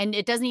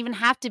it doesn't even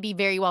have to be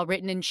very well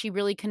written, and she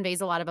really conveys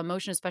a lot of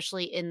emotion,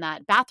 especially in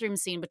that bathroom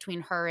scene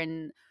between her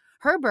and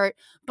Herbert.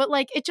 But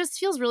like, it just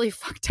feels really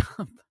fucked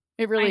up.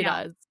 It really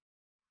does.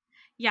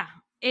 Yeah.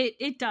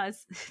 It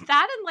does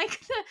that, and like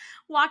the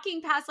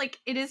walking past, like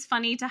it is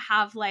funny to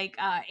have like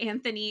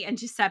Anthony and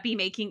Giuseppe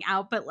making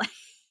out, but like,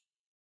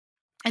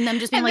 and them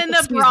just being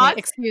like,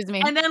 excuse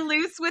me, and then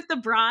Luce with the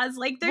bras,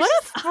 like what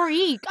a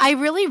freak. I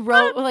really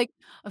wrote like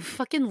a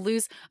fucking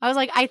Luce. I was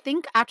like, I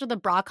think after the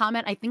bra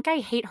comment, I think I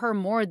hate her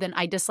more than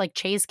I dislike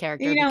Che's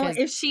character. You know,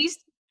 if she's.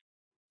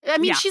 I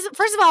mean, she's,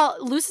 first of all,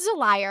 Luce is a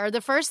liar.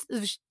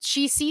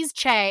 She sees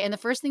Che, and the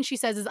first thing she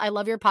says is, I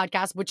love your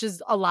podcast, which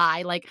is a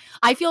lie. Like,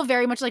 I feel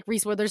very much like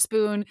Reese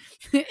Witherspoon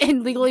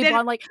in Legally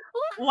Blonde. Like,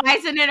 why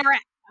isn't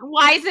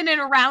it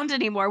around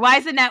anymore? Why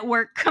is the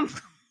network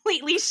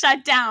completely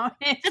shut down?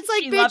 It's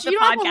like, bitch, you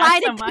don't have a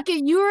lie to pick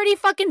it. You already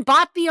fucking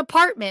bought the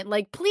apartment.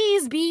 Like,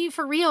 please be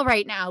for real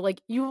right now.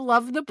 Like, you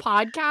love the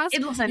podcast.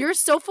 Listen, you're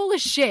so full of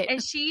shit.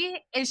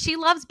 If she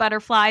loves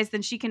butterflies,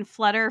 then she can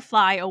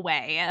fly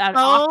away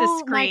off the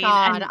screen. Oh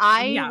my God.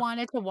 I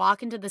wanted to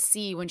walk into the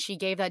sea when she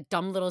gave that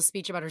dumb little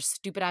speech about her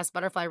stupid ass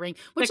butterfly ring,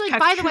 which, like,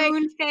 by the way,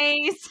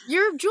 face.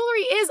 Your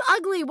jewelry is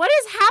ugly. What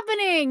is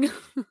happening?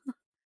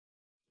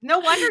 No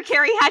wonder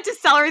Carrie had to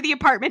sell her the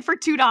apartment for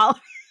 $2.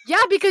 Yeah,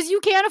 because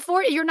you can't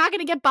afford it. You're not going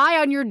to get by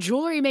on your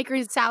jewelry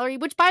maker's salary,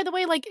 which, by the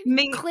way, like,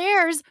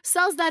 Claire's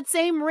sells that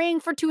same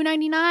ring for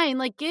 $2.99.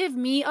 Like, give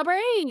me a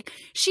break.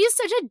 She's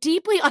such a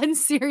deeply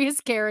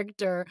unserious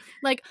character.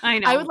 Like, I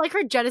know. I would like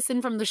her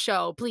jettisoned from the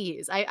show,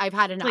 please. I've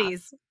had enough.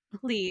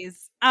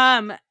 Please.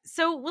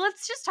 So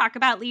let's just talk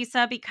about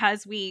Lisa,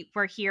 because we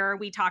were here.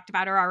 We talked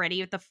about her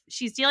already.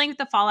 She's dealing with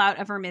the fallout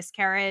of her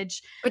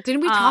miscarriage. But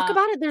didn't we talk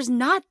about it? There's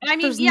not.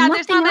 There's not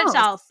much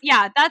else.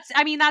 Yeah,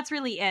 that's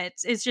really it.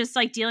 It's just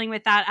like dealing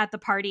with that at the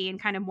party and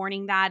kind of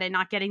mourning that and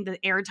not getting the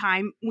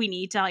airtime we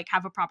need to like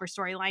have a proper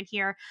storyline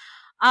here.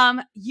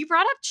 You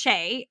brought up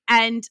Che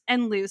and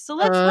Luce, so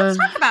let's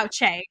talk about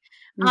Che.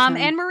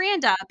 And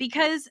Miranda,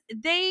 because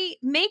they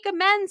make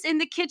amends in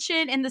the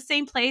kitchen in the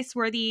same place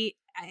where the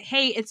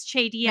hey, it's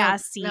Che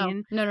Diaz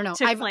scene. No.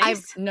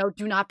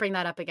 Do not bring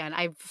that up again.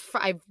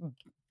 I've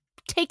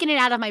taken it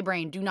out of my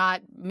brain. Do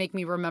not make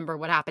me remember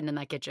what happened in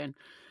that kitchen.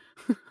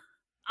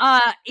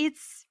 What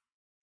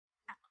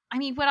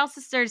else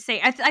is there to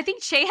say? I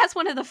think Che has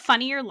one of the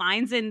funnier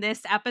lines in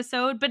this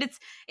episode, but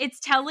it's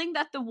telling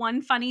that one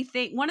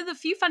of the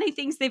few funny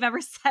things they've ever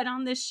said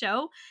on this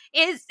show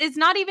is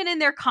not even in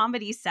their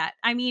comedy set.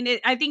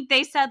 I think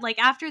they said, like,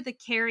 after the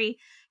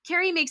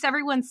Carrie makes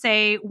everyone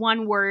say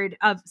one word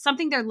of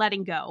something they're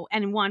letting go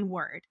and one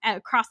word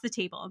across the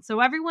table. And so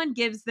everyone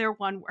gives their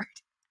one word.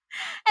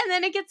 And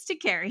then it gets to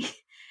Carrie.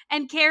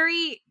 And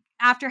Carrie,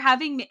 after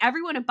having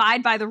everyone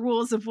abide by the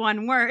rules of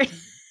one word,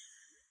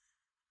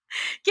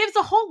 gives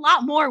a whole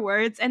lot more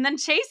words. And then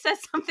Che says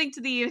something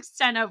to the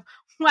extent of,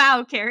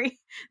 wow, Carrie,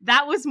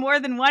 that was more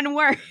than one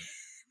word.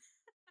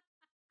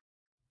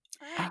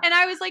 And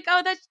I was like,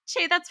 oh,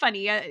 Che, that's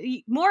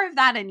funny. More of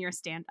that in your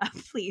stand-up,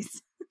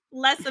 please.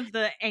 Less of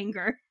the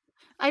anger.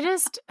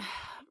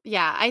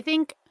 Yeah, I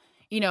think,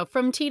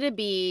 from T to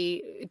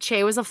B,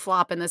 Che was a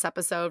flop in this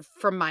episode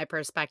from my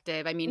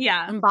perspective. I mean,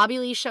 Yeah. when Bobby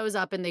Lee shows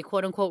up and they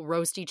quote unquote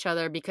roast each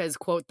other because,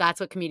 quote, that's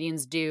what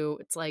comedians do.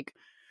 It's like,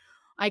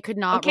 I could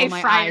not roll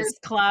my Friars eyes.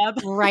 Club.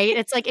 Right?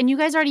 It's like, and you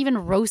guys aren't even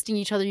roasting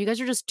each other. You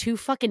guys are just two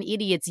fucking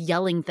idiots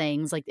yelling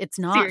things. Like, it's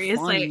not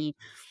funny.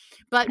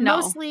 But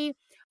mostly,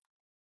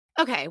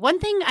 okay, one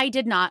thing I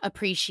did not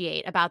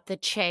appreciate about the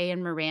Che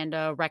and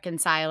Miranda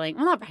reconciling,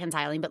 well, not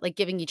reconciling, but like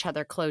giving each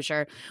other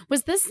closure,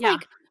 was this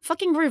like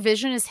fucking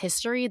revisionist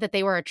history that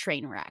they were a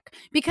train wreck.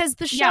 Because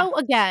the show,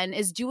 again,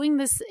 is doing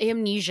this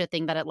amnesia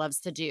thing that it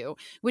loves to do,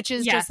 which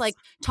is just like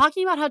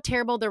talking about how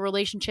terrible their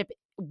relationship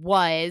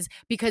was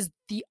because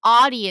the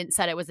audience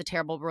said it was a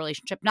terrible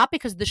relationship, not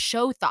because the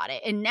show thought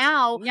it. And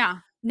now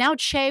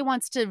Che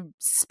wants to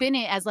spin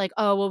it as like,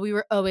 oh, well, we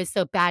were always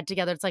so bad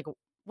together. It's like,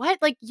 what?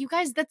 Like, you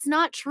guys, that's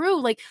not true.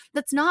 Like,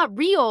 that's not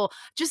real.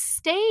 Just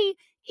stay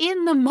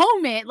in the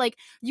moment. Like,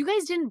 you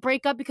guys didn't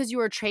break up because you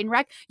were a train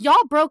wreck.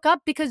 Y'all broke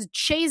up because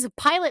Che's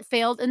pilot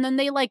failed and then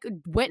they like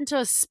went into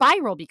a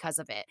spiral because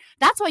of it.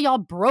 That's why y'all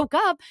broke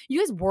up. You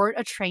guys weren't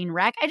a train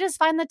wreck. I just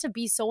find that to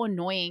be so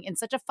annoying and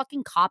such a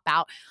fucking cop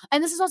out.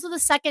 And this is also the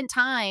second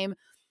time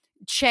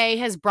Che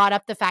has brought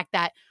up the fact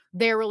that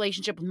their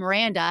relationship with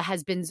Miranda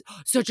has been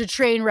such a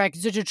train wreck.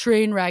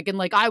 And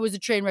like, I was a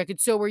train wreck and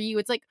so were you.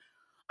 It's like,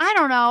 I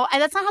don't know.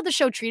 That's not how the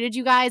show treated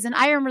you guys. And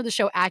I remember the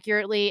show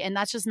accurately. And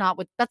that's just not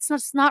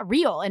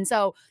real. And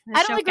so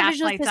I don't like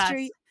revisionist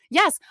history.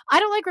 Yes, I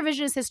don't like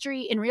revisionist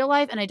history in real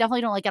life. And I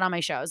definitely don't like it on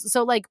my shows.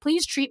 So like,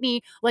 please treat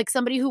me like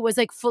somebody who was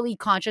like fully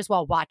conscious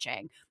while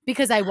watching,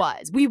 because I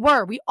was. We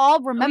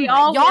all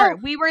remember.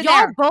 We were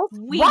there.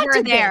 We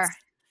were there.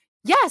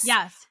 Yes.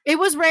 It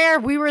was rare.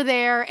 We were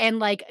there. And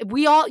like,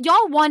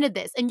 y'all wanted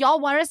this and y'all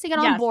wanted us to get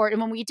on board.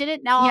 And when we did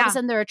it, now all of a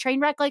sudden they're a train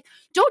wreck. Like,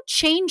 don't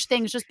change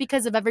things just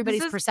because of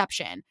everybody's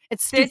perception.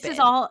 It's stupid.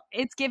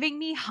 It's giving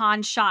me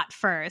Han shot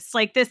first.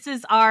 Like, this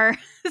is our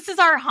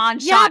Han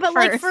shot but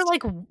first. for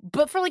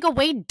like a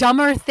way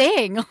dumber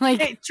thing.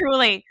 Like,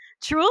 truly.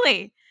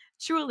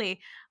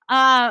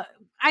 I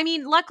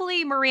mean,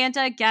 luckily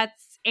Miranda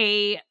gets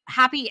a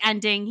happy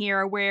ending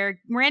here where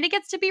Miranda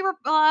gets to be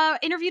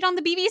interviewed on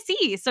the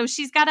BBC. So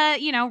she's got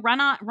to,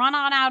 run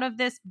on out of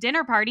this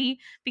dinner party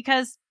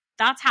because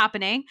that's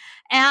happening.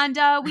 And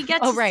we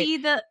get to see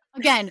the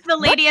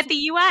lady at the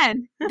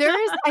UN.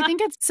 There is, I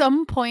think at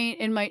some point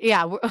in my,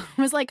 it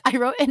was like, I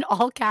wrote in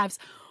all caps,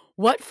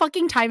 what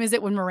fucking time is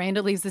it when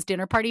Miranda leaves this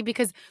dinner party?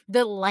 Because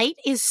the light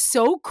is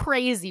so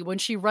crazy when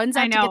she runs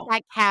out to get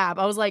that cab.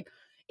 I was like,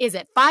 is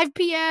it 5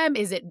 p.m.?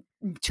 Is it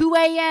 2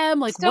 a.m.?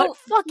 Like, so what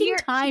fucking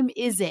time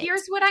is it?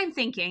 Here's what I'm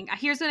thinking.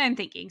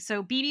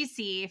 So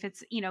BBC, if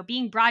it's,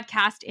 being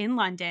broadcast in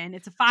London,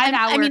 it's a 5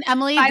 hour. I mean,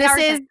 Emily,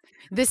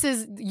 this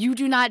is, you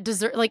do not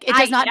deserve, like, it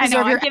does not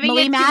deserve your giving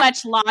Emily it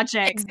math. Too much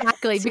logic.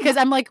 Exactly. Because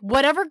I'm like,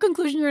 whatever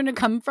conclusion you're going to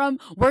come from,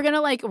 we're going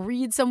to like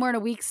read somewhere in a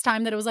week's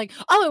time that it was like,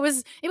 oh, it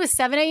was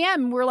 7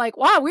 a.m. We're like,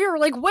 wow, we were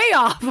like way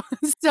off.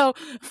 So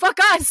fuck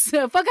us.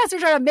 We're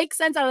trying to make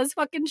sense out of this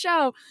fucking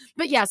show.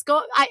 But yes,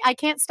 I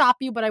can't stop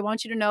you, but I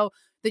want you to know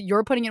that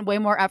you're putting in way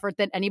more effort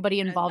than anybody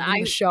involved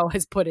in the show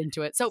has put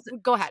into it. So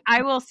go ahead.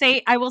 I will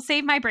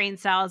save my brain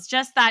cells.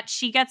 Just that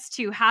she gets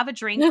to have a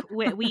drink.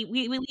 We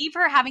leave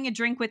her having a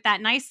drink with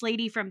that nice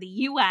lady from the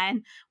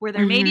UN where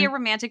there may be a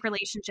romantic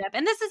relationship.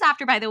 And this is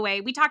after, by the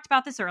way, we talked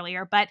about this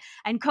earlier,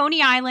 and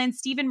Coney Island,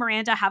 Steve and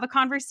Miranda have a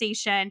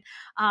conversation.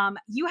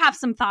 You have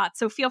some thoughts,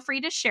 so feel free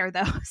to share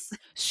those.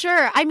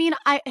 Sure. I mean,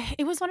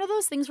 it was one of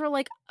those things where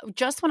like,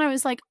 just when I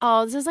was like,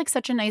 oh, this is like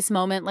such a nice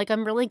moment. Like,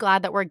 I'm really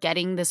glad that we're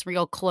getting this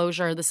real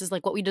closure. This is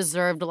like what we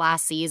deserved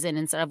last season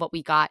instead of what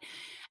we got.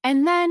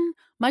 And then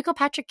Michael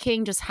Patrick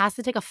King just has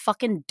to take a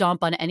fucking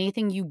dump on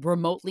anything you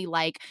remotely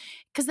like.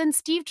 Because then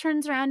Steve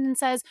turns around and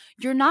says,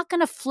 you're not going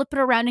to flip it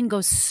around and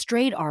go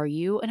straight, are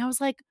you? And I was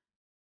like,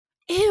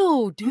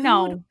 ew, dude.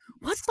 No.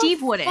 What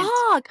Steve wouldn't.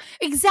 Fuck?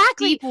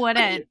 Exactly. Steve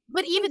wouldn't.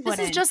 But even this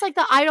is just like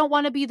the I don't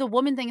want to be the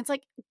woman thing. It's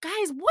like,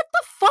 guys, what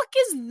the fuck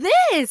is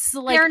this?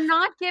 Like, they're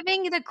not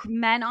giving the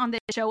men on the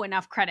show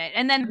enough credit.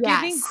 And then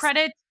giving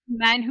credit to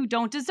men who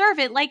don't deserve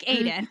it, like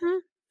Aiden. Mm-hmm.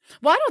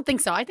 Well, I don't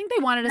think so. I think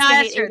they wanted us to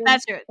hate Aiden.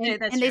 That's true.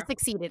 And they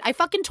succeeded. I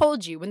fucking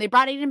told you. When they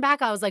brought Aiden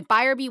back, I was like,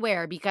 buyer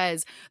beware,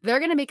 because they're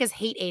going to make us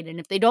hate Aiden.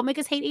 If they don't make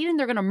us hate Aiden,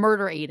 they're going to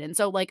murder Aiden.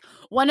 So, like,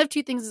 one of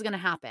two things is going to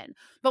happen.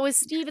 But with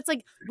Steve, it's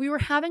like we were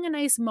having a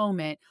nice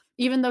moment,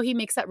 even though he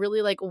makes that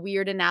really, like,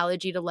 weird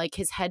analogy to, like,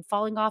 his head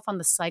falling off on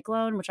the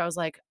cyclone, which I was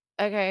like,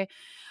 okay.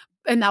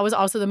 And that was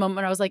also the moment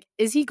when I was like,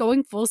 is he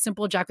going full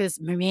Simple Jack with this,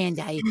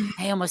 Miranda,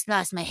 I almost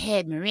lost my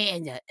head,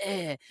 Miranda.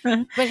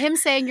 But him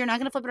saying, you're not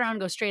going to flip it around and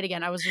go straight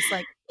again, I was just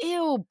like,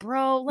 ew,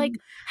 bro. Like,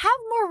 have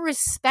more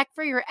respect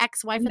for your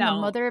ex-wife and the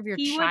mother of your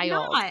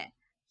child.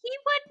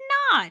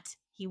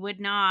 He would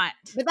not.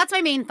 But that's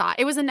my main thought.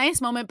 It was a nice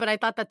moment, but I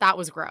thought that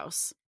was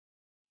gross.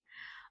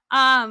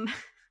 I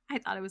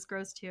thought it was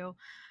gross too.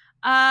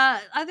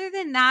 Other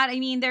than that, I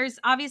mean, there's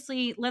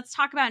obviously, let's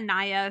talk about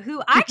Naya,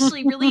 who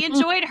actually really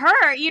enjoyed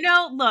her.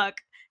 Look,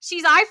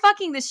 she's eye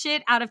fucking the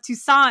shit out of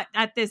Toussaint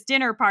at this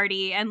dinner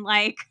party, and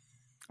like,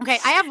 Okay,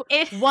 I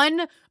have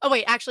one. Oh,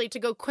 wait, actually, to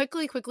go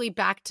quickly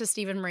back to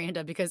Steve and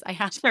Miranda, because I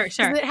have. Sure.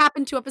 It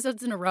happened 2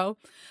 episodes in a row.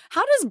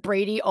 How does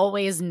Brady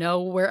always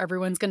know where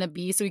everyone's going to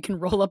be so he can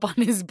roll up on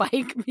his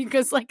bike?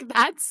 Because, like,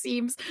 that's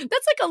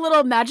like a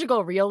little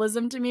magical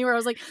realism to me, where I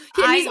was like,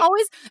 he's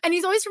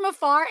always from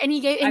afar, and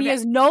he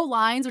has no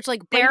lines, which,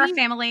 like, they're a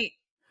family.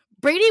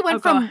 Brady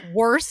went from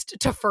worst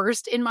to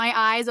first in my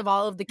eyes of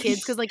all of the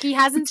kids, because like he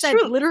hasn't said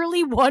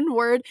literally one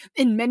word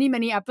in many,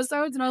 many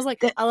episodes. And I was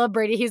like, I love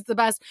Brady. He's the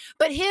best.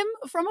 But him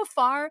from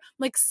afar,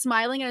 like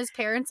smiling at his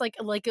parents, like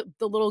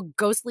the little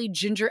ghostly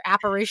ginger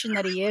apparition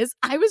that he is,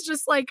 I was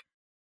just like,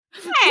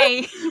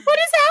 hey, what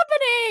is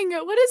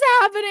happening? What is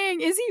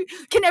happening?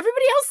 Can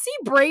everybody else see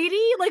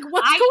Brady? Like,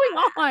 what's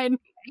going on?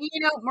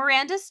 You know,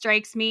 Miranda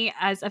strikes me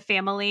as a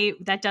family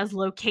that does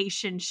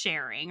location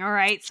sharing. All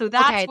right. So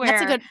that's where.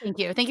 That's a good. Thank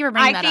you. Thank you for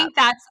bringing that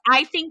up.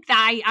 I think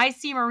that I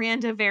see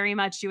Miranda very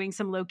much doing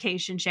some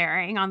location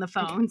sharing on the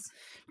phones.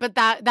 Okay.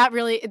 But that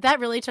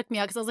really took me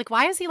out, because I was like,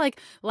 why is he like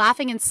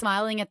laughing and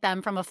smiling at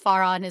them from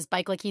afar on his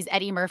bike like he's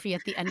Eddie Murphy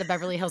at the end of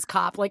Beverly Hills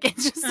Cop? Like,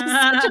 it's just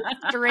such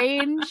a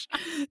strange,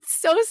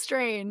 so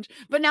strange.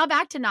 But now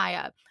back to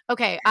Naya.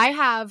 Okay, I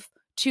have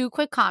 2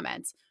 quick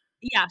comments.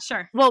 Yeah,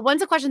 sure. Well,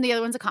 one's a question, the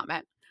other one's a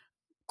comment.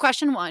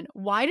 Question 1,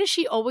 why does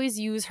she always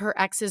use her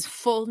ex's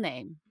full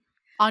name?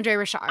 Andre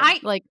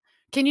Rashad.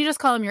 Can you just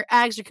call him your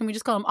ex, or can we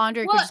just call him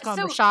Andre? Can we just call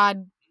him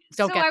Rashad?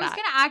 I was going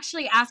to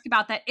actually ask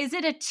about that. Is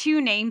it a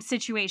 2-name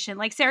situation?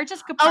 Like Sarah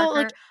Jessica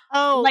Parker,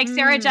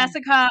 Sarah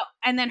Jessica,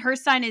 and then her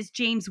son is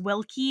James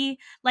Wilkie.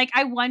 Like,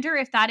 I wonder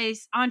if that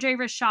is Andre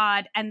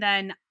Rashad and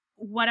then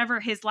whatever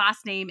his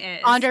last name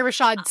is. Andre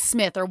Rashad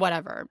Smith or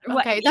whatever.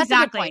 Okay, that's exactly.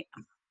 a good point.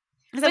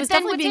 Because I was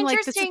definitely being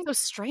like, this is so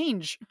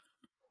strange.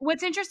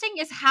 What's interesting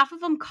is half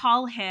of them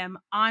call him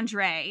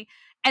Andre,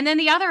 and then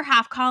the other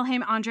half call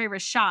him Andre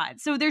Rashad.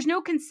 So there's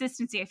no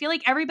consistency. I feel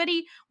like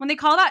everybody, when they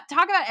talk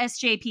about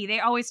SJP, they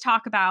always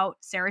talk about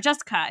Sarah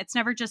Jessica. It's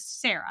never just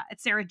Sarah.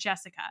 It's Sarah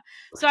Jessica.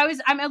 So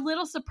I'm a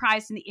little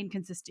surprised in the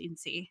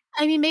inconsistency.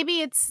 I mean,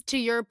 maybe it's, to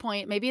your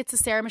point, maybe it's a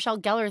Sarah Michelle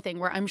Gellar thing,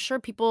 where I'm sure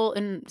people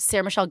in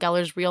Sarah Michelle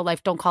Gellar's real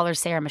life don't call her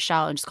Sarah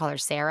Michelle and just call her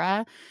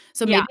Sarah.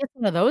 So maybe it's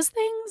one of those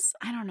things.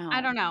 I don't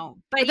know.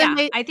 But yeah,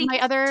 I think my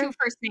other 2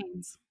 first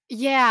names.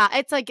 Yeah,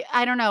 it's like,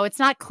 I don't know. It's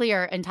not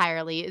clear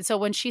entirely. So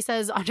when she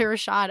says Andre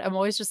Rashad, I'm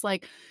always just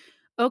like,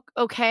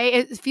 okay.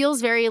 It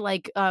feels very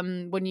like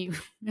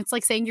it's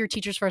like saying your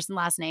teacher's first and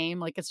last name.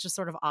 Like, it's just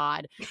sort of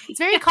odd. It's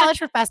very college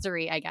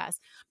professory, I guess.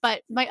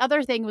 But my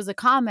other thing was a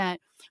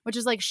comment, which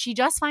is like, she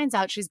just finds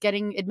out she's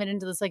getting admitted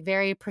into this like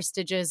very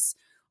prestigious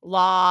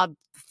law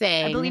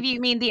thing. I believe you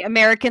mean the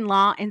American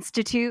Law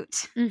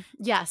Institute.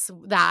 Yes,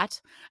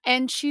 that.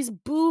 And she's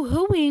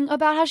boo-hooing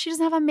about how she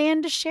doesn't have a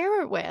man to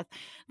share it with.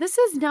 This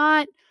is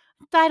not,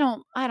 I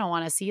don't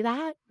want to see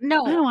that.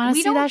 No, I don't want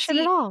to see that shit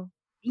at all.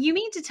 You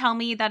mean to tell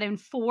me that in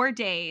 4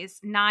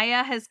 days,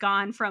 Naya has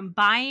gone from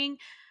buying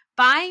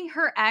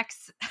her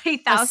ex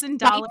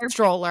 $1,000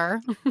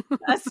 stroller,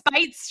 a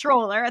spite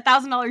stroller,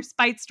 $1,000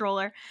 spite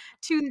stroller,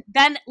 to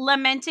then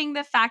lamenting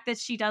the fact that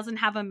she doesn't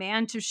have a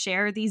man to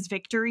share these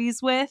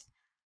victories with?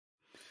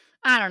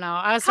 I don't know.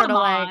 I was sort of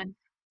like,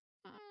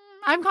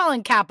 I'm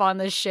calling cap on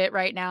this shit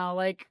right now.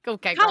 Like,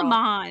 okay, come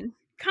on.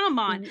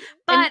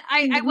 But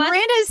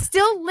Miranda is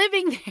still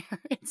living there.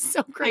 It's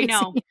so crazy.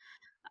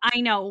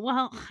 I know.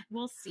 Well,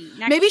 we'll see.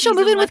 Maybe she'll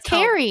move in with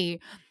Carrie.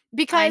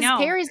 Because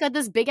Carrie's got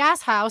this big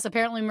ass house.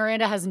 Apparently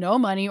Miranda has no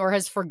money or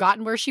has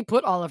forgotten where she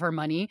put all of her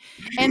money.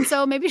 And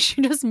so maybe she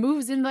just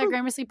moves into that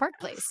Gramercy Park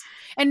place.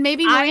 And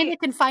maybe Miranda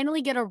can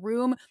finally get a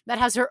room that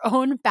has her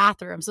own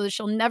bathroom so that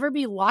she'll never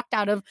be locked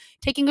out of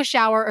taking a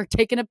shower or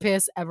taking a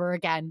piss ever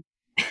again.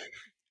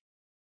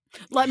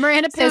 Let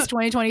Miranda piss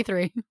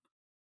 2023.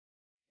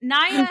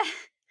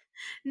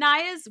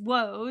 Naya's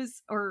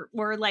woes or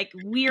like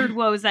weird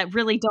woes that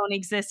really don't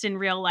exist in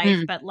real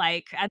life, but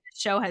like the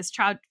show has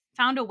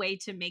found a way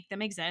to make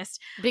them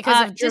exist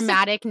because of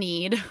dramatic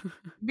need.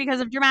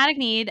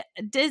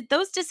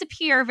 Those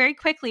disappear very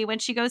quickly when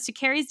she goes to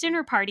Carrie's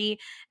dinner party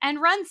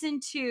and runs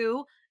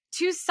into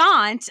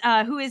Toussaint,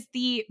 who is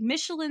the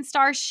Michelin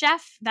star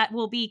chef that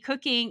will be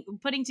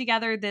putting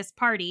together this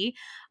party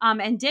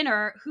and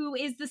dinner, who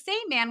is the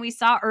same man we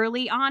saw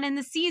early on in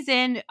the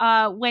season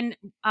when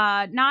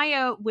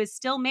Naya was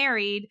still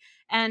married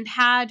and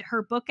had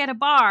her book at a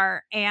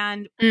bar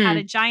and had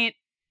a giant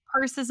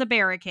purse as a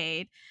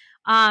barricade.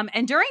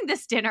 And during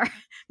this dinner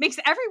makes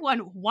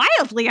everyone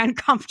wildly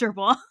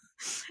uncomfortable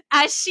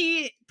as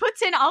she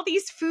puts in all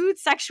these food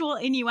sexual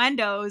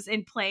innuendos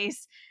in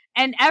place.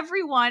 And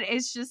everyone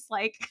is just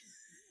like,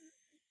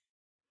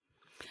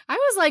 I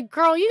was like,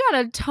 girl, you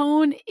gotta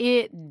tone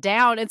it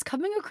down. It's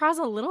coming across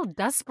a little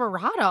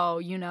desperado,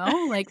 you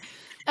know? Like,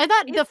 I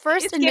thought the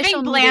first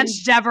initial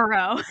Blanche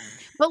Devereaux.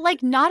 But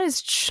like not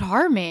as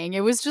charming.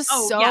 It was just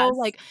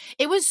like,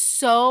 it was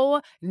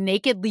so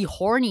nakedly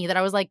horny that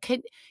I was like,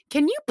 can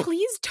you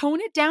please tone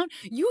it down?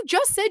 You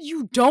just said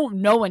you don't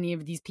know any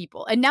of these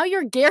people. And now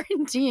you're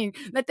guaranteeing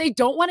that they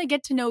don't want to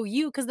get to know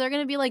you because they're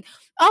going to be like,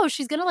 oh,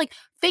 she's going to like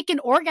fake an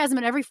orgasm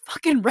in every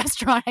fucking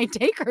restaurant I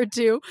take her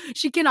to.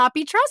 She cannot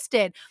be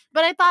trusted.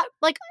 But I thought,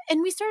 like,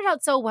 and we started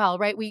out so well,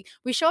 right? We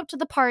show up to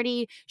the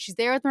party. She's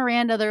there with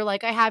Miranda. They're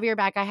like, I have your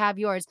back. I have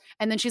yours.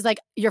 And then she's like,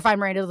 you're fine,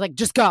 Miranda. Like,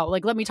 just go.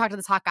 Like, let me talk to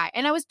this hot guy.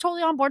 And I was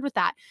totally on board with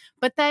that.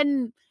 But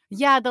then,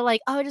 yeah, the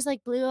like, oh, it just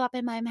like blew up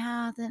in my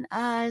mouth. And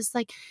it's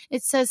like,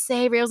 it's so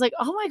savory. I was like,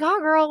 oh my God,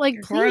 girl.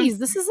 Like, please,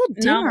 this is a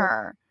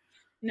dinner.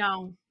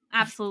 No.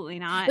 Absolutely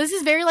not. This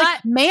is very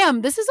like,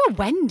 ma'am, this is a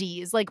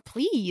Wendy's. Like,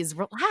 please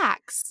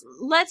relax.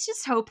 Let's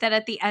just hope that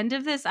at the end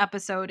of this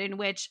episode, in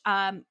which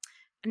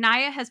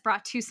Naya has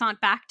brought Toussaint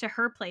back to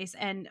her place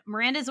and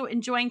Miranda's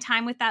enjoying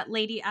time with that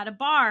lady at a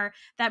bar,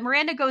 that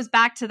Miranda goes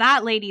back to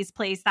that lady's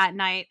place that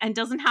night and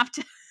doesn't have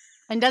to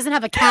and doesn't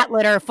have a cat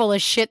litter full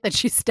of shit that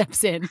she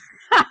steps in.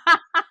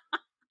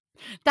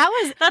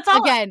 That's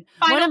all, again,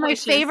 one of my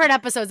favorite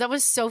episodes. That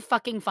was so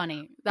fucking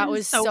funny. That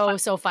was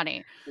so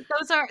funny.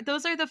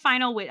 Those are the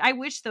final I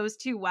wish those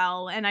two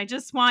well, and I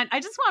just want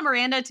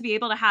Miranda to be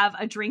able to have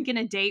a drink and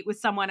a date with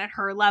someone at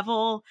her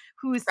level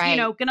who's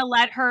gonna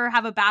let her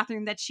have a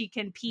bathroom that she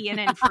can pee in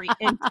in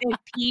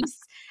peace,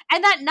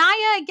 and that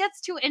Naya gets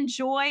to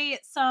enjoy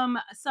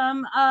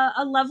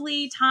a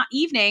lovely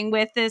evening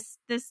with this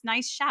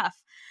nice chef.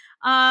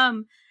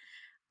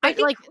 I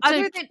think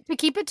to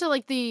keep it to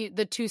like the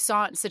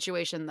Toussaint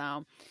situation,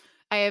 though,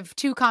 I have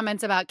two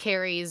comments about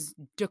Carrie's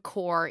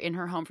decor in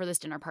her home for this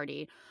dinner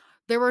party.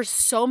 There were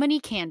so many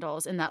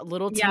candles in that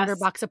little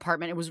tinderbox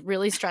apartment. It was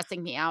really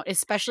stressing me out,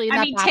 especially in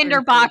that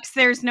tinderbox.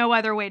 There's no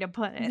other way to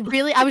put it.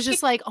 Really, I was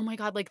just like, oh my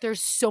God, like there's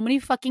so many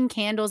fucking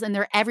candles and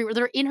they're everywhere.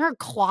 They're in her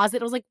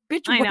closet. I was like,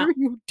 bitch, what are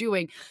you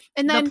doing?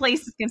 And then the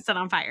place is gonna set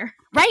on fire.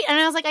 Right. And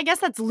I was like, I guess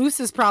that's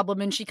Luce's problem.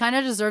 And she kind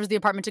of deserves the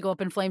apartment to go up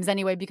in flames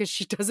anyway, because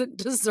she doesn't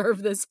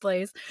deserve this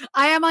place.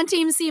 I am on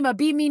Team Seema.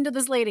 Be mean to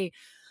this lady.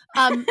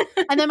 And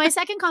then my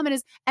second comment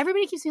is,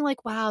 everybody keeps being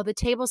like, wow, the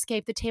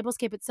tablescape,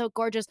 it's so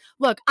gorgeous.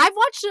 Look, I've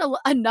watched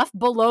enough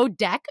Below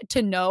Deck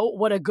to know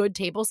what a good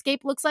tablescape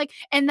looks like,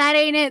 and that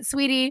ain't it,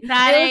 sweetie.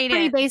 That ain't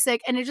pretty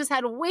basic, and it just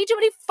had way too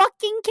many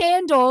fucking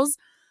candles.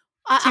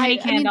 Too many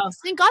candles.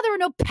 I mean, thank God there were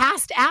no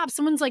past apps.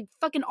 Someone's like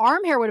fucking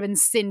arm hair would have been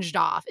singed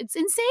off. It's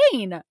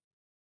insane.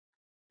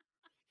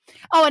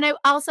 Oh, and I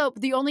also,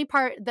 the only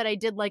part that I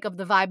did like of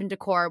the vibe and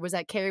decor was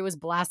that Carrie was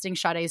blasting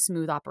Sade's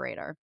Smooth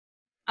Operator.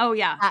 Oh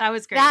yeah, that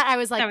was great. That I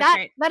was like,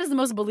 that is the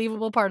most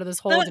believable part of this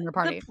whole dinner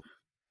party.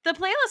 The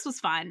playlist was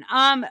fun.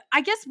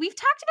 I guess we've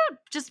talked about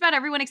just about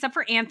everyone except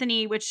for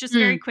Anthony, which just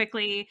very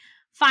quickly,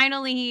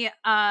 finally,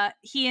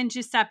 he and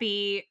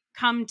Giuseppe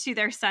come to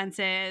their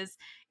senses.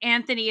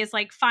 Anthony is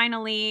like,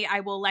 finally, I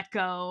will let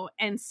go.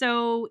 And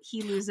so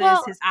he loses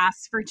his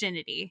ass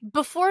virginity.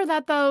 Before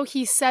that, though,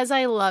 he says,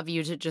 I love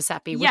you to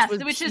Giuseppe.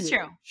 Which is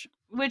true.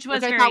 Which was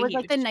very I thought was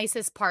huge. Like the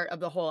nicest part of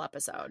the whole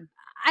episode.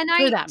 And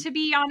to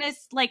be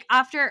honest, like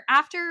after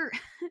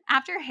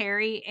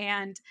Harry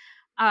and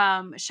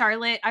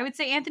Charlotte, I would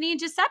say Anthony and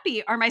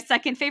Giuseppe are my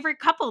second favorite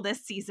couple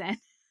this season.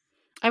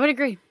 I would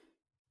agree.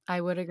 I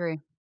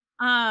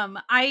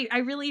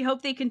really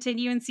hope they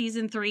continue in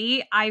season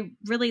 3. I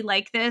really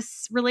like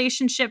this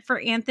relationship for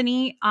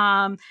Anthony.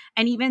 And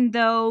even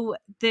though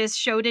this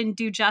show didn't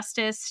do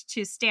justice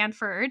to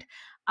Stanford,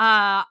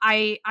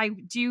 I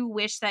do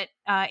wish that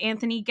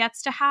Anthony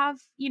gets to have,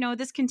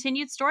 this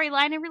continued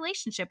storyline and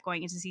relationship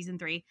going into season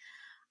 3.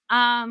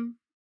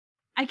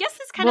 I guess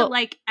this kind of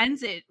like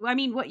ends it. I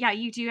mean,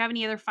 do you have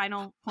any other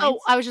final points? Oh,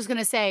 I was just going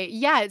to say,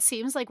 yeah, it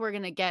seems like we're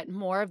going to get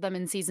more of them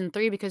in season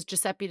 3 because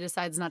Giuseppe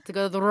decides not to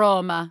go to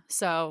Roma.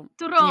 So,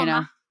 but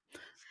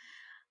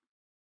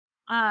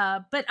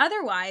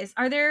otherwise,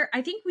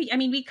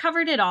 we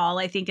covered it all,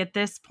 I think, at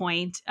this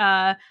point.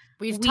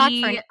 We've talked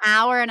for an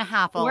hour and a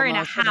half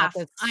almost about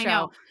this show. I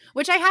know.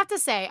 Which I have to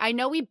say, I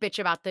know we bitch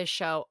about this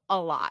show a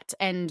lot,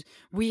 and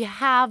we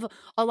have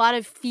a lot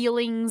of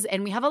feelings,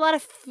 and we have a lot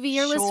of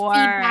fearless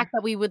feedback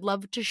that we would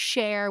love to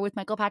share with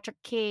Michael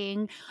Patrick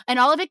King, and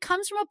all of it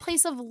comes from a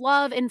place of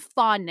love and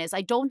fondness.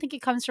 I don't think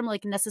it comes from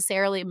like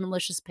necessarily a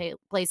malicious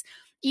place,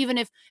 even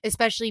if,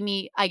 especially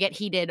me, I get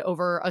heated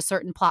over a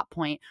certain plot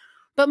point.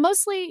 But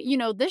mostly,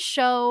 this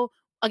show,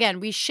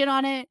 again, we shit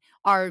on it,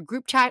 our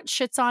group chat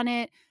shits on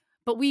it,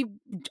 but we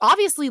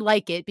obviously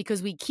like it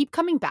because we keep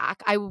coming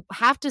back. I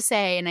have to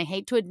say, and I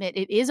hate to admit,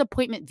 it is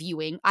appointment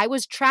viewing. I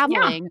was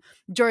traveling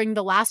during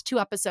the last 2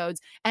 episodes,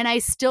 and I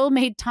still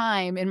made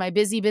time in my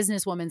busy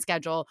businesswoman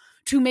schedule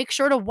to make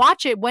sure to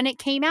watch it when it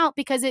came out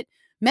because it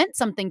meant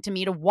something to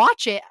me to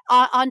watch it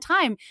on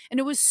time. And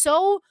it was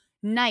so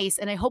nice.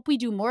 And I hope we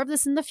do more of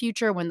this in the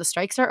future when the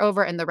strikes are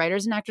over and the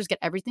writers and actors get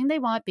everything they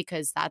want,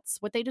 because that's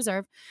what they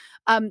deserve,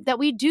 that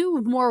we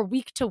do more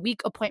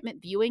week-to-week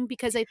appointment viewing,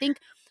 because I think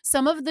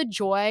some of the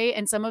joy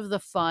and some of the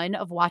fun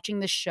of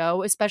watching the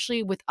show,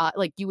 especially with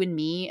like you and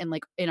me and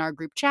like in our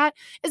group chat,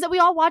 is that we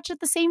all watch at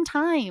the same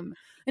time.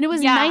 And it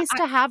was nice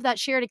to have that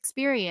shared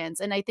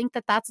experience. And I think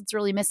that that's what's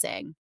really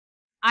missing.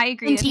 I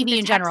agree. In TV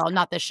in general,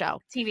 not this show.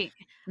 TV.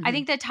 Mm-hmm. I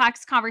think the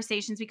text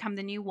conversations become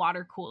the new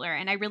water cooler,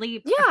 and I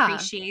really Yeah.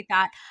 appreciate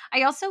that.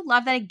 I also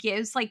love that it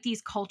gives like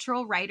these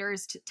cultural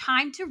writers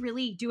time to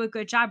really do a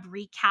good job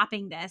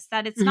recapping this.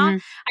 That it's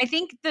not. I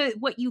think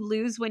what you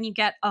lose when you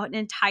get an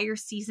entire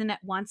season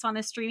at once on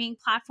a streaming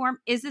platform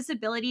is this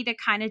ability to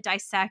kind of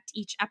dissect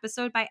each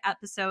episode by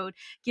episode,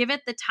 give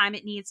it the time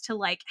it needs to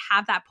like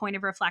have that point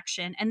of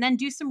reflection, and then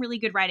do some really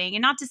good writing.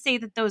 And not to say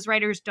that those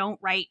writers don't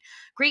write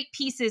great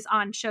pieces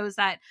on shows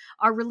that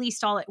are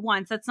released all at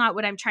once. That's not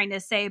what I'm trying to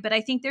say, but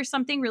I think there's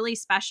something really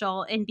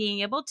special in being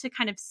able to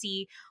kind of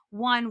see,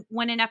 one,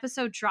 when an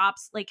episode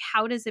drops, like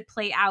how does it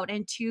play out,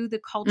 and two, the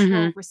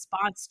cultural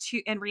response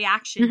to and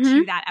reaction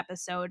to that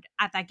episode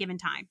at that given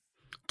time.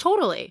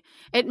 Totally.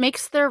 It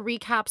makes their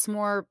recaps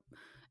more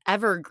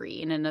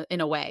evergreen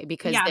in a way,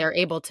 because they're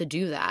able to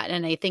do that.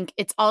 And I think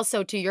it's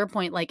also, to your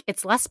point, like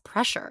it's less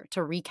pressure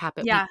to recap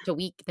it week to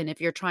week than if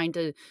you're trying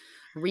to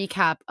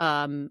recap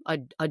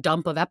a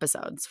dump of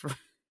episodes.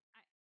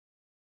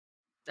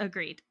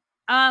 Agreed.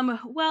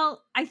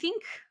 Well, I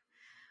think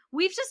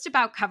we've just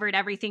about covered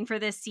everything for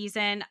this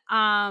season.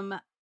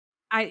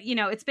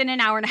 It's been an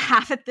hour and a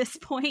half at this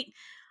point.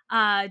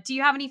 Do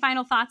you have any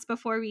final thoughts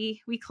before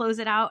we close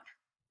it out?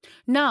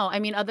 No, I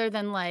mean, other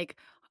than like,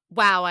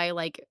 wow, I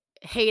like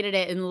hated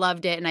it and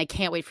loved it, and I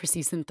can't wait for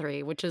season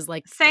 3, which is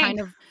like kind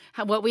of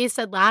what we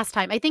said last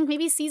time. I think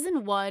maybe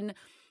season 1,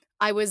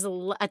 I was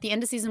at the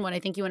end of season 1, I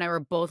think you and I were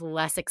both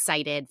less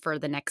excited for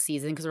the next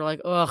season, because we're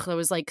like, ugh, that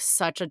was like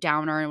such a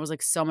downer, and it was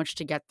like so much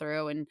to get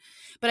through.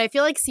 But I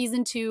feel like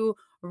season 2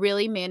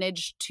 really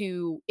managed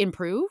to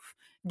improve.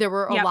 There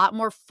were a lot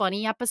more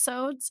funny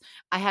episodes.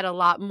 I had a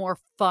lot more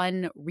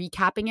fun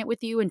recapping it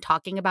with you and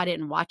talking about it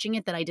and watching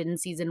it than I did in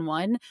season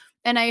 1.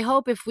 And I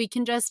hope if we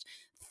can just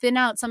thin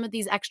out some of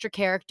these extra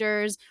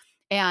characters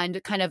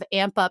and kind of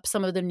amp up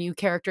some of the new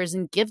characters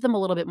and give them a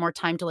little bit more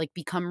time to like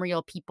become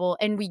real people,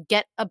 and we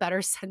get a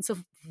better sense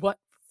of what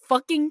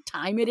fucking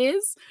time it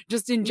is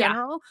just in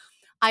general,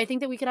 I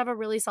think that we could have a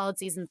really solid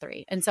season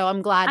 3. And so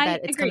I'm glad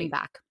that it's coming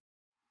back.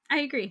 I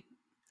agree.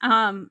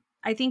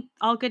 I think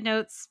all good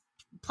notes,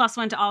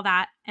 +1 to all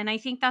that. And I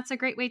think that's a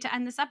great way to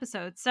end this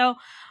episode. So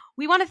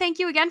we want to thank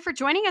you again for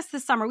joining us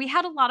this summer. We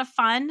had a lot of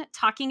fun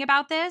talking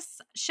about this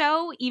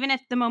show, even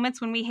at the moments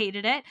when we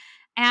hated it.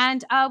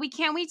 And we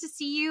can't wait to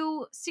see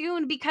you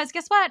soon, because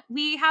guess what?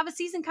 We have a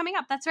season coming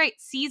up. That's right.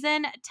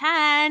 Season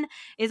 10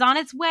 is on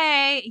its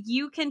way.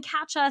 You can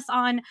catch us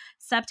on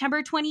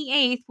September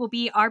 28th will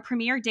be our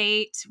premiere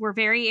date. We're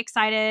very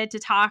excited to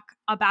talk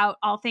about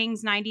all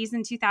things 90s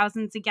and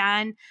 2000s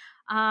again.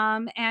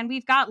 And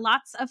we've got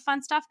lots of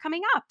fun stuff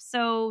coming up.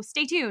 So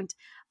stay tuned.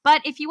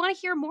 But if you want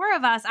to hear more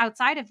of us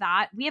outside of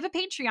that, we have a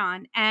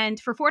Patreon. And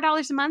for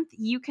 $4 a month,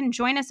 you can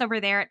join us over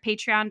there at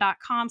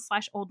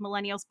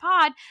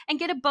patreon.com/oldmillennialspod and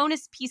get a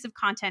bonus piece of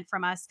content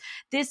from us.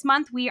 This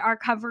month, we are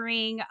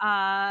covering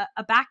a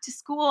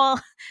back-to-school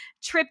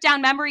trip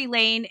down memory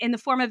lane in the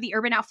form of the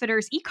Urban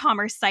Outfitters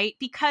e-commerce site,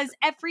 because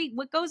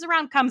what goes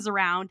around comes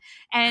around.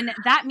 And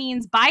that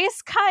means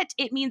bias cut,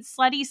 it means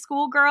slutty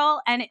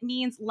schoolgirl, and it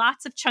means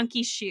lots of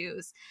chunky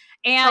shoes.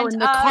 And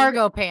the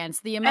cargo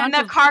pants,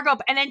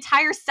 an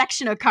entire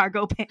section of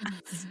cargo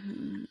pants.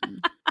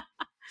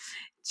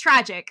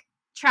 Tragic.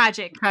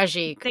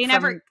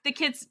 The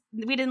kids,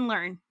 we didn't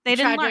learn. They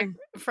didn't learn.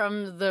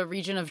 From the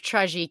region of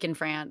Tragic in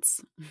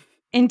France.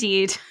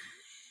 Indeed.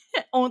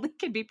 It only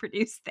can be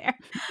produced there.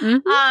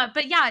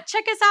 But yeah,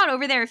 check us out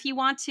over there if you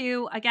want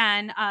to.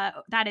 Again,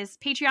 that is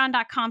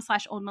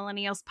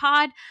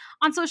patreon.com/oldmillennialspod.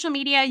 On social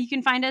media, you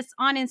can find us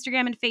on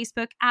Instagram and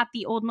Facebook at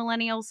the Old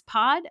Millennials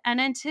Pod. And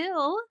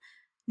until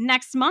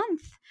next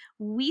month,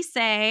 we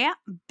say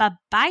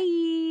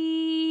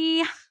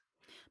bye-bye.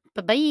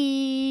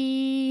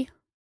 Bye-bye.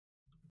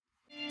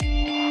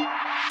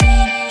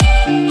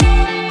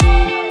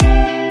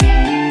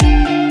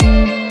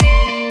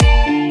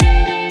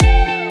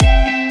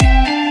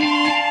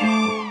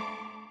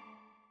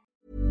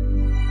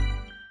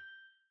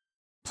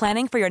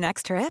 Planning for your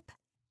next trip?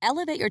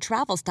 Elevate your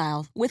travel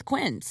style with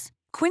Quince.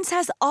 Quince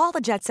has all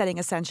the jet-setting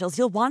essentials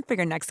you'll want for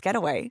your next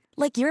getaway,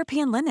 like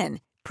European linen,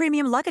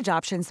 premium luggage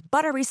options,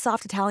 buttery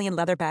soft Italian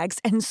leather bags,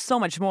 and so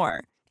much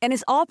more. And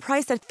is all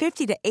priced at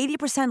 50 to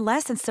 80%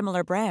 less than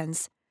similar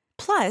brands.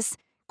 Plus,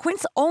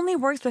 Quince only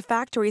works with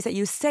factories that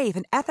use safe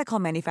and ethical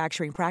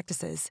manufacturing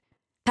practices.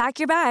 Pack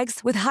your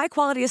bags with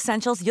high-quality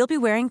essentials you'll be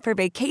wearing for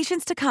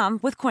vacations to come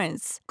with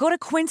Quince. Go to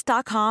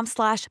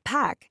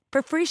quince.com/pack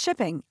for free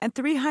shipping and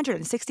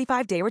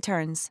 365-day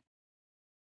returns.